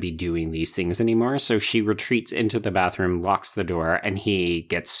doesn't want to be doing these things anymore. So she retreats into the bathroom, locks the door, and he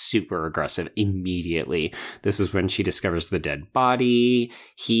gets super aggressive immediately. This is when she discovers the dead body.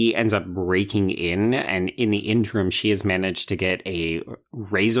 He ends up breaking in, and in the interim, she has managed to get a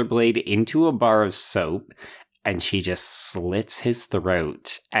razor blade into a bar of soap, and she just slits his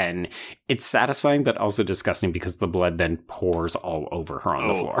throat. And it's satisfying, but also disgusting because the blood then pours all over her on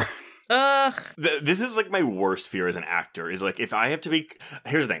the floor. Ugh. This is like my worst fear as an actor, is like, if I have to be...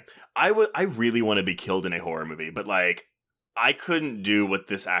 Here's the thing. I really want to be killed in a horror movie, but like, I couldn't do what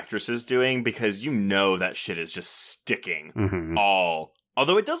this actress is doing because you know that shit is just sticking all...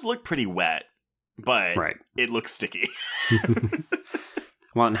 Although it does look pretty wet, but it looks sticky.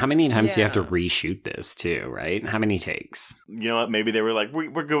 Well, and how many times do you have to reshoot this too, right? How many takes? You know what? Maybe they were like,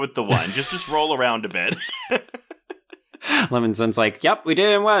 we're good with the one. Just roll around a bit. Levinson's like, yep, we did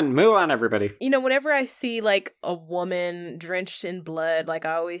it in one. Move on, everybody. You know, whenever I see like a woman drenched in blood, like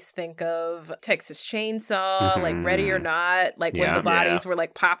I always think of Texas Chainsaw, like Ready or Not, like when the bodies were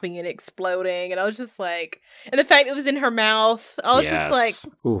like popping and exploding. And I was just like, and the fact it was in her mouth, I was just like,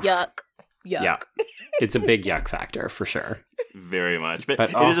 yuck. Yeah, it's a big yuck factor for sure. Very much, but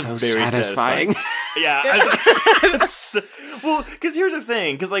it also is very satisfying. Yeah. Well, because here's the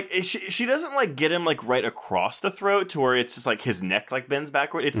thing, because like she doesn't like get him like right across the throat to where it's just like his neck like bends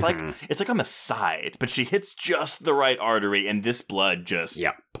backward. It's like on the side, but she hits just the right artery, and this blood just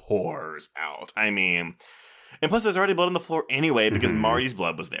pours out. I mean, and plus there's already blood on the floor anyway because Marty's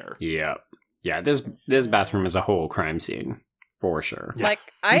blood was there. Yeah. This bathroom is a whole crime scene. For sure. Like,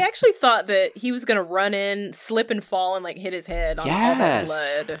 I actually thought that he was going to run in, slip and fall, and, like, hit his head on all that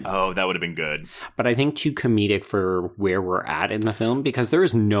blood. Oh, that would have been good. But I think too comedic for where we're at in the film, because there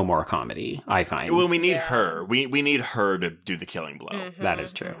is no more comedy, I find. Well, we need her. We need her to do the killing blow. That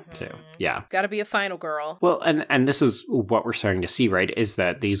is true, too. Yeah. Gotta be a final girl. Well, and this is what we're starting to see, right, is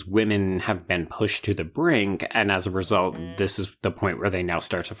that these women have been pushed to the brink, and as a result, this is the point where they now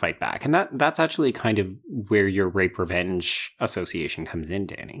start to fight back. And that's actually kind of where your rape revenge association comes in,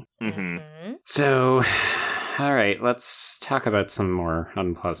 Dani. So, all right, let's talk about some more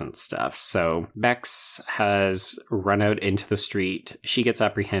unpleasant stuff. So Bex has run out into the street. She gets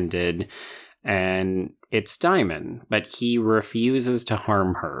apprehended, and it's Diamond, but he refuses to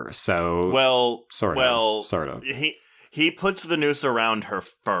harm her. So, sort of. He puts the noose around her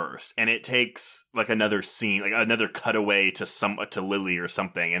first, and it takes like another scene, like another cutaway to Lily or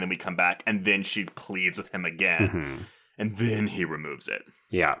something, and then we come back, and then she pleads with him again. And then he removes it.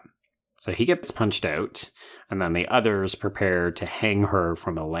 Yeah. So he gets punched out, and then the others prepare to hang her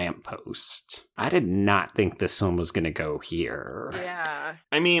from a lamppost. I did not think this film was going to go here. Yeah.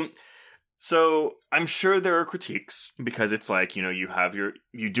 I mean, so I'm sure there are critiques, because it's like, you know,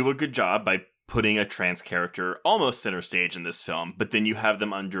 you do a good job by putting a trans character almost center stage in this film, but then you have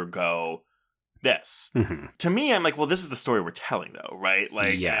them undergo this. To me, I'm like, well, this is the story we're telling, though, right?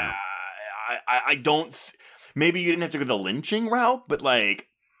 Like, I don't... Maybe you didn't have to go the lynching route, but like,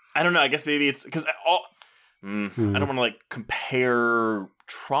 I don't know. I guess maybe it's because I don't want to like compare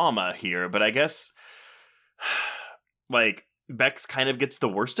trauma here, but I guess like Bex kind of gets the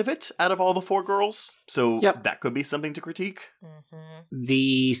worst of it out of all the four girls. So that could be something to critique.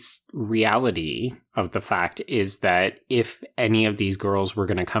 The reality of the fact is that if any of these girls were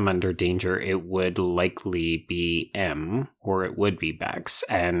going to come under danger, it would likely be M or it would be Bex.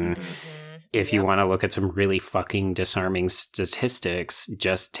 And if you want to look at some really fucking disarming statistics,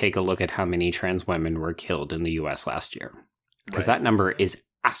 just take a look at how many trans women were killed in the U.S. last year. Because that number is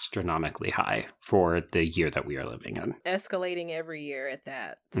astronomically high for the year that we are living in. Escalating every year at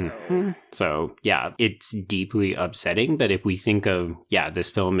that. So, So yeah, it's deeply upsetting. But if we think of, this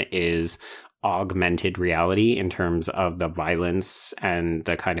film is augmented reality in terms of the violence and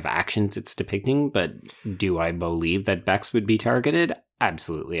the kind of actions it's depicting. But do I believe that Bex would be targeted?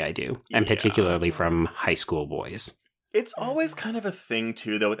 Absolutely, I do. And particularly from high school boys. It's always kind of a thing,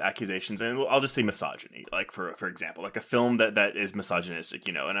 too, though, with accusations, and I'll just say misogyny, like, for example, like a film that is misogynistic,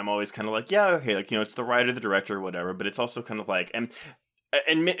 and I'm always kind of like, yeah, okay, like, it's the writer, the director, whatever, but it's also kind of like, and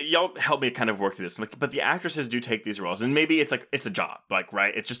y'all help me kind of work through this, but the actresses do take these roles, and maybe it's like, it's a job, like,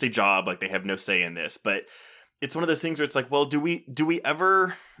 right, it's just a job, like, they have no say in this, but it's one of those things where it's like, well, do we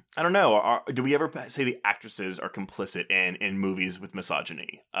ever, I don't know, do we ever say the actresses are complicit in movies with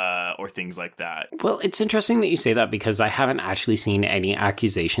misogyny or things like that? Well, it's interesting that you say that because I haven't actually seen any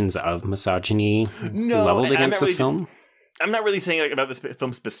accusations of misogyny leveled against this film. I'm not really saying like about this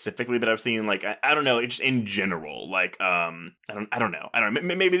film specifically, but I was thinking like, I don't know, just in general, like, I don't know.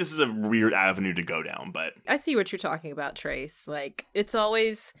 Maybe this is a weird avenue to go down, but I see what you're talking about, Trace. Like, it's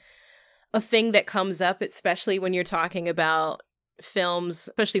always a thing that comes up, especially when you're talking about films,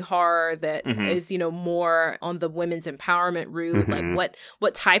 especially horror, that is, more on the women's empowerment route. Like,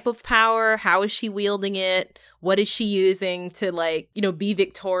 what type of power? How is she wielding it? What is she using to, like, be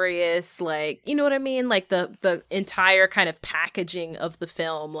victorious? Like, you know what I mean? Like, the entire kind of packaging of the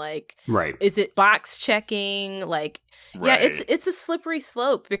film. Like, right. Is it box checking? Like, right. Yeah, it's a slippery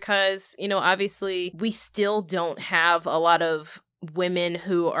slope because, obviously we still don't have a lot of women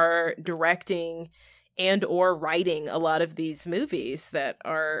who are directing and or writing a lot of these movies that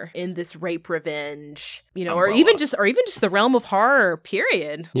are in this rape revenge, or even just the realm of horror,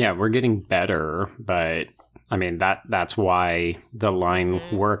 period. Yeah, we're getting better, but I mean that's why the line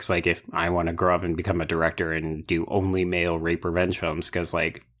works. Like, if I want to grow up and become a director and do only male rape revenge films, because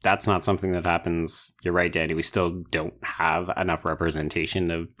like that's not something that happens. You're right, Dani. We still don't have enough representation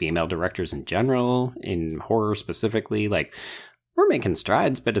of female directors in general, in horror specifically. Like, we're making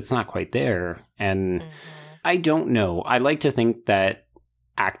strides, but it's not quite there. And I don't know. I like to think that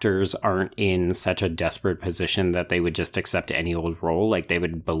actors aren't in such a desperate position that they would just accept any old role. Like, they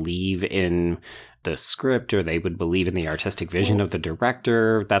would believe in the script or they would believe in the artistic vision of the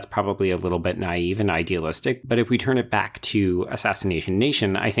director. That's probably a little bit naive and idealistic. But if we turn it back to Assassination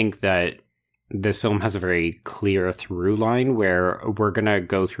Nation, I think that this film has a very clear through line where we're going to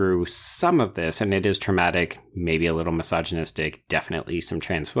go through some of this, and it is traumatic, maybe a little misogynistic, definitely some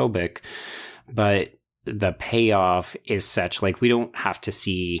transphobic, but the payoff is such, like, we don't have to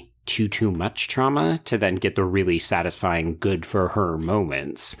see too much trauma to then get the really satisfying good for her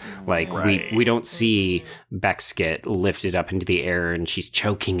moments. Like, right. we don't see Bex get lifted up into the air and she's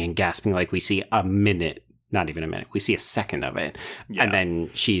choking and gasping. Like, we see a minute. Not even a minute. We see a second of it. Yeah. And then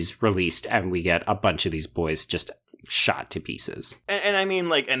she's released and we get a bunch of these boys just shot to pieces. And I mean,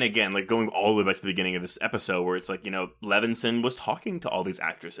 like, and again, like, going all the way back to the beginning of this episode where it's like, Levinson was talking to all these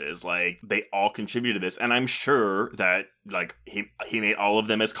actresses. Like, they all contributed to this. And I'm sure that, like, he made all of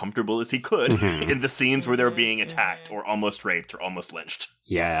them as comfortable as he could in the scenes where they're being attacked or almost raped or almost lynched.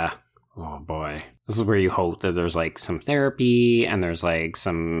 Yeah. Oh, boy. This is where you hope that there's, like, some therapy and there's, like,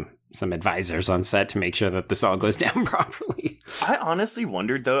 some advisors on set to make sure that this all goes down properly. I honestly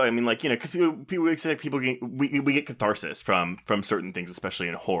wondered, though. I mean, like, because we get catharsis from certain things, especially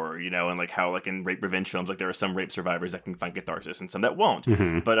in horror, and like how, like, in rape revenge films, like, there are some rape survivors that can find catharsis and some that won't.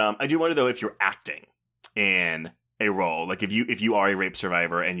 But I do wonder, though, if you're acting in a role, like if you are a rape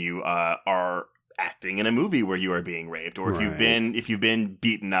survivor and you are acting in a movie where you are being raped, or if you've been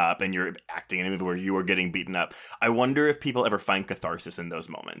beaten up and you're acting in a movie where you are getting beaten up, I wonder if people ever find catharsis in those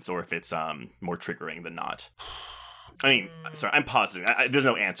moments, or if it's more triggering than not. I mean, sorry, I'm positive. There's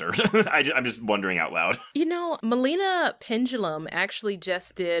no answer. I'm just wondering out loud. Melina Pendulum actually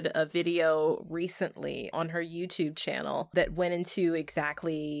just did a video recently on her YouTube channel that went into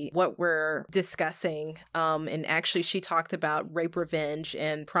exactly what we're discussing. And actually, she talked about rape revenge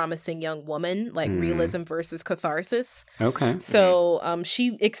and Promising Young Woman, like realism versus catharsis. Okay. So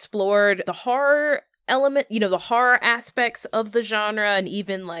she explored the horror element, the horror aspects of the genre, and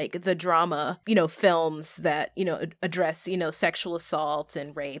even like the drama, films that, address, sexual assault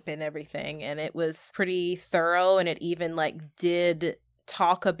and rape and everything. And it was pretty thorough. And it even like did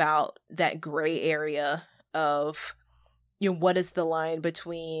talk about that gray area of, what is the line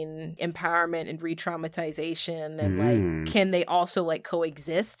between empowerment and re-traumatization, and like, can they also like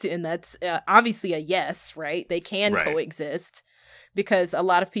coexist? And that's obviously a yes, right? They can coexist. Because a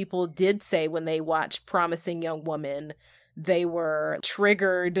lot of people did say when they watched Promising Young Woman, they were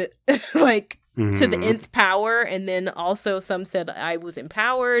triggered, like, to the nth power, and then also some said I was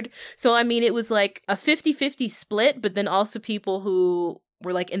empowered. So I mean, it was like a 50-50 split, but then also people who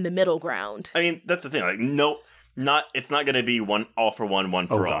were like in the middle ground. I mean, that's the thing. Like, it's not going to be one for one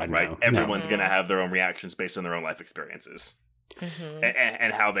for all, right? No. Everyone's going to have their own reactions based on their own life experiences.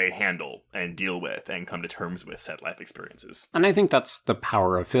 And how they handle and deal with and come to terms with said life experiences. And I think that's the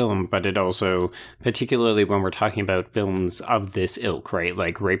power of film, but it also, particularly when we're talking about films of this ilk, right?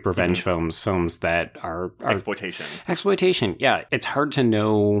 Like rape revenge films that are exploitation. Exploitation, yeah. It's hard to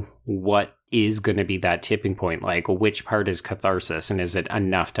know what is going to be that tipping point, like which part is catharsis and is it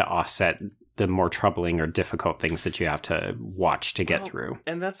enough to offset the more troubling or difficult things that you have to watch to get through.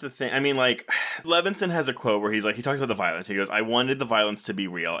 And that's the thing. I mean, like, Levinson has a quote where he talks about the violence. He goes, I wanted the violence to be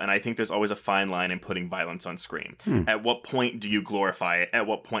real, and I think there's always a fine line in putting violence on screen. At what point do you glorify it? At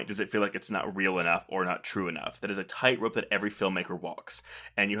what point does it feel like it's not real enough or not true enough? That is a tightrope that every filmmaker walks.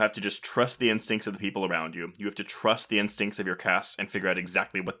 And you have to just trust the instincts of the people around you. You have to trust the instincts of your cast and figure out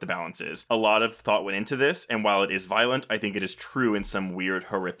exactly what the balance is. A lot of thought went into this, and while it is violent, I think it is true in some weird,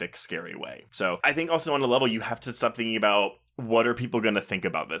 horrific, scary way. So I think also on a level, you have to stop thinking about what are people going to think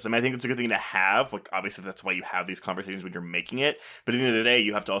about this. I mean, I think it's a good thing to have. Like, obviously, that's why you have these conversations when you're making it. But at the end of the day,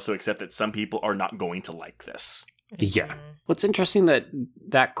 you have to also accept that some people are not going to like this. Yeah. What's interesting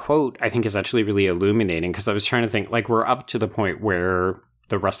that quote, I think, is actually really illuminating, because I was trying to think, like, we're up to the point where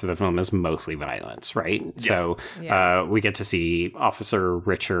the rest of the film is mostly violence, right? Yeah. So we get to see Officer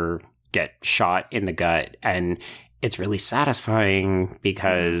Richer get shot in the gut, and it's really satisfying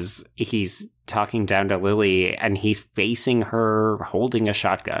because he's talking down to Lily and he's facing her holding a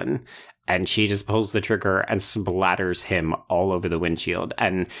shotgun, and she just pulls the trigger and splatters him all over the windshield.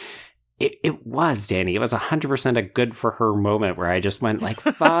 And it was, Dani, it was 100% a good for her moment where I just went like,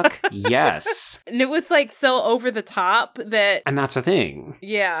 fuck yes. And it was like so over the top that... And that's a thing.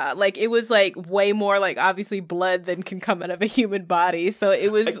 Yeah, like it was like way more like obviously blood than can come out of a human body. So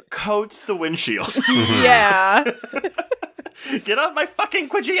it was... It coats the windshield. Yeah. Get off my fucking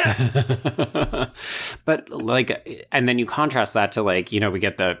Quijia! But like, and then you contrast that to like, you know, we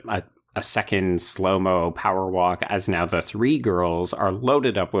get a second slow-mo power walk as now the three girls are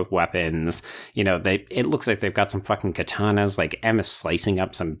loaded up with weapons. You know, it looks like they've got some fucking katanas, like Emma's slicing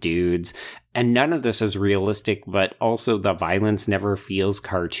up some dudes. And none of this is realistic, but also the violence never feels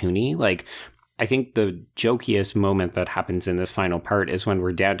cartoony. Like, I think the jokiest moment that happens in this final part is when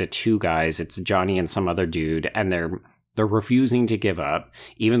we're down to two guys. It's Johnny and some other dude, and they're refusing to give up,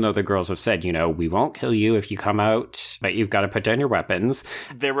 even though the girls have said, you know, we won't kill you if you come out, but you've got to put down your weapons.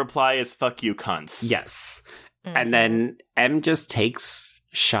 Their reply is, fuck you, cunts. Yes. Mm-hmm. And then M just takes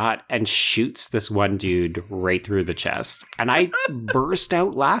shot and shoots this one dude right through the chest. And I burst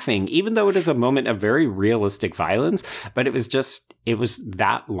out laughing, even though it is a moment of very realistic violence. But it was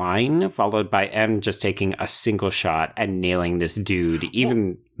that line followed by M just taking a single shot and nailing this dude,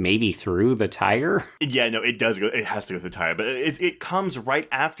 even maybe through the tire. Yeah, no, it does go. It has to go through the tire. But it comes right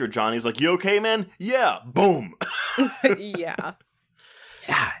after Johnny's like, you okay, man? Yeah. Boom. Yeah.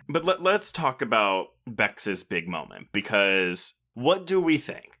 Yeah. But let's talk about Bex's big moment, because what do we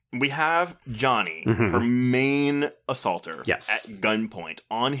think? We have Johnny, her main assaulter, yes, at gunpoint,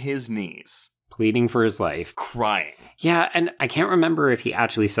 on his knees. Pleading for his life. Crying. Yeah, and I can't remember if he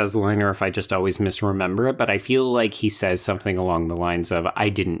actually says the line or if I just always misremember it, but I feel like he says something along the lines of, I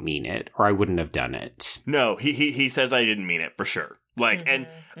didn't mean it, or I wouldn't have done it. No, he says I didn't mean it, for sure. Like, and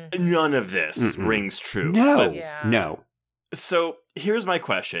none of this rings true. No, no. So, here's my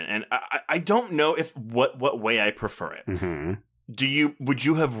question, and I don't know if what way I prefer it. Mm-hmm. Would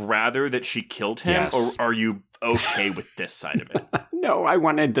you have rather that she killed him, yes, or are you okay with this side of it? No, I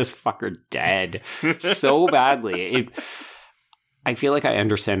wanted this fucker dead so badly. I feel like I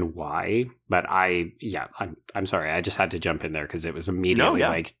understand why, but I'm sorry. I just had to jump in there because it was immediately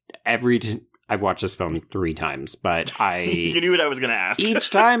like I've watched this film 3 times, but you knew what I was going to ask. Each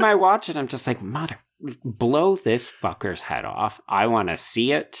time I watch it, I'm just like, blow this fucker's head off. I want to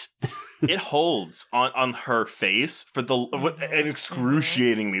see it. It holds on her face for an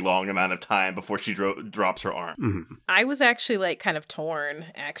excruciatingly long amount of time before she drops her arm. Mm-hmm. I was actually like kind of torn,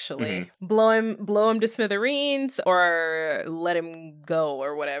 actually. Mm-hmm. Blow him to smithereens or let him go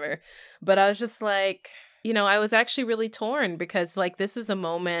or whatever. But I was just like, you know, I was actually really torn because like this is a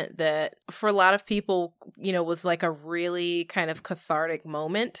moment that for a lot of people, you know, was like a really kind of cathartic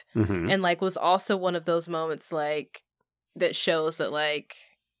moment. Mm-hmm. And like was also one of those moments like that shows that like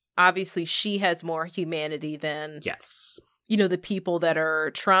obviously she has more humanity than, yes, you know, the people that are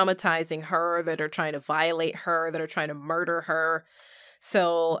traumatizing her, that are trying to violate her, that are trying to murder her.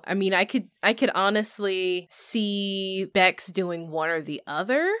 So, I mean, I could honestly see Bex doing one or the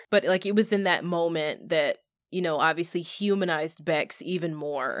other, but like it was in that moment that, you know, obviously humanized Bex even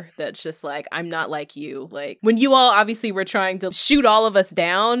more. That's just like, I'm not like you. Like, when you all obviously were trying to shoot all of us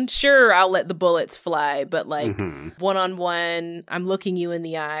down, sure, I'll let the bullets fly, but like one-on-one, I'm looking you in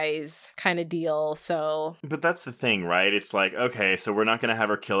the eyes kind of deal, so. But that's the thing, right? It's like, okay, so we're not going to have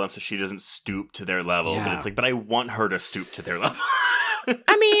her kill them so she doesn't stoop to their level, but it's like, but I want her to stoop to their level.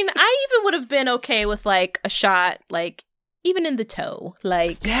 I mean, I even would have been okay with like a shot, like, even in the toe,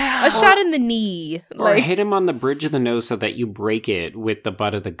 like a shot in the knee, or hit him on the bridge of the nose so that you break it with the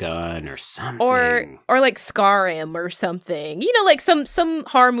butt of the gun or something, or like scar him or something. You know, like some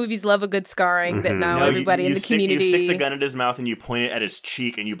horror movies love a good scarring that now everybody in the community. You stick the gun at his mouth and you point it at his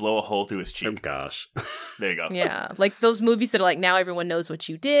cheek and you blow a hole through his cheek. Oh gosh, there you go. Yeah, like those movies that are like now everyone knows what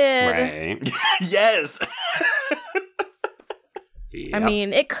you did. Right? Yes. Yep. I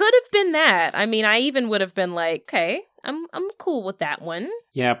mean, it could have been that. I mean, I even would have been like, okay, I'm cool with that one.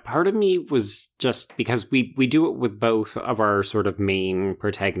 Yeah, part of me was just because we do it with both of our sort of main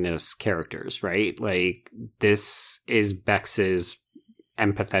protagonist characters, right? Like, this is Bex's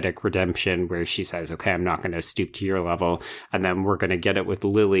empathetic redemption where she says, okay, I'm not going to stoop to your level. And then we're going to get it with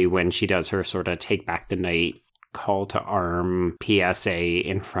Lily when she does her sort of take back the night call to arm PSA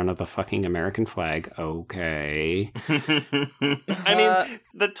in front of the fucking American flag. Okay. I mean,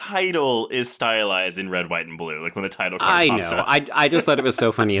 the title is stylized in red, white, and blue. Like when the title card pops up. I just thought it was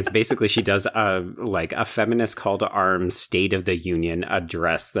so funny. It's basically she does a feminist call to arms State of the Union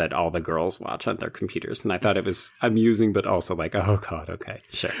address that all the girls watch on their computers. And I thought it was amusing, but also like, oh God, okay,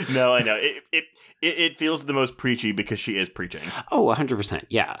 sure. No, I know. It feels the most preachy because she is preaching. Oh, 100%.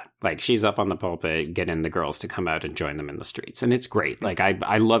 Yeah. Like she's up on the pulpit getting the girls to come out and join them in the streets. And it's great. Like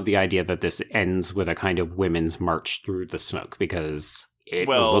I love the idea that this ends with a kind of women's march through the smoke because it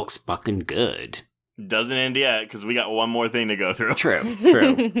looks fucking good. Doesn't end yet because we got one more thing to go through.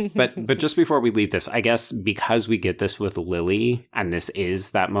 True. But just before we leave this, I guess because we get this with Lily, and this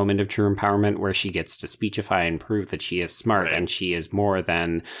is that moment of true empowerment where she gets to speechify and prove that she is smart and she is more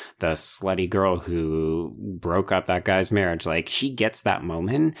than the slutty girl who broke up that guy's marriage. Like, she gets that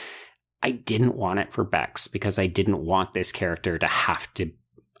moment. I didn't want it for Bex because I didn't want this character to have to.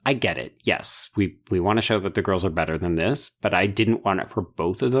 I get it. Yes, we want to show that the girls are better than this, but I didn't want it for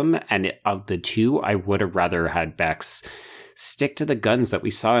both of them. And of the two, I would have rather had Bex stick to the guns that we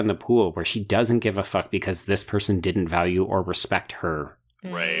saw in the pool where she doesn't give a fuck because this person didn't value or respect her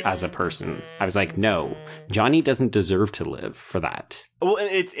as a person. I was like, no, Johnny doesn't deserve to live for that. Well,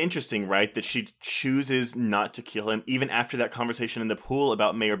 it's interesting, right, that she chooses not to kill him even after that conversation in the pool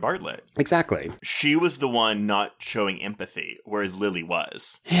about Mayor Bartlett. Exactly. She was the one not showing empathy, whereas Lily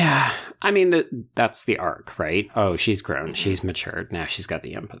was. Yeah. I mean, that's the arc, right? Oh, she's grown. She's matured. Now she's got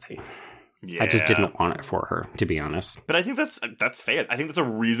the empathy. Yeah. I just didn't want it for her, to be honest. But I think that's fair. I think that's a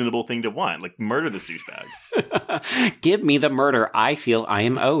reasonable thing to want. Like, murder this douchebag. Give me the murder I feel I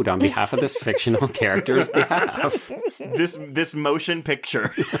am owed on behalf of this fictional character's behalf. This motion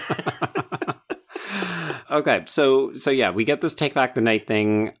picture. Okay, so yeah, we get this take back the night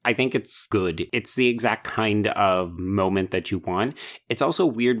thing. I think it's good. It's the exact kind of moment that you want. It's also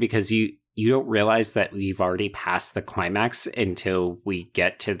weird because you don't realize that we've already passed the climax until we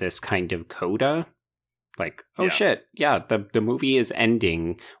get to this kind of coda. Like, oh shit, yeah, the movie is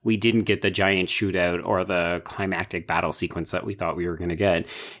ending. We didn't get the giant shootout or the climactic battle sequence that we thought we were going to get.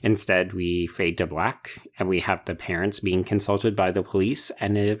 Instead, we fade to black, and we have the parents being consulted by the police.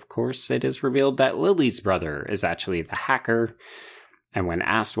 And of course, it is revealed that Lily's brother is actually the hacker. And when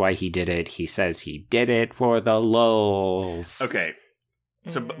asked why he did it, he says he did it for the lulz. Okay.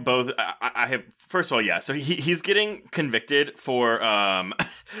 So both, I have, first of all, yeah, so he's getting convicted for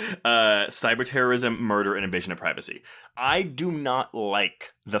cyber terrorism, murder, and invasion of privacy. I do not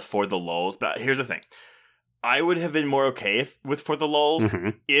like the for the lulz, but here's the thing. I would have been more okay with for the lulz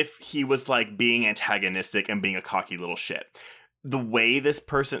if he was like being antagonistic and being a cocky little shit. The way this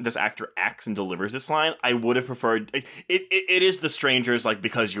actor acts and delivers this line, I would have preferred. It is the strangers, like,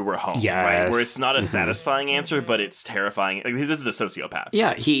 because you were home, right? Where it's not a satisfying answer, but it's terrifying. Like, this is a sociopath.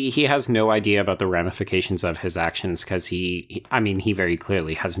 Yeah, he has no idea about the ramifications of his actions because he very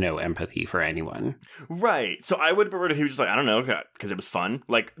clearly has no empathy for anyone. Right. So I would have preferred if he was just like, I don't know, because it was fun.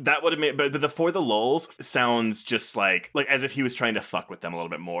 Like, that would have made. But the for the lulz sounds just like as if he was trying to fuck with them a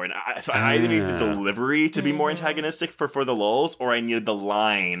little bit more. And I either need the delivery to be more antagonistic for the lulz, or I needed the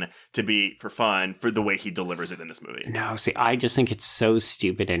line to be for fun for the way he delivers it in this movie. No, see, I just think it's so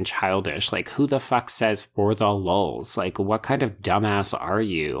stupid and childish. Like, who the fuck says for the lulz? Like, what kind of dumbass are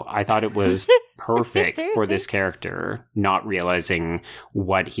you? I thought it was perfect for this character not realizing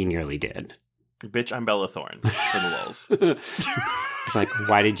what he nearly did. Bitch, I'm Bella Thorne for the lulz. It's like,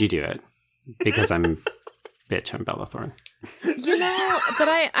 why did you do it? Because I'm Bella Thorne. But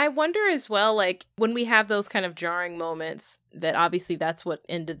I wonder as well, like, when we have those kind of jarring moments, that obviously that's what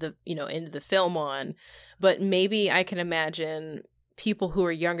ended the film on, but maybe I can imagine people who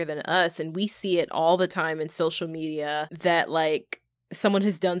are younger than us, and we see it all the time in social media, that like someone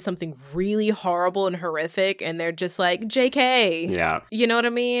has done something really horrible and horrific and they're just like, JK. Yeah. You know what I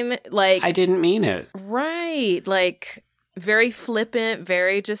mean? Like, I didn't mean it. Right. Like, very flippant,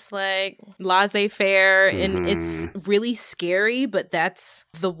 very just like laissez-faire, and it's really scary, but that's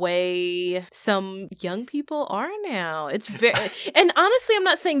the way some young people are now. It's very, and honestly, I'm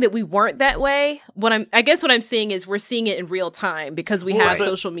not saying that we weren't that way. I guess what I'm seeing is we're seeing it in real time because we have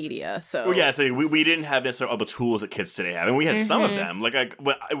social media. So we didn't have necessarily all the tools that kids today have, and we had some of them. Like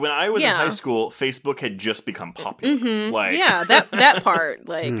when I was in high school, Facebook had just become popular. Like, that part.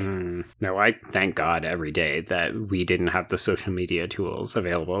 Like, no, I thank God every day that we didn't have the social media tools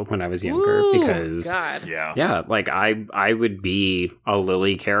available when I was younger. Because like I would be a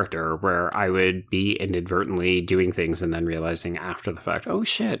Lily character where I would be inadvertently doing things and then realizing after the fact, oh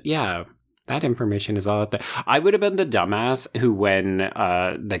shit, yeah, that information is all out there. I would have been the dumbass who, when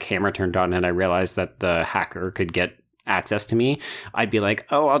the camera turned on and I realized that the hacker could get access to me, I'd be like,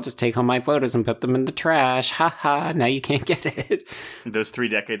 oh, I'll just take all my photos and put them in the trash. Ha, now you can't get it. Those 3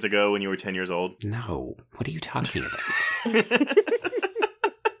 decades ago when you were 10 years old? No. What are you talking about?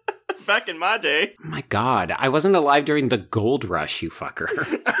 Back in my day. My God, I wasn't alive during the gold rush, you fucker.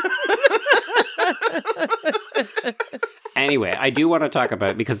 Anyway, I do want to talk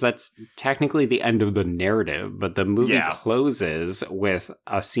about, because that's technically the end of the narrative, but the movie closes with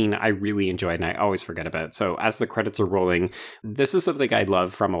a scene I really enjoyed and I always forget about. So as the credits are rolling, this is something I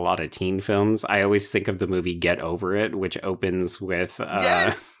love from a lot of teen films. I always think of the movie Get Over It, which opens with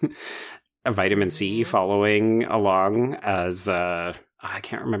a Vitamin C following along as... I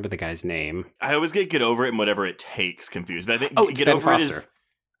can't remember the guy's name. I always get Over It and Whatever It Takes confused. But I think Get Over It is...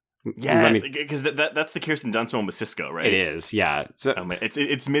 Yes, because that's the Kirsten Dunst one with Cisco, right? It is, yeah. So,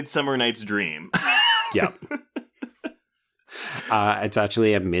 it's Midsummer Night's Dream. Yeah. It's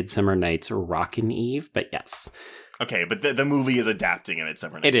actually a Midsummer Night's Rockin' Eve, but yes. Okay, but the movie is adapting a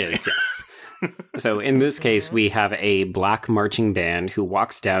Midsummer Night's Dream. It is, yes. So in this case, we have a black marching band who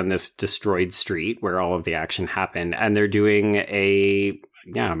walks down this destroyed street where all of the action happened, and they're doing a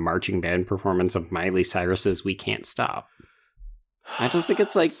marching band performance of Miley Cyrus's We Can't Stop. I just think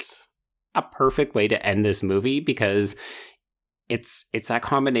it's like a perfect way to end this movie, because it's that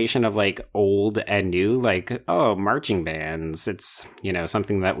combination of like old and new, like, oh, marching bands. It's,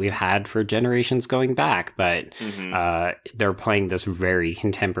 something that we've had for generations going back, but they're playing this very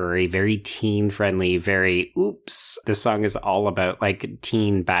contemporary, very teen friendly, very this song is all about like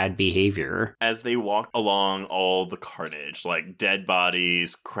teen bad behavior. As they walk along all the carnage, like dead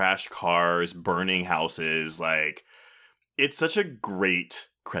bodies, crashed cars, burning houses, like, it's such a great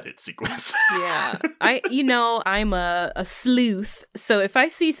credit sequence. Yeah. I'm a sleuth. So if I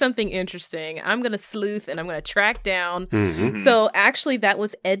see something interesting, I'm going to sleuth and I'm going to track down. Mm-hmm. So actually that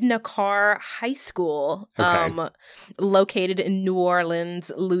was Edna Carr High School, located in New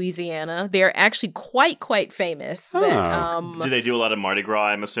Orleans, Louisiana. They're actually quite famous. Do they do a lot of Mardi Gras,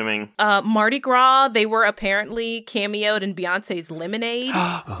 I'm assuming? Mardi Gras, they were apparently cameoed in Beyonce's Lemonade.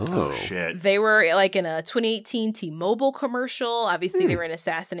 Oh, shit. They were like in a 2018 T-Mobile commercial. Obviously they were in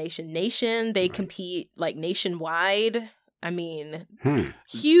Assassination Nation. They compete like nationwide. I mean,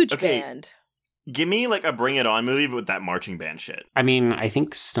 huge band. Give me like a Bring It On movie but with that marching band shit. I mean, I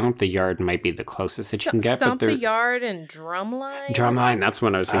think Stomp the Yard might be the closest that you can get. Stomp the Yard and Drumline? Drumline, that's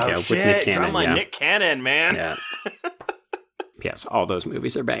what I was thinking of with Nick Cannon. Drumline, Nick Cannon, man. Yeah. Yes, all those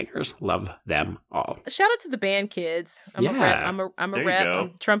movies are bangers. Love them all. Shout out to the band kids. I'm a rep.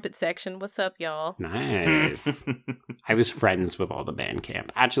 I'm trumpet section. What's up, y'all? Nice. I was friends with all the band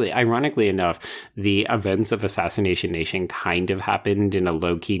camp. Actually, ironically enough, the events of Assassination Nation kind of happened in a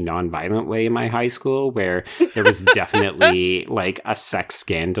low-key, non-violent way in my high school, where there was definitely like a sex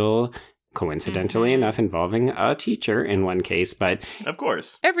scandal, coincidentally enough, involving a teacher in one case, but... Of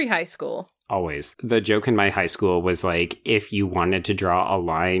course. Every high school. Always. The joke in my high school was like, if you wanted to draw a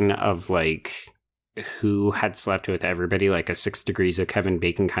line of like who had slept with everybody, like a 6 Degrees of Kevin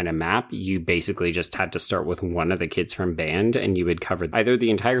Bacon kind of map, you basically just had to start with one of the kids from band and you would cover either the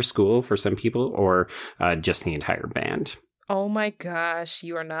entire school for some people or just the entire band. Oh my gosh,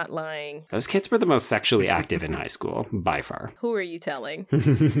 you are not lying. Those kids were the most sexually active in high school, by far. Who are you telling?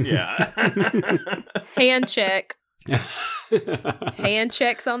 Yeah. Hand check. Hand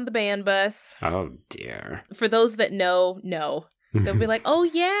checks on the band bus. Oh, dear. For those that know, no. They'll be like, oh,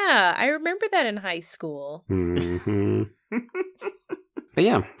 yeah, I remember that in high school. Mm-hmm. But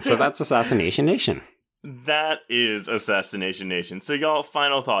yeah, so that's Assassination Nation. That is Assassination Nation. So y'all,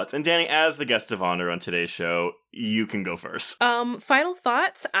 final thoughts. And Dani, as the guest of honor on today's show, you can go first. Final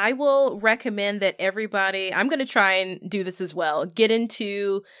thoughts. I will recommend that everybody, I'm going to try and do this as well, get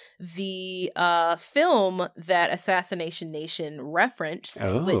into the film that Assassination Nation referenced,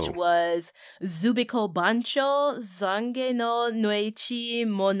 which was Zubiko Bancho Zange no Noichi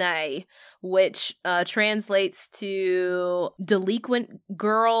Monai, which translates to Delinquent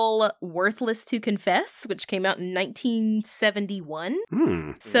Girl Worthless to Confess, which came out in 1971.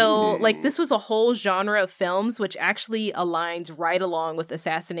 So, like, this was a whole genre of films, which actually aligns right along with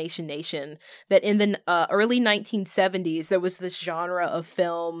Assassination Nation, that in the early 1970s, there was this genre of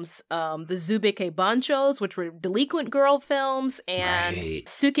films, the Zubike Banchos, which were delinquent girl films, and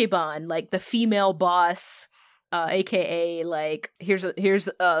Sukeban, like the female boss, aka like here's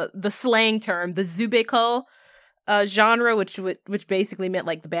the slang term, the Zubeko genre, which basically meant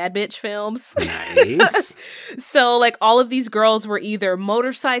like the bad bitch films. Nice. So like all of these girls were either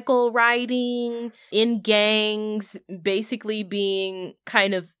motorcycle riding, in gangs, basically being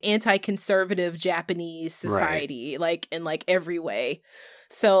kind of anti-conservative Japanese society, like in like every way.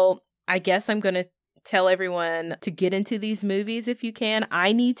 So I guess I'm gonna tell everyone to get into these movies if you can.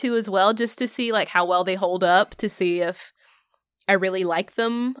 I need to as well, just to see like how well they hold up, to see if I really like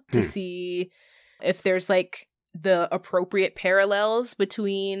them, to see if there's like the appropriate parallels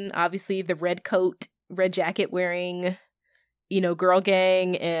between obviously the red coat, red jacket wearing, you know, girl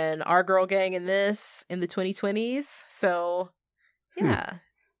gang and our girl gang in this in the 2020s. So yeah.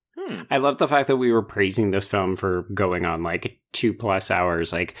 I love the fact that we were praising this film for going on like 2+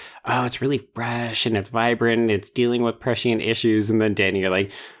 hours. Like, oh, it's really fresh and it's vibrant. And it's dealing with prescient issues. And then Dani, you're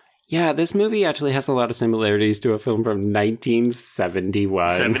like, yeah, this movie actually has a lot of similarities to a film from 1971.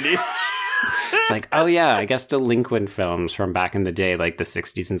 70s? It's like, oh yeah, I guess delinquent films from back in the day, like the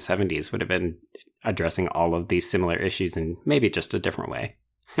 60s and 70s, would have been addressing all of these similar issues in maybe just a different way.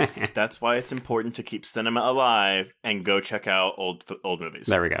 That's why it's important to keep cinema alive and go check out old movies.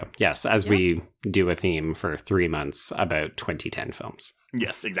 There we go. Yes, as we do a theme for 3 months about 2010 films.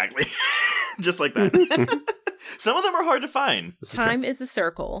 Yes, exactly. Just like that. Some of them are hard to find. Time is a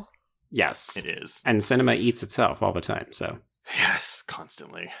circle. Yes. It is. And cinema eats itself all the time, so. Yes,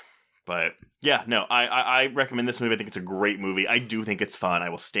 constantly. But yeah, no, I recommend this movie. I think it's a great movie. I do think it's fun. I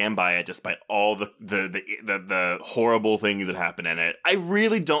will stand by it despite all the horrible things that happen in it. I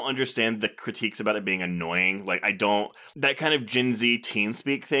really don't understand the critiques about it being annoying. Like, I don't, that kind of Gen Z teen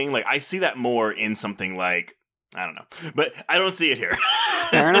speak thing. Like, I see that more in something like, I don't know, but I don't see it here.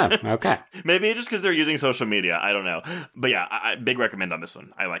 Fair enough. Okay. Maybe just because they're using social media. I don't know. But yeah, I big recommend on this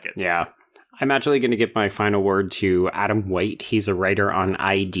one. I like it. Yeah. I'm actually going to give my final word to Adam White. He's a writer on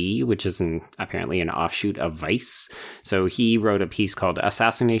ID, which is apparently an offshoot of Vice. So he wrote a piece called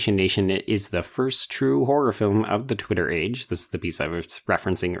Assassination Nation is the first true horror film of the Twitter age. This is the piece I was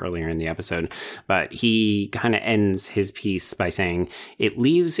referencing earlier in the episode. But he kind of ends his piece by saying, it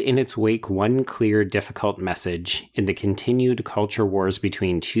leaves in its wake one clear, difficult message in the continued culture wars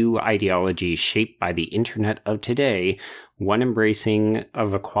between two ideologies shaped by the internet of today, one embracing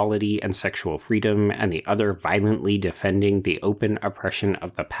of equality and sexual freedom, and the other violently defending the open oppression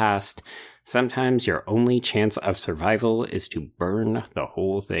of the past. Sometimes your only chance of survival is to burn the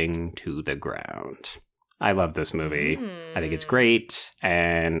whole thing to the ground. I love this movie. I think it's great,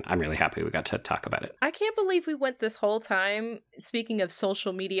 and I'm really happy we got to talk about it. I can't believe we went this whole time, speaking of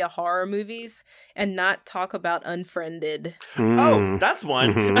social media horror movies, and not talk about Unfriended. Oh, that's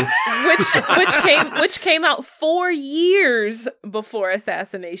one. which came out 4 years before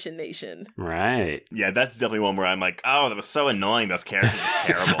Assassination Nation. Right. Yeah, that's definitely one where I'm like, oh, that was so annoying. Those characters are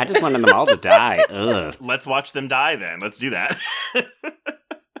terrible. I just wanted them all to die. Ugh. Let's watch them die then. Let's do that.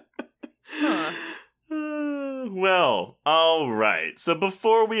 Huh. Well, all right. So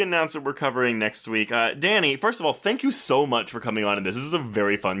before we announce what we're covering next week, Dani, first of all, thank you so much for coming on in this. This is a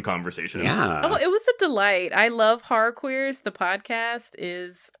very fun conversation. Yeah. Oh, it was a delight. I love Horror Queers. The podcast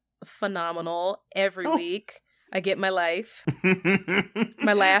is phenomenal. Every week, I get my life,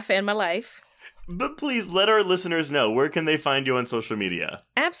 my laugh, and my life. But please let our listeners know, where can they find you on social media?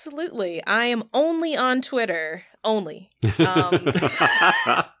 Absolutely. I am only on Twitter. Only.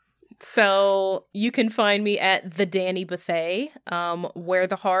 So you can find me at the Dani Bethea. Where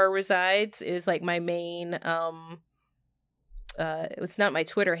the horror resides is like my main. It's not my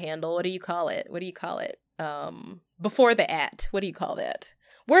Twitter handle. What do you call it? Before the @ what do you call that?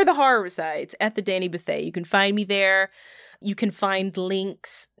 where the horror resides, at the Dani Bethea. You can find me there. You can find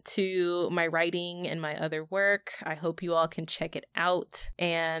links to my writing and my other work. I hope you all can check it out.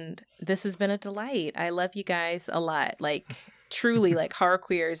 And this has been a delight. I love you guys a lot. Like, truly, like, Horror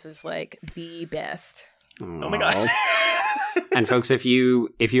Queers is like the best. Oh my God. And folks, if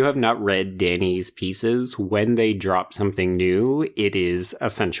you have not read Dani's pieces, when they drop something new, it is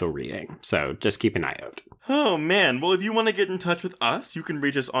essential reading. So just keep an eye out. Oh, man. Well, if you want to get in touch with us, you can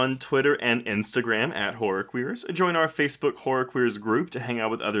reach us on Twitter and Instagram at Horror Queers. Join our Facebook Horror Queers group to hang out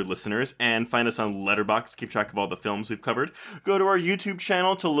with other listeners, and find us on Letterboxd to keep track of all the films we've covered. Go to our YouTube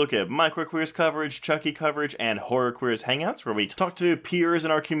channel to look at Micro Queers coverage, Chucky coverage, and Horror Queers Hangouts, where we talk to peers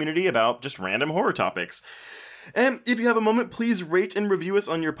in our community about just random horror topics. And if you have a moment, please rate and review us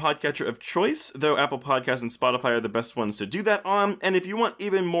on your podcatcher of choice, though Apple Podcasts and Spotify are the best ones to do that on. And if you want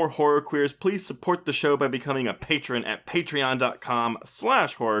even more Horror Queers, please support the show by becoming a patron at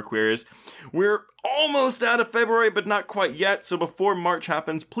patreon.com/horrorqueers. We're almost out of February, but not quite yet, so before March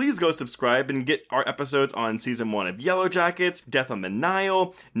happens, please go subscribe and get our episodes on Season 1 of Yellow Jackets, Death on the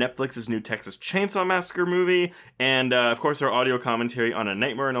Nile, Netflix's new Texas Chainsaw Massacre movie, and, of course, our audio commentary on A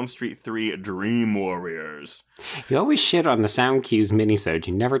Nightmare on Elm Street 3 Dream Warriors. You always shit on the Sound Cues minisode.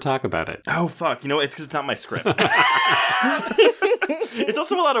 You never talk about it. Oh, fuck. You know, it's because it's not my script. It's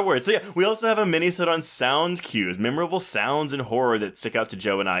also a lot of words. So yeah, we also have a mini-sode on sound cues, memorable sounds in horror that stick out to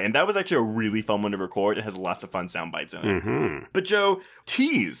Joe and I. And that was actually a really fun one to record. It has lots of fun sound bites in it. Mm-hmm. But Joe,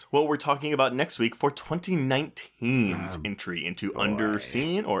 tease what we're talking about next week for 2019's entry into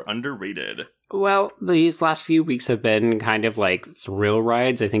Underseen or Underrated. Well, these last few weeks have been kind of like thrill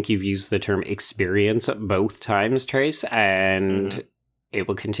rides. I think you've used the term experience both times, Trace, and it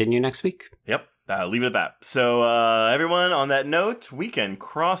will continue next week. Yep. Leave it at that. So, everyone, on that note, we can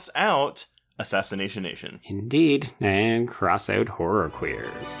cross out Assassination Nation. Indeed, and cross out Horror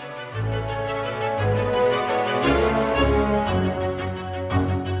Queers.